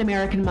 million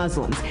American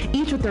Muslims,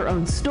 each with their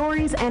own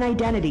stories and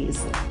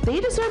identities. They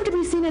deserve to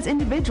be seen as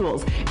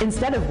individuals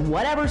instead of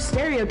whatever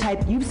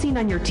stereotype you've seen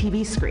on your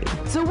TV screen.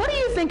 So what do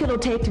you think it'll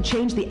take to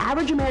change the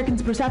average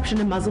American's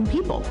perception of Muslim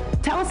people?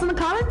 Tell us in the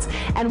comments,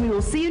 and we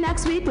will see you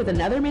next week with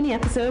another mini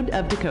episode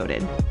of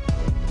Decoded.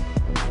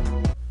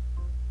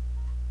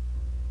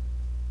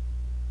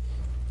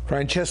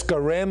 Francesca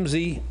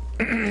Ramsey,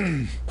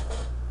 an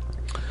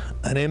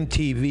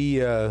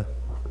MTV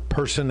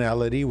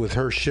personality with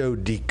her show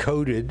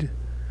Decoded,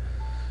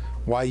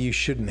 Why You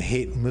Shouldn't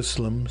Hate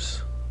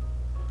Muslims.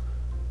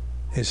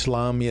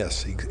 Islam,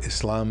 yes,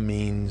 Islam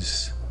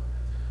means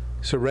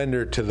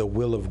surrender to the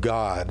will of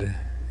God,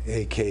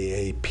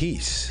 aka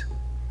peace.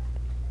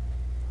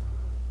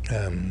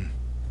 The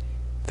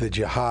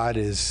jihad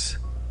is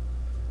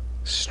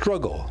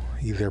struggle,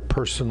 either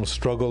personal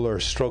struggle or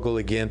struggle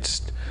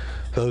against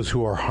those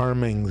who are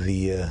harming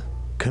the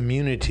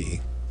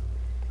community.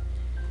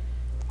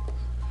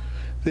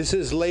 This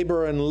is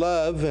Labor and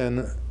Love,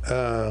 and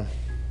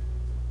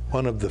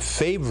one of the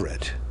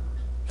favorite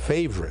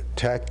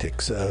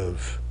tactics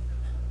of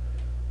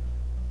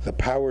the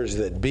powers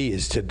that be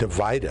is to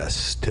divide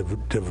us.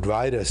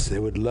 They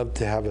would love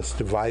to have us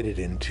divided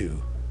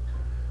into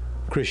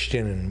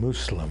Christian and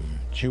Muslim,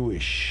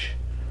 Jewish,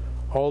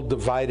 all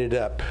divided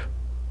up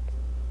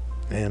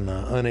and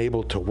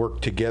unable to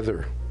work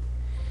together.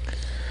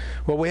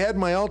 Well, we had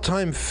my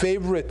all-time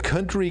favorite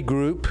country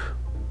group,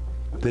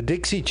 the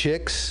Dixie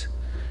Chicks,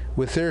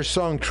 with their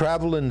song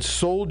Travelin'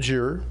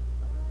 Soldier.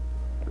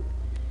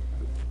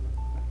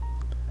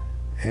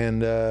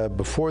 And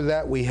before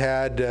that, we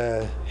had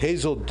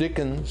Hazel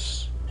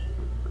Dickens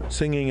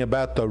singing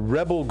about the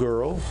Rebel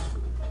Girl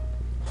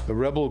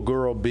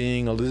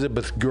being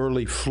Elizabeth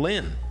Gurley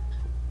Flynn,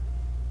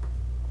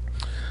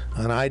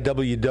 an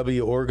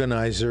IWW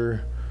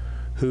organizer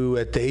who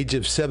at the age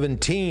of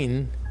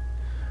 17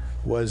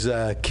 was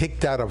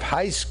kicked out of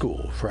high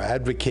school for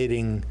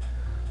advocating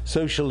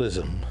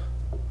socialism.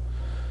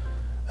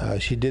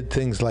 She did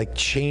things like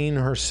chain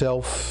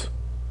herself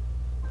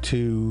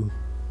to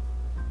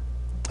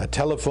a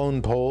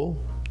telephone pole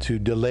to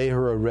delay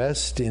her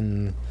arrest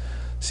in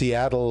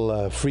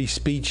Seattle free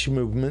speech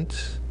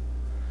movement.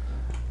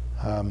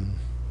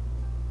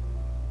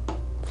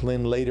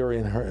 Flynn later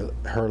in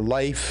her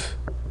life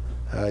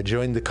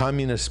joined the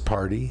Communist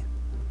Party.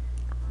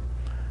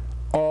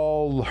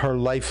 All her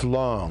life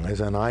long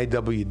as an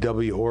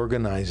IWW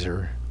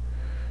organizer,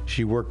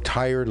 she worked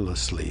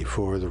tirelessly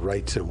for the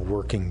rights of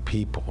working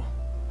people.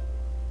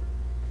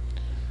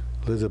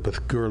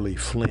 Elizabeth Gurley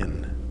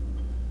Flynn,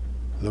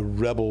 the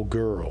Rebel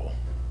Girl.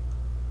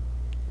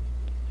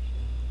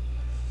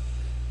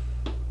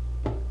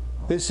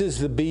 This is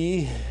the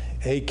Bee,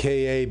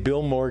 aka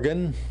Bill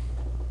Morgan.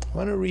 I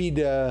want to read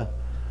a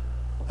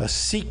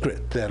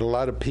secret that a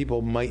lot of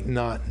people might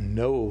not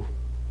know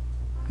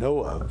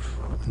of.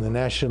 The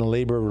National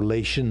Labor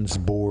Relations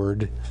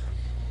Board,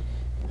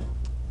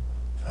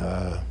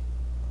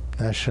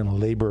 National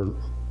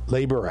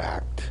Labor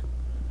Act.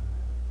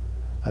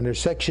 Under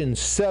Section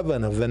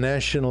 7 of the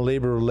National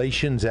Labor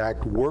Relations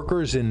Act,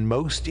 workers in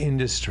most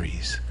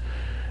industries,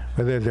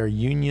 whether they're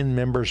union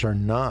members or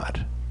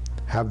not,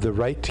 have the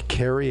right to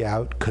carry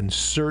out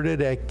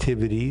concerted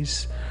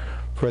activities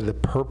for the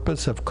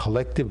purpose of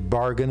collective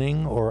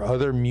bargaining or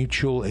other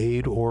mutual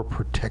aid or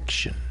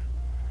protection.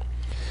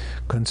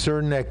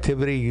 Concerted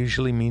activity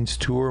usually means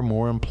 2 or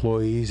more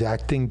employees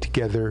acting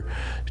together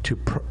to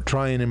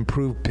try and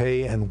improve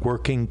pay and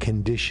working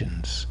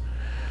conditions.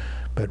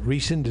 But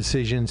recent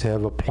decisions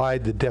have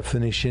applied the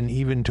definition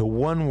even to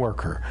one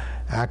worker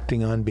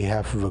acting on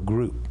behalf of a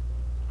group.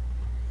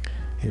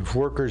 If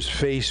workers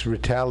face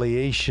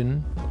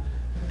retaliation,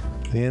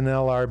 the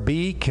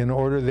NLRB can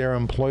order their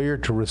employer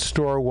to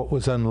restore what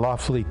was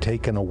unlawfully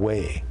taken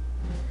away.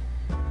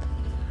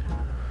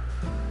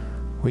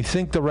 We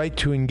think the right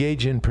to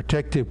engage in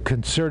protective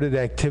concerted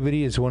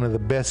activity is one of the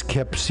best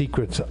kept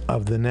secrets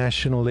of the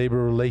National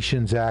Labor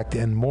Relations Act,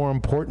 and more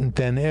important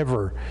than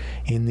ever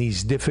in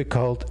these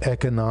difficult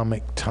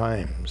economic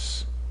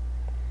times.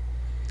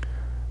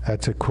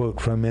 That's a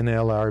quote from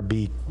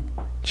NLRB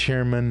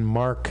Chairman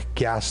Mark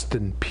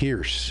Gaston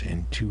Pierce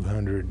in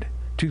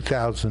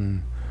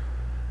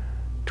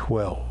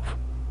 2012.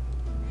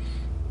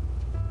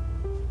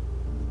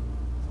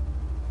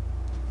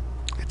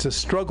 It's a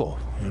struggle,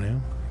 you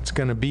know. It's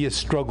going to be a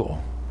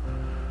struggle.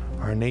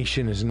 Our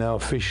nation is now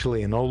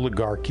officially an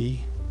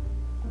oligarchy.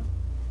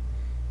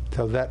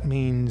 So that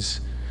means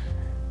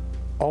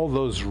all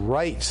those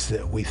rights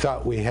that we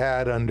thought we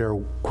had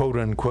under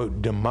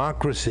quote-unquote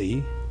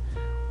democracy,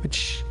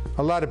 which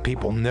a lot of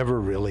people never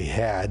really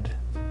had,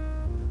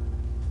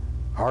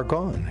 are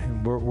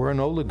gone. We're an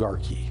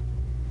oligarchy.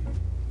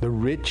 The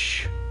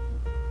rich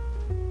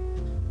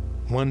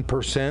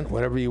 1%,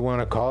 whatever you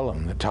want to call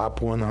them, the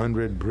top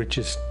 100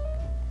 richest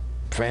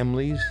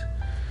families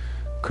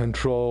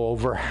control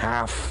over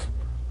half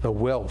the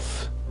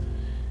wealth,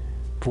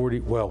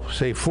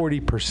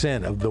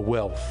 40% of the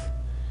wealth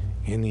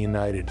in the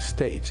United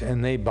States,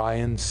 and they buy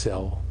and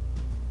sell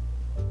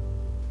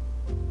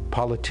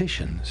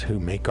politicians who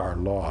make our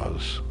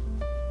laws.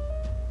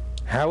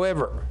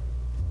 However,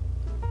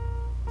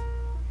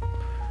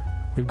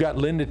 we've got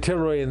Linda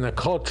Tillery in the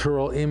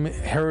Cultural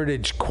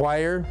Heritage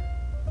Choir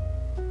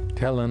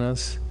telling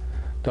us,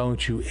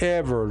 don't you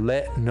ever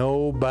let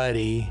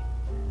nobody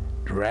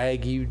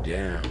drag you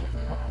down.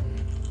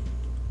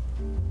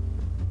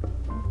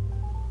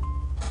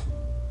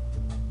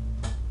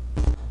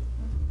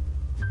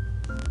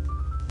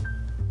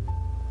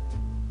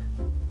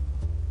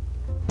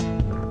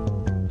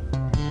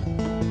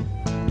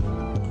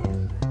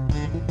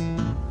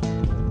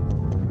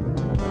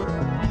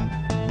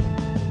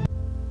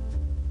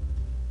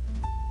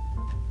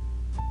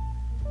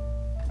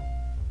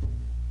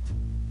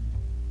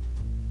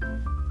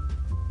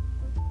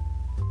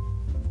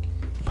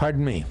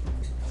 Pardon me.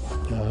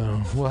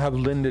 We'll have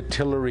Linda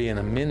Tillery in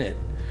a minute.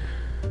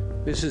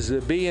 This is the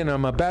B, and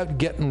I'm about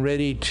getting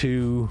ready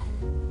to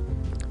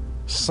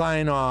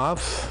sign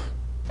off.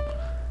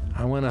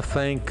 I want to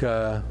thank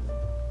my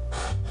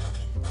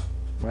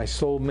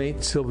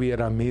soulmate, Sylvia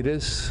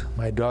Ramirez,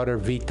 my daughter,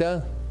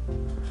 Vita,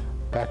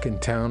 back in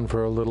town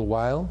for a little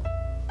while,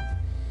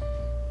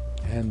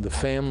 and the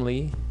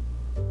family,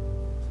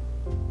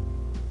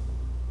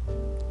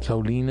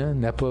 Solina,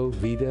 Nepo,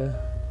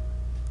 Vita,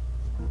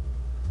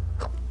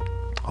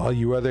 all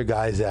you other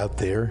guys out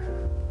there.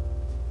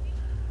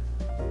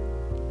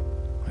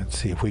 Let's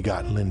see if we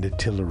got Linda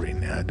Tillery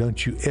now.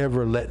 Don't you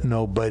ever let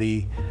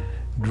nobody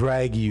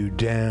drag you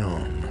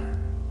down.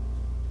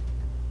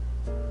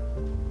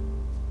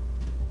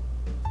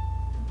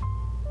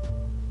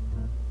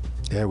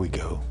 There we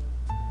go.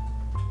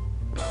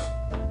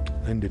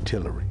 Linda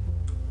Tillery.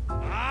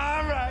 All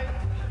right.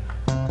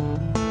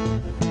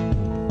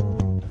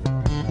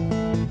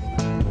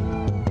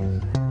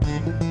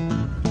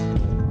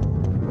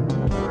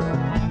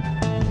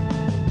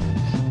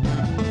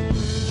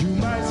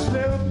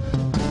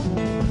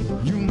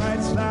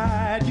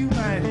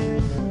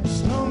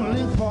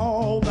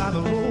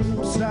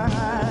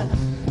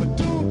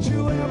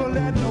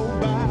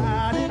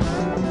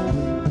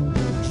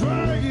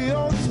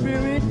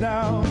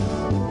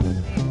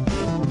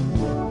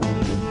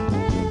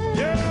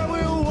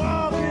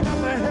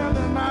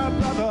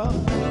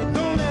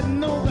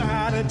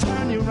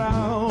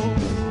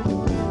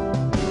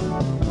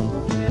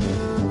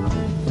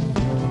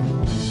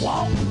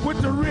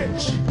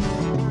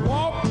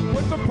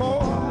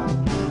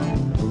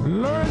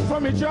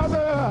 From each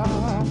other,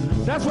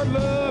 that's what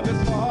love is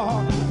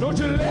for. Don't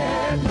you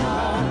let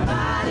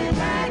nobody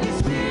drag your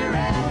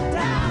spirit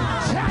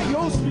down. Tear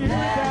your spirit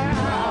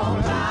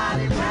down.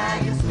 Nobody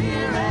drag your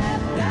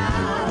spirit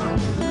down.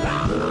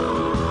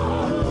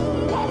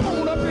 Walk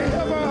on up to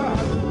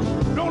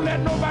heaven. Don't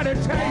let nobody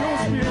tear your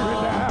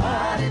spirit down.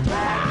 Nobody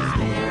drag your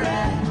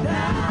spirit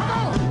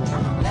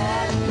down.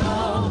 Let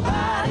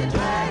nobody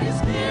drag your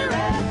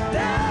spirit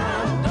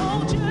down.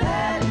 Don't you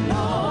let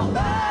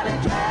nobody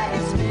drag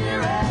your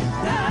spirit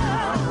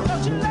down.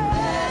 Don't you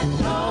let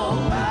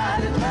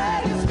nobody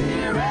drag your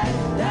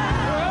spirit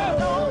down.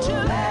 Don't you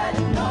let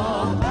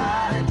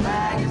nobody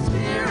drag your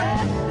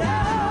spirit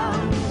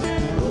down.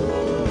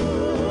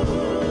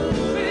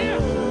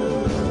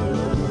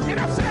 Can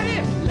I say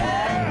it?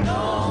 Let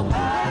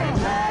nobody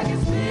drag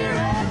your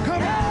spirit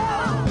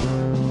down.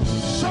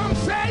 Some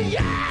say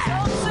yes.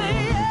 Some say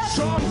yes.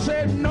 Some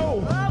say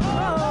no.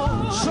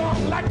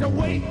 Some like to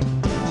wait.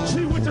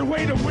 See which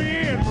way the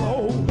wind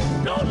blows.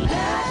 Don't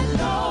let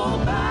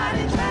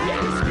nobody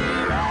drag your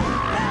spirit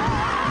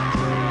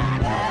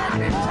down. Let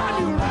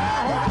nobody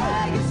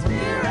drag your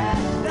spirit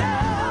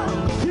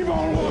down. Keep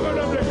on walking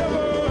up to heaven.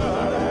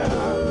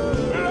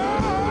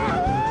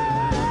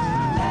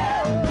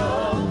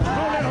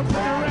 Don't let them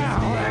turn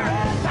around.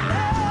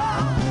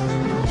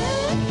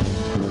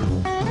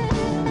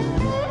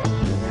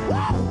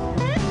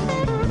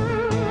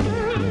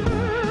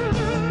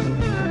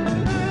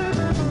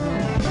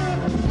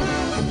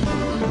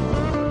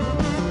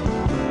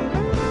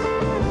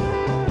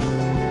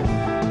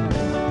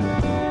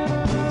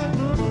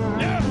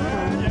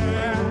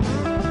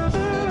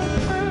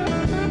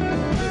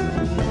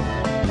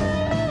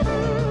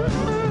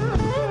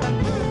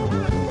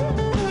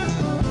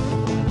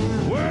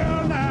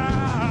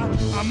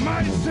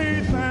 might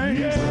say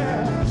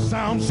things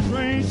sound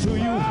strange to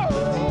you.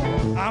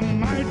 I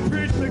might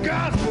preach the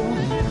gospel.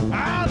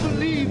 I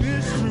believe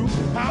it's true.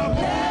 I won't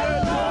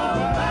let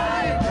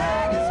nobody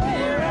drag his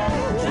spirit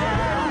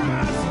down.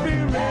 My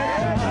spirit.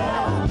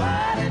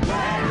 Nobody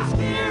drag his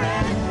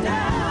spirit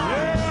down.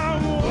 Yeah,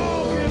 I'm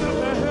walking up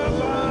to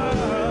heaven.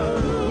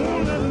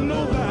 Won't let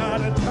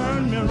nobody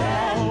turn me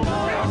wrong.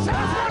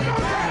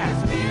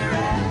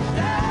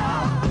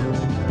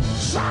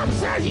 Some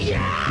says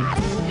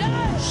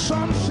yes,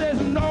 some says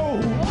no.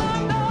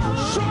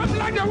 Some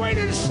like the way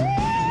the sea,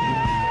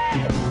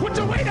 with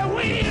the way the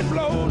wind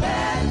blows.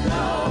 Let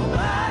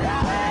nobody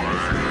drag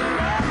his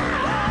spirit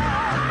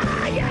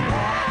down. Yeah.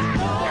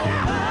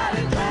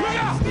 Nobody drag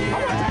his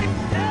spirit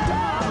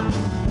down.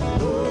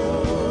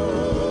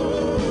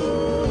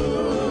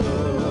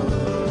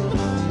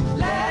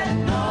 Let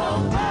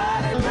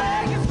nobody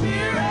drag his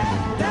spirit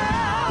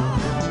down.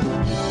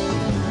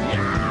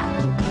 Yeah.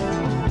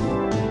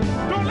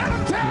 Don't let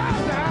him tear us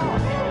down.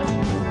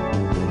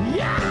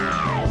 Yeah.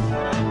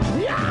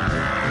 Yeah.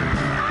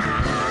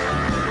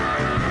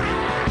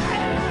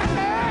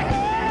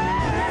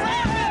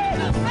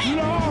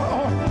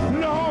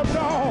 No.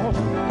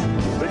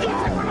 Did you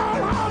take one all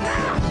home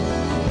now?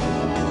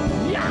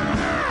 Yeah.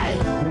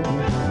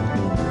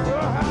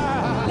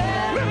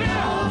 Look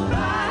here.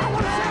 I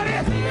want to say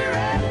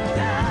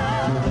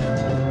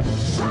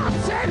this. Some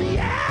said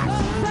yes.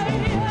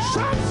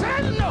 Some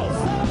said no.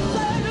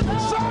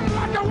 Some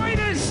like the way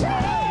they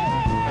say.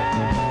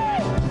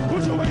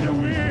 What's the way the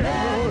wind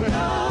blows?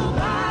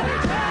 Nobody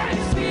drag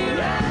his spirit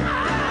down.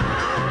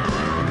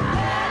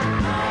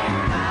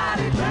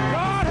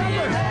 God help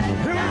us.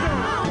 Here we go.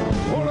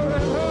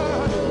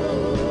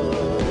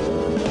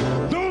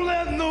 Don't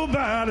let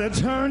nobody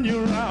turn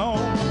you around.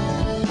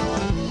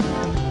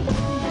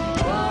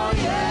 Oh,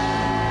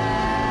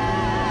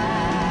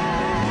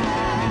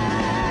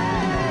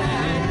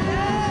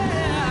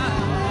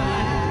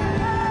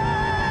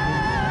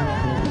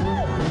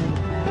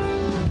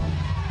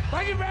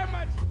 Thank you very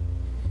much.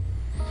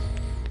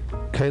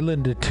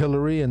 Kaylin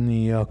DeTillery and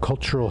the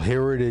Cultural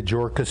Heritage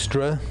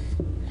Orchestra.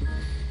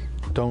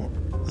 Don't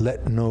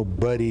let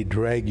nobody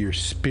drag your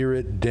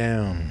spirit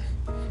down.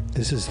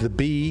 This is the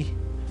B.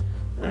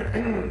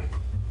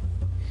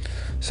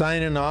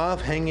 Signing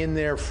off. Hang in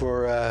there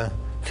for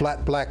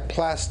Flat Black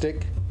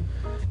Plastic.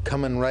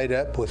 Coming right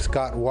up with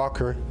Scott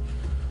Walker.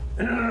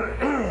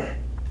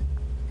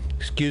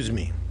 Excuse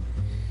me.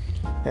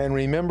 And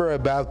remember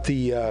about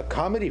the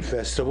Comedy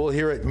Festival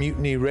here at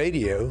Mutiny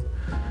Radio.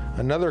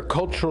 Another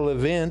cultural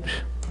event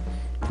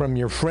from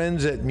your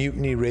friends at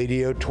Mutiny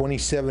Radio,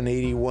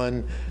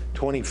 2781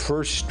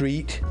 21st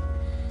Street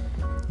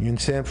in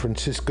San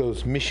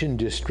Francisco's Mission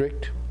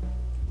District.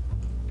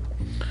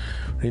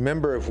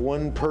 Remember, if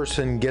one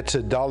person gets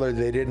 $1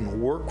 they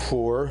didn't work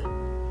for,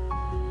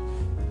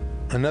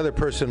 another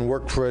person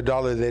worked for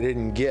 $1 they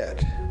didn't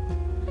get.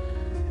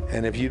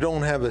 And if you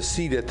don't have a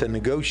seat at the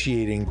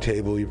negotiating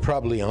table, you're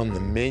probably on the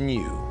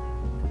menu.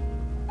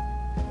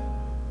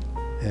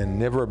 And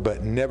never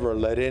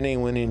let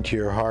anyone into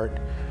your heart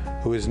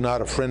who is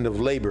not a friend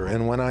of labor.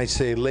 And when I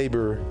say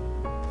labor,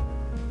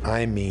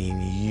 I mean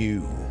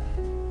you.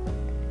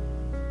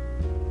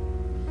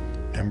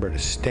 Remember to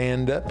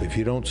stand up. If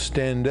you don't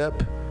stand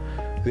up,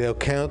 they'll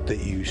count that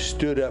you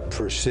stood up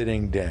for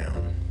sitting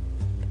down.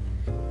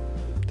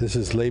 This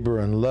is Labor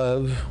and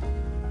Love.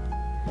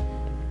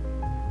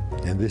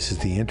 And this is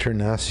the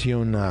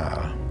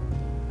Internacional.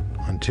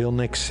 Until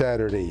next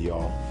Saturday,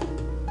 y'all.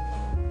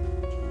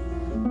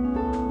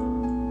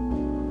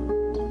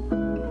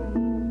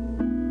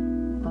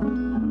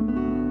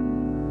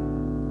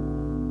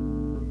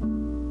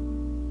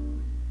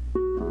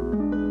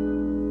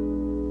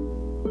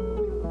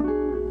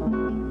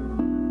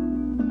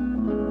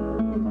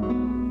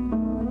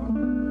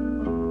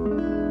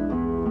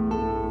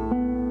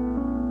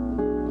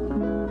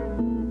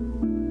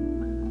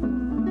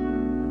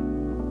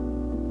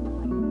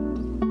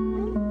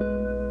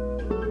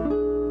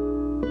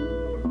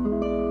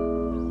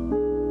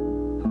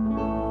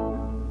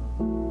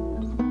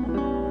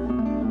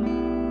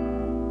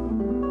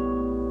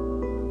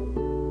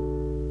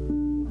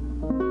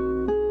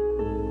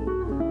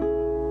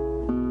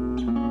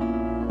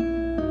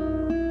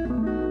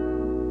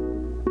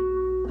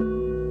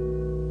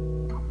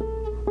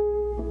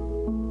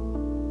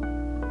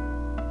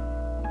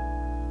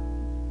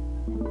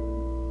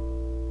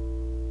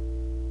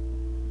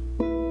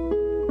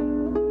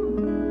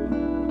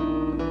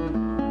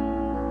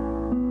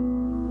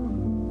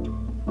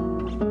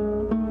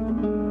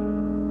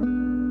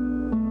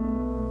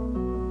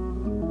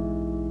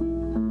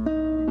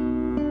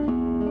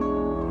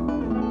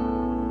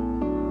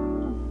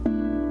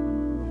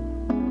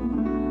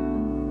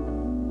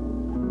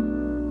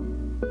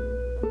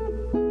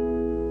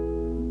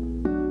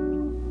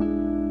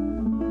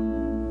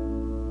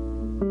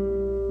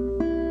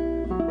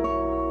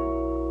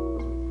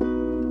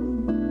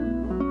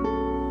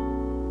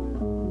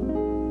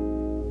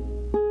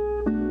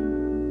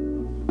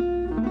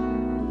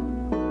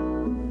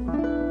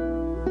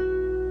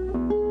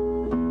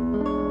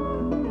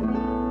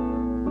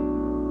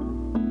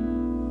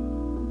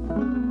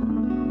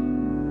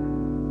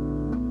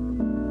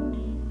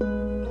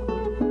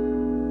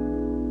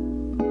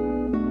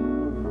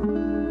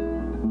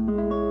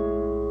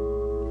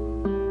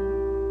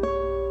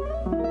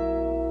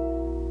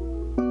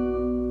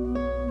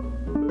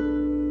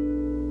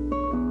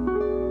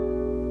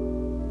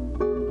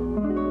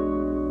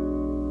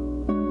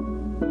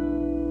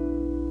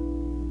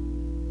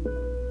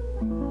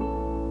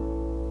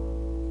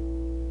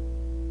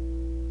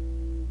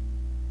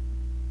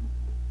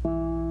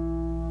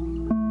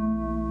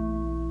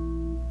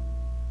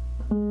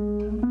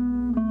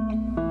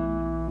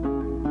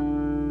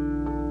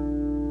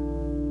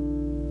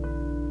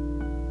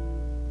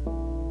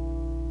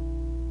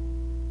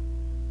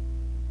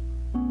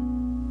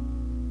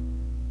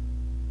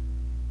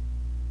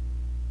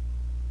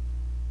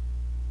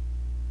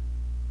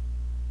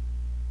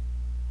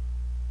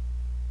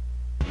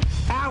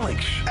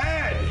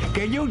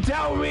 You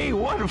tell me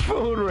what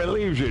food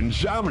relieves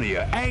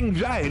insomnia,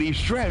 anxiety,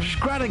 stress,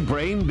 chronic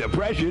brain,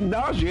 depression,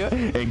 nausea,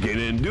 and can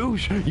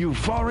induce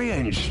euphoria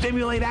and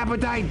stimulate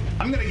appetite?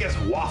 I'm gonna guess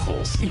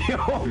waffles.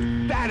 Yo,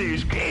 that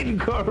is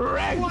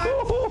incorrect.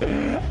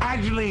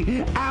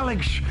 Actually,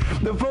 Alex,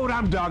 the food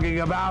I'm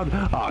talking about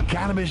are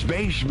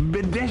cannabis-based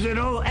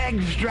medicinal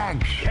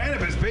extracts.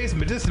 Cannabis-based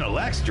medicinal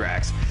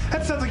extracts?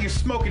 That sounds like you're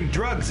smoking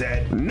drugs,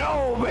 Ed.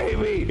 No,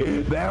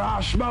 baby. There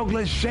are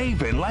smokeless,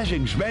 safe, and less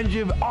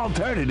expensive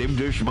alternatives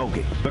to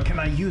smoking. But can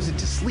I use it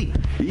to sleep?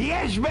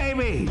 Yes,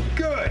 baby.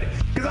 Good,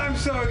 because I'm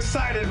so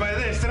excited by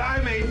this that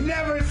I may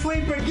never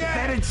sleep again.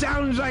 Then it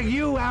sounds like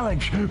you,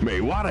 Alex,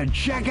 may want to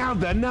check out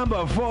the number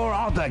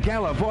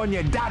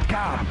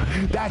 4AltaCalifornia.com.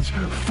 That's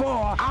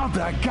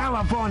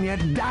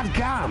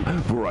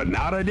 4AltaCalifornia.com for a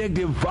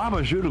non-addictive,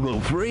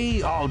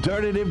 pharmaceutical-free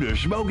alternative to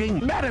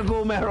smoking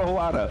medical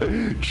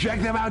marijuana. Check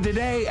them out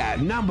today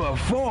at number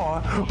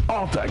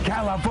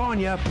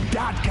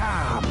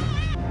 4AltaCalifornia.com.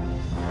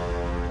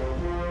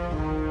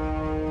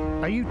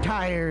 Are you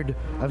tired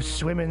of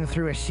swimming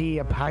through a sea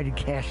of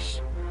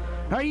podcasts?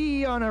 Are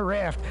ye on a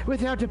raft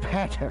without a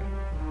paddle?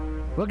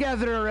 Well,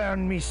 gather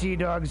around me, sea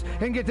dogs,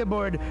 and get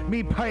aboard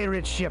me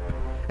pirate ship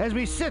as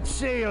we set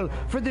sail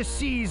for the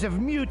seas of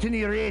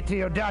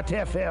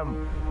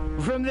MutinyRadio.fm.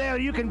 From there,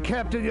 you can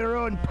captain your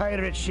own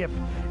pirate ship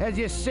as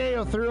you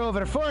sail through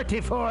over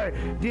 44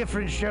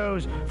 different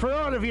shows for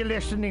all of your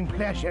listening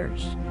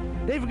pleasures.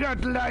 They've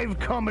got live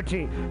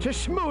comedy to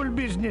small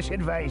business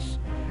advice,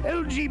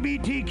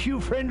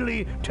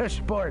 LGBTQ-friendly to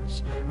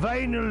sports,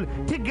 vinyl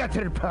to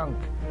gutter punk.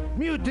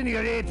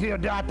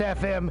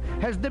 MutinyRadio.fm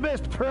has the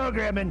best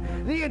programming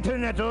the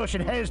internet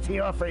ocean has to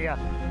offer you.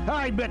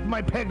 I bet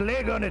my peg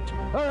leg on it,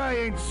 or I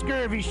ain't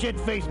scurvy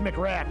shit-faced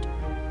McRat.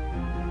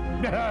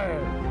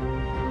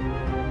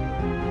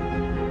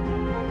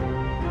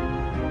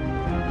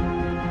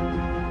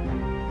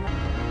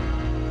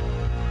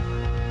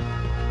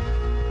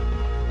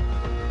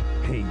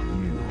 Hey,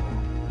 you.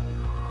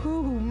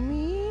 Who,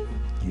 me?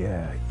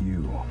 Yeah,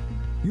 you.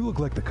 You look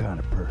like the kind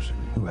of person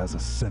who has a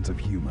sense of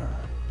humor.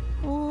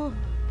 Oh,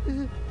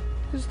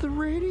 is the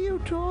radio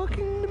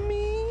talking to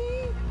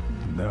me?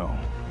 No,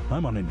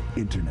 I'm on an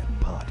internet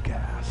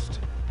podcast.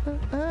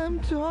 I'm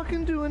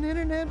talking to an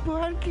internet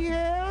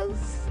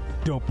podcast?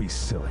 Don't be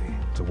silly.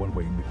 It's a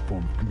one-way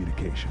form of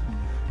communication.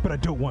 But I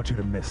don't want you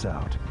to miss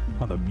out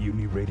on the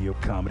Mutiny Radio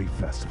Comedy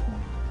Festival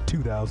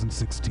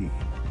 2016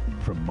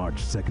 from March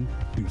 2nd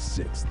through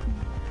 6th.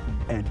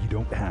 And you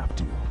don't have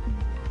to.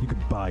 You can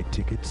buy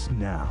tickets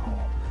now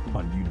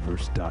on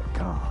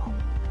universe.com.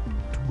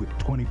 With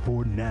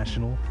 24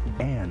 national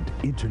and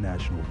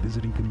international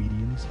visiting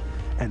comedians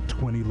and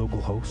 20 local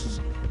hosts,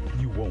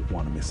 you won't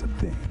want to miss a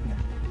thing.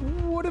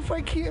 What if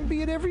I can't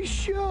be at every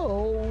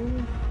show?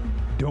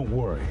 Don't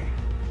worry.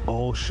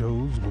 All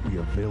shows will be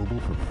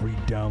available for free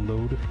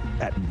download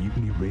at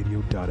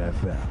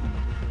mutinyradio.fm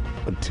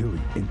until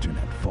the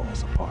internet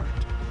falls apart.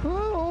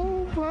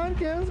 Oh,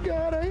 podcast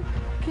God, I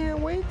can't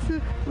wait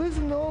to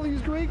listen to all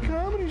these great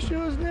comedy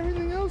shows and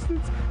everything else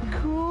that's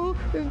cool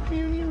at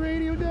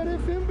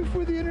MutinyRadio.fm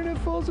before the internet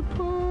falls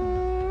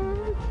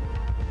apart.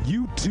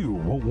 You too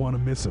won't want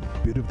to miss a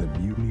bit of the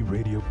Mutiny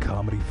Radio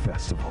Comedy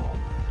Festival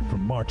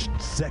from March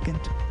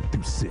 2nd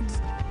through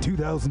 6th,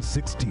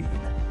 2016.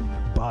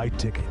 Buy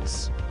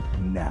tickets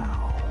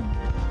now.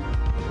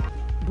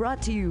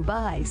 Brought to you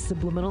by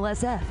Subliminal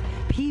SF,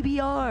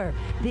 PBR,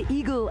 The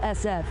Eagle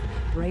SF,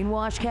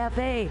 Brainwash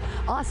Cafe,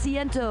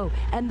 Asiento,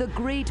 and the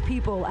great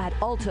people at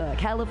Alta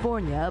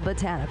California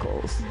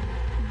Botanicals.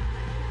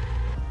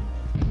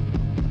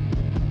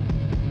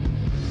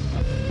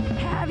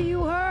 Have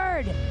you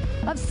heard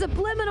of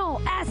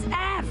Subliminal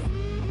SF?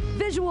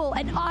 Visual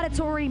and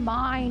auditory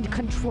mind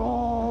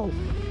control.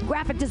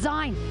 Graphic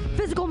design,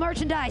 physical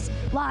merchandise,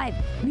 live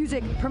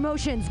music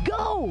promotions.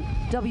 Go!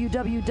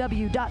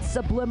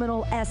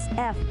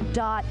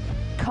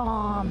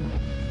 www.subliminalsf.com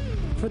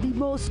for the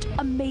most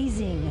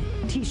amazing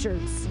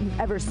t-shirts you've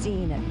ever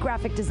seen.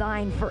 Graphic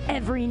design for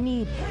every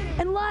need.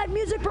 And live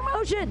music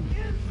promotion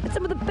at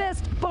some of the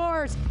best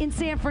bars in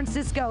San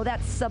Francisco.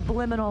 That's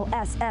Subliminal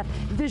SF,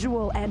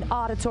 visual and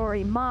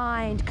auditory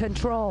mind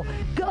control.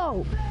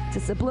 Go to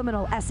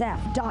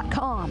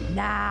subliminalsf.com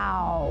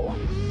now.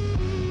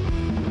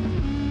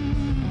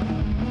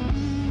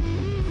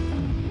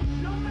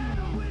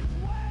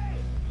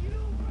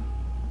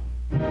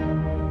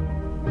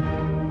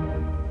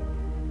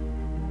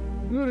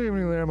 Good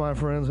evening there, my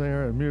friends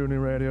here at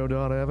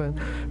MutinyRadio.fm.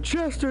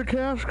 Chester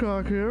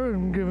Cashcock here,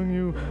 and giving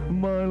you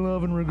my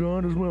love and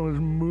regard as well as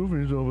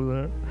movies over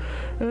there.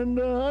 And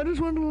I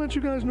just wanted to let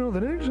you guys know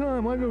that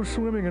anytime I go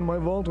swimming in my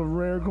vault of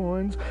rare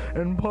coins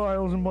and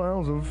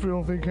piles of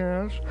filthy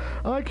cash,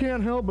 I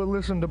can't help but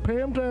listen to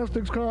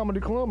Pamtastic's Comedy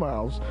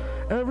Clubhouse.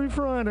 every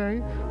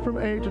Friday from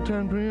 8 to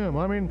 10 p.m.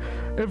 I mean,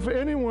 if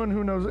anyone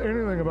who knows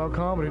anything about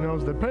comedy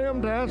knows that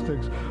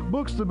Pamtastics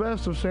books the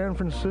best of San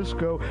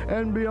Francisco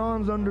and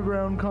beyond's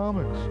underground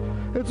comics.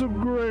 It's a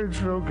great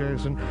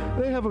showcase, and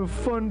they have a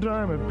fun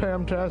time at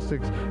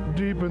Pamtastics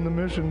deep in the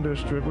Mission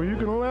District, where you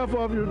can laugh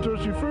off your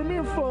tushy for a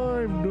mere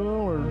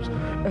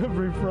 $5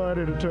 every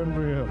Friday to 10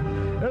 p.m.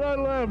 And I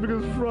laugh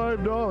because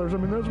 $5, I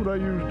mean, that's what I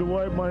use to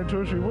wipe my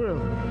tushy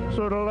with.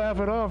 So to laugh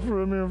it off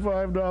for a mere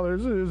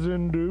 $5 is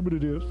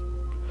indubitious.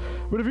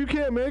 But if you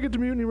can't make it to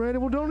Mutiny Radio,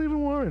 well, don't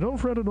even worry. Don't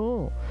fret at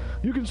all.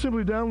 You can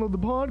simply download the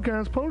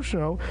podcast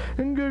post-show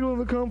and giggle in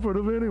the comfort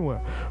of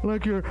anywhere,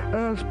 like your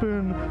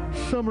Aspen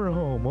summer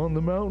home on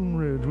the mountain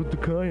ridge with the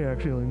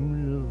kayak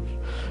feeling.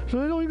 So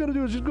all you got to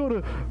do is just go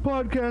to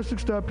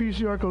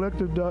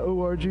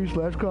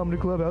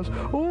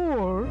podcastics.pcrcollective.org/comedyclubhouse,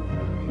 or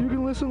you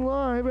can listen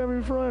live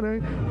every Friday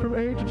from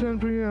 8 to 10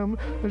 p.m.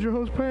 as your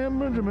host Pam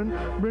Benjamin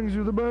brings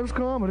you the best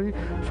comedy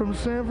from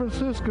San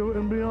Francisco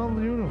and beyond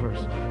the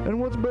universe. And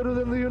what's better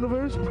than the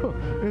universe?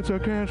 It's a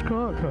cash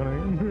cock,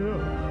 honey. Yeah.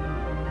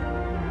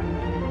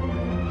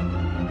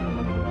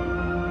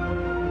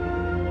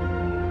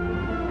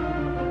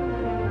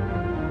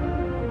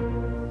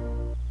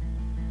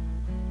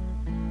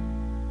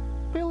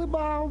 Billy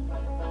Bob,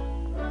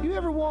 you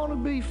ever want to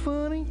be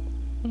funny?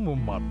 Well,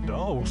 my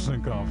dogs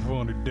think I'm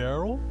funny,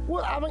 Daryl.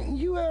 Well, I mean,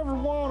 you ever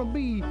want to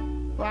be,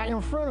 like, in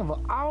front of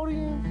an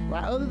audience?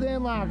 Like, other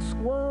than, like,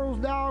 squirrels,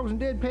 dogs, and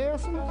dead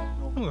peasants?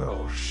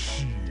 Oh,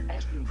 shoot.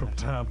 From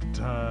time to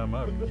time,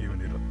 I've given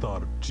it a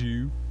thought or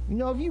two. You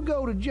know, if you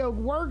go to Joke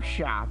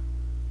Workshop,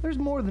 there's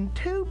more than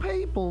 2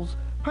 peoples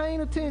paying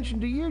attention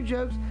to your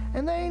jokes,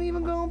 and they ain't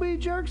even gonna be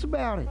jerks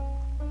about it.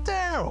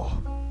 Daryl,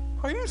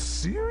 are you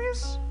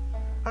serious?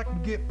 I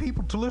can get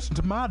people to listen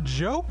to my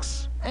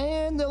jokes?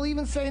 And they'll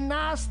even say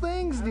nice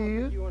things,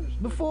 dude,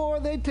 before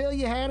they tell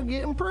you how to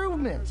get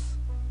improvements.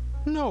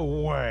 No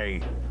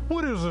way.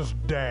 What is this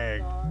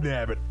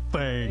dag-nabbit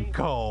thing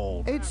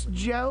called? It's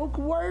Joke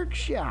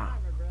Workshop.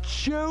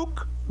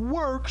 Joke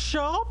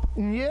Workshop?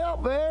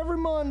 Yep, every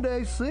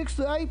Monday, 6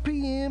 to 8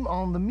 p.m.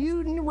 on the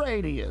Mutiny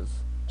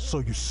Radios. So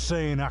you're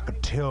saying I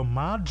could tell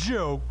my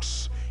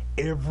jokes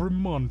every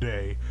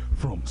Monday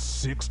from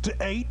 6 to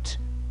 8?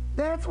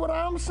 That's what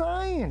I'm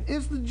saying.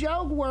 It's the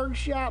Joke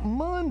Workshop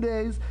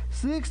Mondays,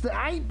 6 to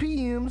 8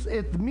 p.m.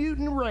 at the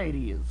Mutiny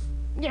Radios.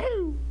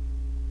 Yahoo!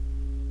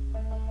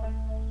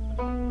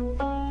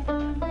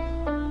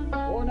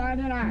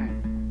 $4.99.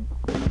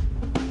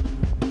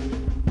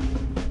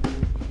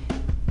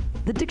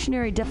 The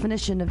dictionary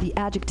definition of the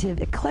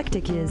adjective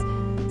eclectic is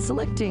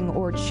selecting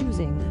or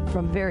choosing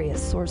from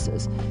various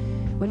sources.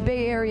 When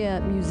Bay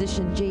Area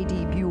musician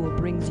J.D. Buell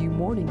brings you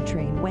Morning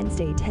Train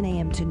Wednesday 10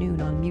 a.m. to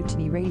noon on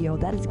Mutiny Radio,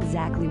 that is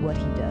exactly what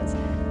he does.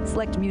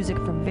 Select music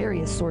from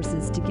various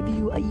sources to give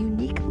you a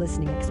unique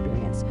listening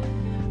experience.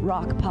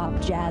 Rock, pop,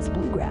 jazz,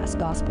 bluegrass,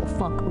 gospel,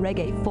 funk,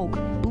 reggae, folk,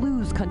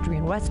 blues, country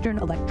and western,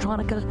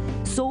 electronica,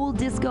 soul,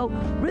 disco,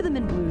 rhythm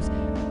and blues,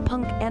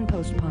 punk and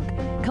post-punk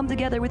come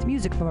together with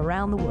music from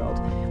around the world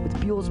with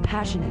Buell's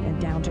passionate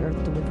and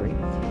down-to-earth delivery.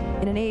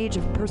 In an age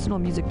of personal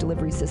music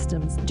delivery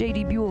systems,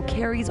 J.D. Buell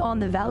carries on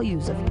the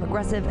values of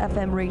progressive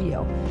FM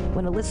radio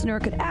when a listener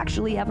could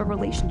actually have a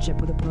relationship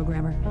with a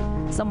programmer,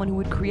 someone who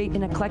would create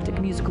an eclectic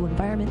musical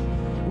environment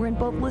wherein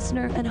both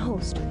listener and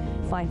host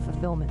find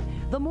fulfillment.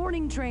 The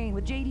Morning Train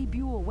with J.D.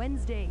 Buell,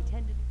 Wednesday,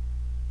 10 to...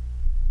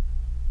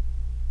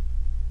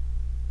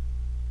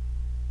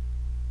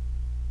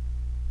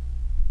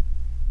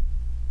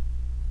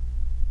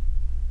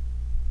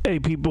 Hey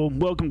people,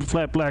 welcome to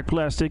Flat Black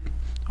Plastic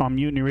on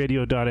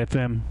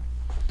MutinyRadio.fm.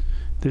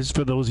 This is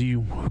for those of you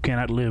who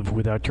cannot live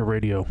without your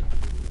radio.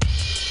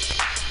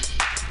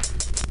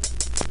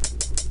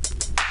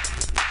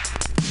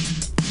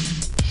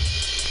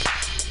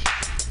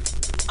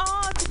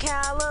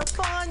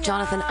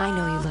 Jonathan, I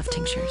know you love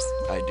tinctures.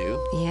 I do?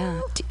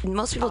 Yeah.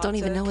 Most people don't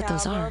even know what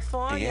those are.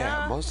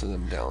 Yeah, most of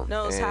them don't.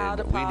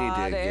 And we need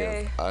to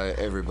give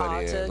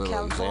everybody a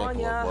little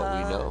example of what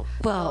we know.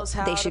 Well,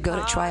 they should go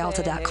to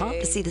tryalta.com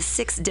to see the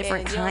 6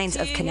 different kinds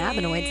of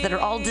cannabinoids that are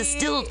all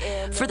distilled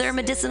for their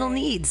medicinal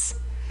needs.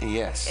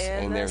 Yes,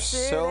 and they're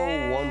so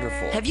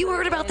wonderful. Have you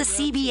heard about the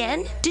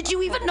CBN? Did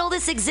you even know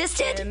this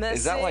existed?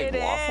 Is that like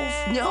waffles?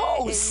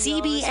 No,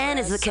 CBN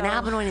is the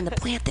cannabinoid in the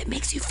plant that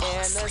makes you fall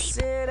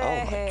asleep.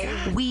 Oh my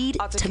God. Weed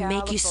to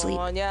make you sleep.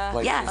 Like,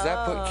 yeah. Does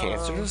that put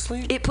cancer to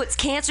sleep? It puts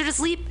cancer to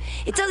sleep.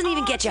 It doesn't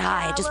even get you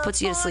high. It just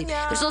puts you to sleep.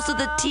 There's also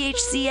the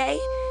THCA.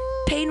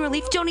 Pain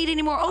relief. Don't need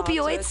any more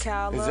opioids.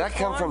 Does that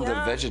come from the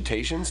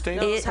vegetation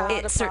state? It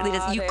certainly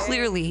does. You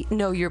clearly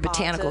know your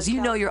botanicals.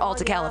 You know your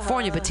Alta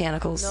California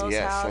botanicals.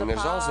 Yes, and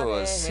there's also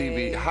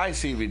a high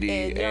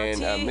CBD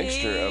and a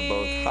mixture of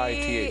both high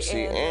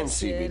THC and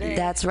CBD.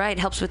 That's right.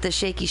 Helps with the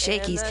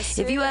shakies.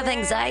 If you have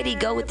anxiety,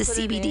 go with the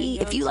CBD.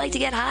 If you like to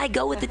get high,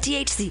 go with the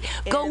THC.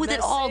 Go with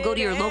it all. Go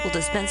to your local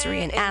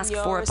dispensary and ask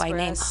for it by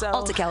name,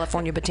 Alta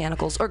California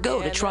Botanicals, or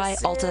go to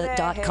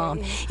tryalta.com.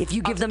 If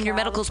you give them your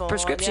medical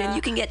prescription,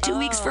 you can get 2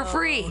 weeks for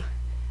free.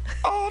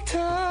 Alta!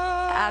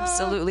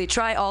 Absolutely.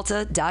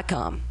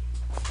 Tryalta.com.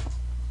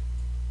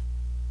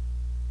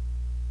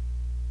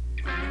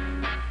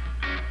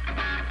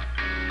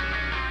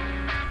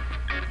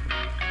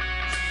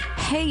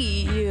 Hey,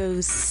 you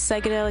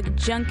psychedelic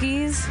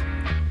junkies.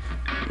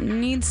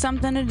 Need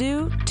something to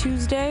do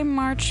Tuesday,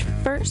 March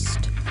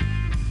 1st?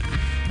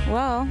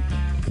 Well,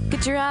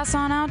 get your ass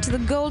on out to the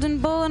Golden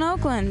Bull in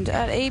Oakland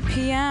at 8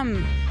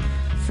 p.m.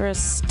 for a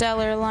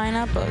stellar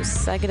lineup of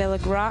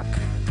psychedelic rock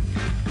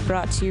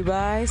brought to you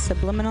by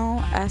Subliminal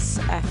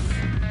SF.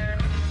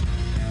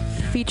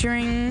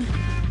 Featuring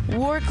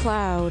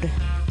Warcloud,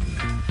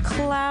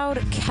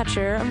 Cloud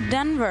Catcher of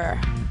Denver,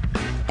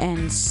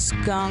 and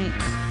Skunk.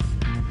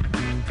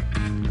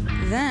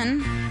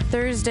 Then,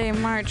 Thursday,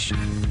 March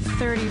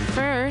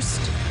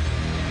 31st,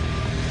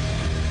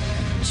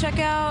 check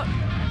out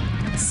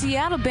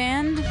Seattle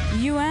band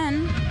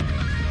UN,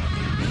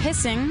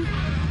 Hissing,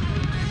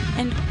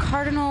 and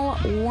Cardinal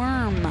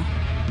Worm.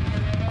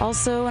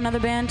 Also another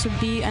band to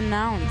be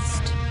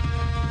announced.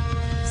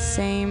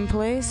 Same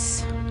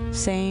place,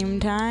 same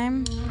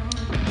time,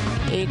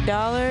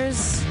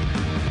 $8.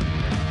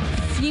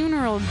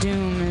 Funeral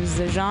Doom is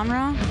the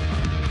genre.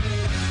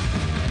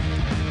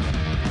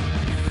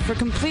 For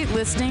complete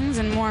listings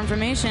and more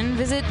information,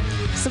 visit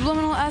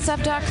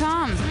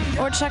subliminalsf.com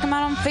or check them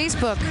out on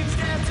Facebook.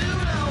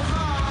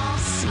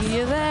 See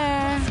you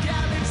there.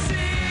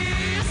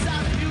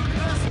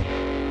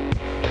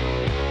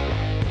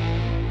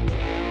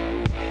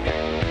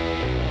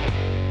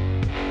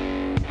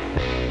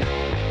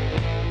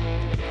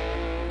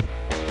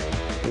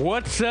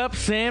 What's up,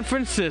 San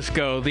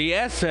Francisco? The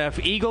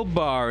SF Eagle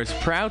Bar is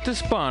proud to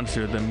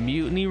sponsor the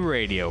Mutiny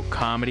Radio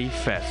Comedy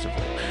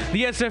Festival.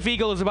 The SF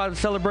Eagle is about to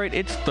celebrate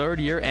its 3rd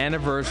year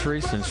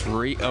anniversary since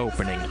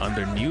reopening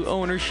under new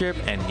ownership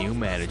and new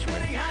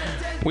management.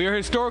 We are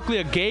historically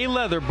a gay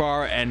leather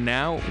bar, and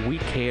now we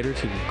cater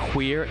to the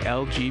queer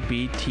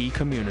LGBT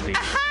community.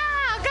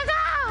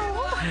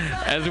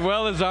 As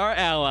well as our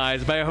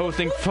allies by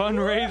hosting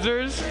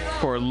fundraisers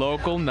for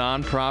local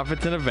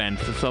nonprofits and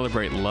events to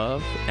celebrate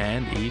love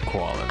and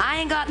equality.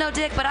 I ain't got no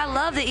dick, but I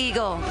love the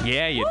Eagle.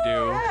 Yeah, you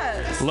do.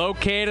 Yes.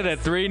 Located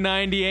at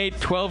 398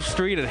 12th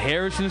Street at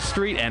Harrison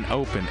Street and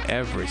open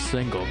every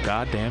single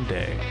goddamn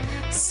day.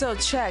 So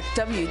check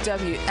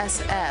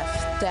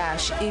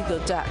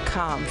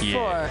www.sf-eagle.com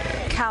for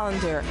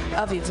calendar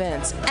of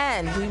events.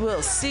 And we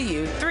will see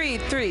you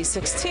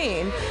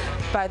 3/3/16.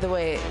 By the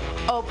way,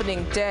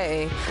 opening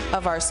day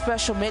of our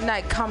special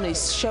Midnight Comedy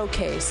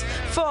Showcase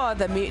for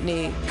the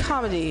Mutiny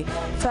Comedy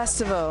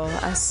Festival.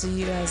 I see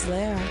you guys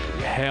there.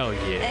 Hell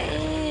yeah.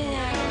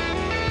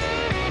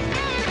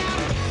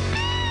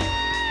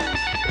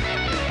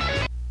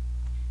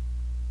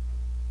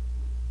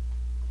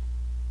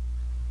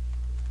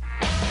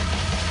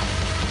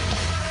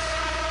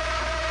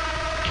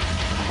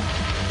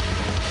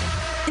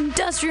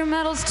 Industrial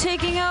Metal's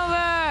taking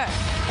over.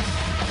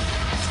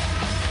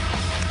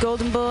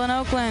 Golden Bull in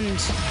Oakland,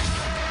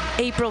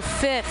 April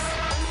 5th,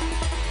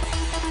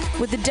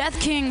 with the Death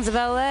Kings of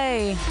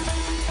LA,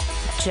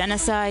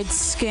 Genocide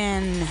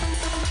Skin,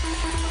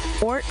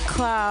 Ort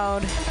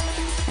Cloud,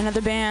 and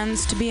other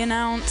bands to be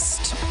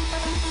announced.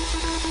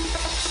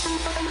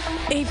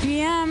 8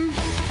 p.m.,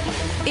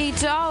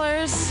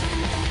 $8,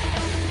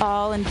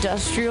 all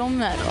industrial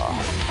metal.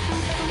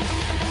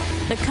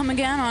 They come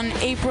again on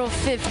April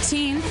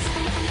 15th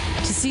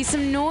to see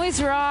some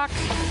noise rock.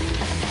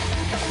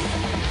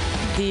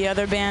 The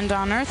other band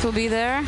on Earth will be there.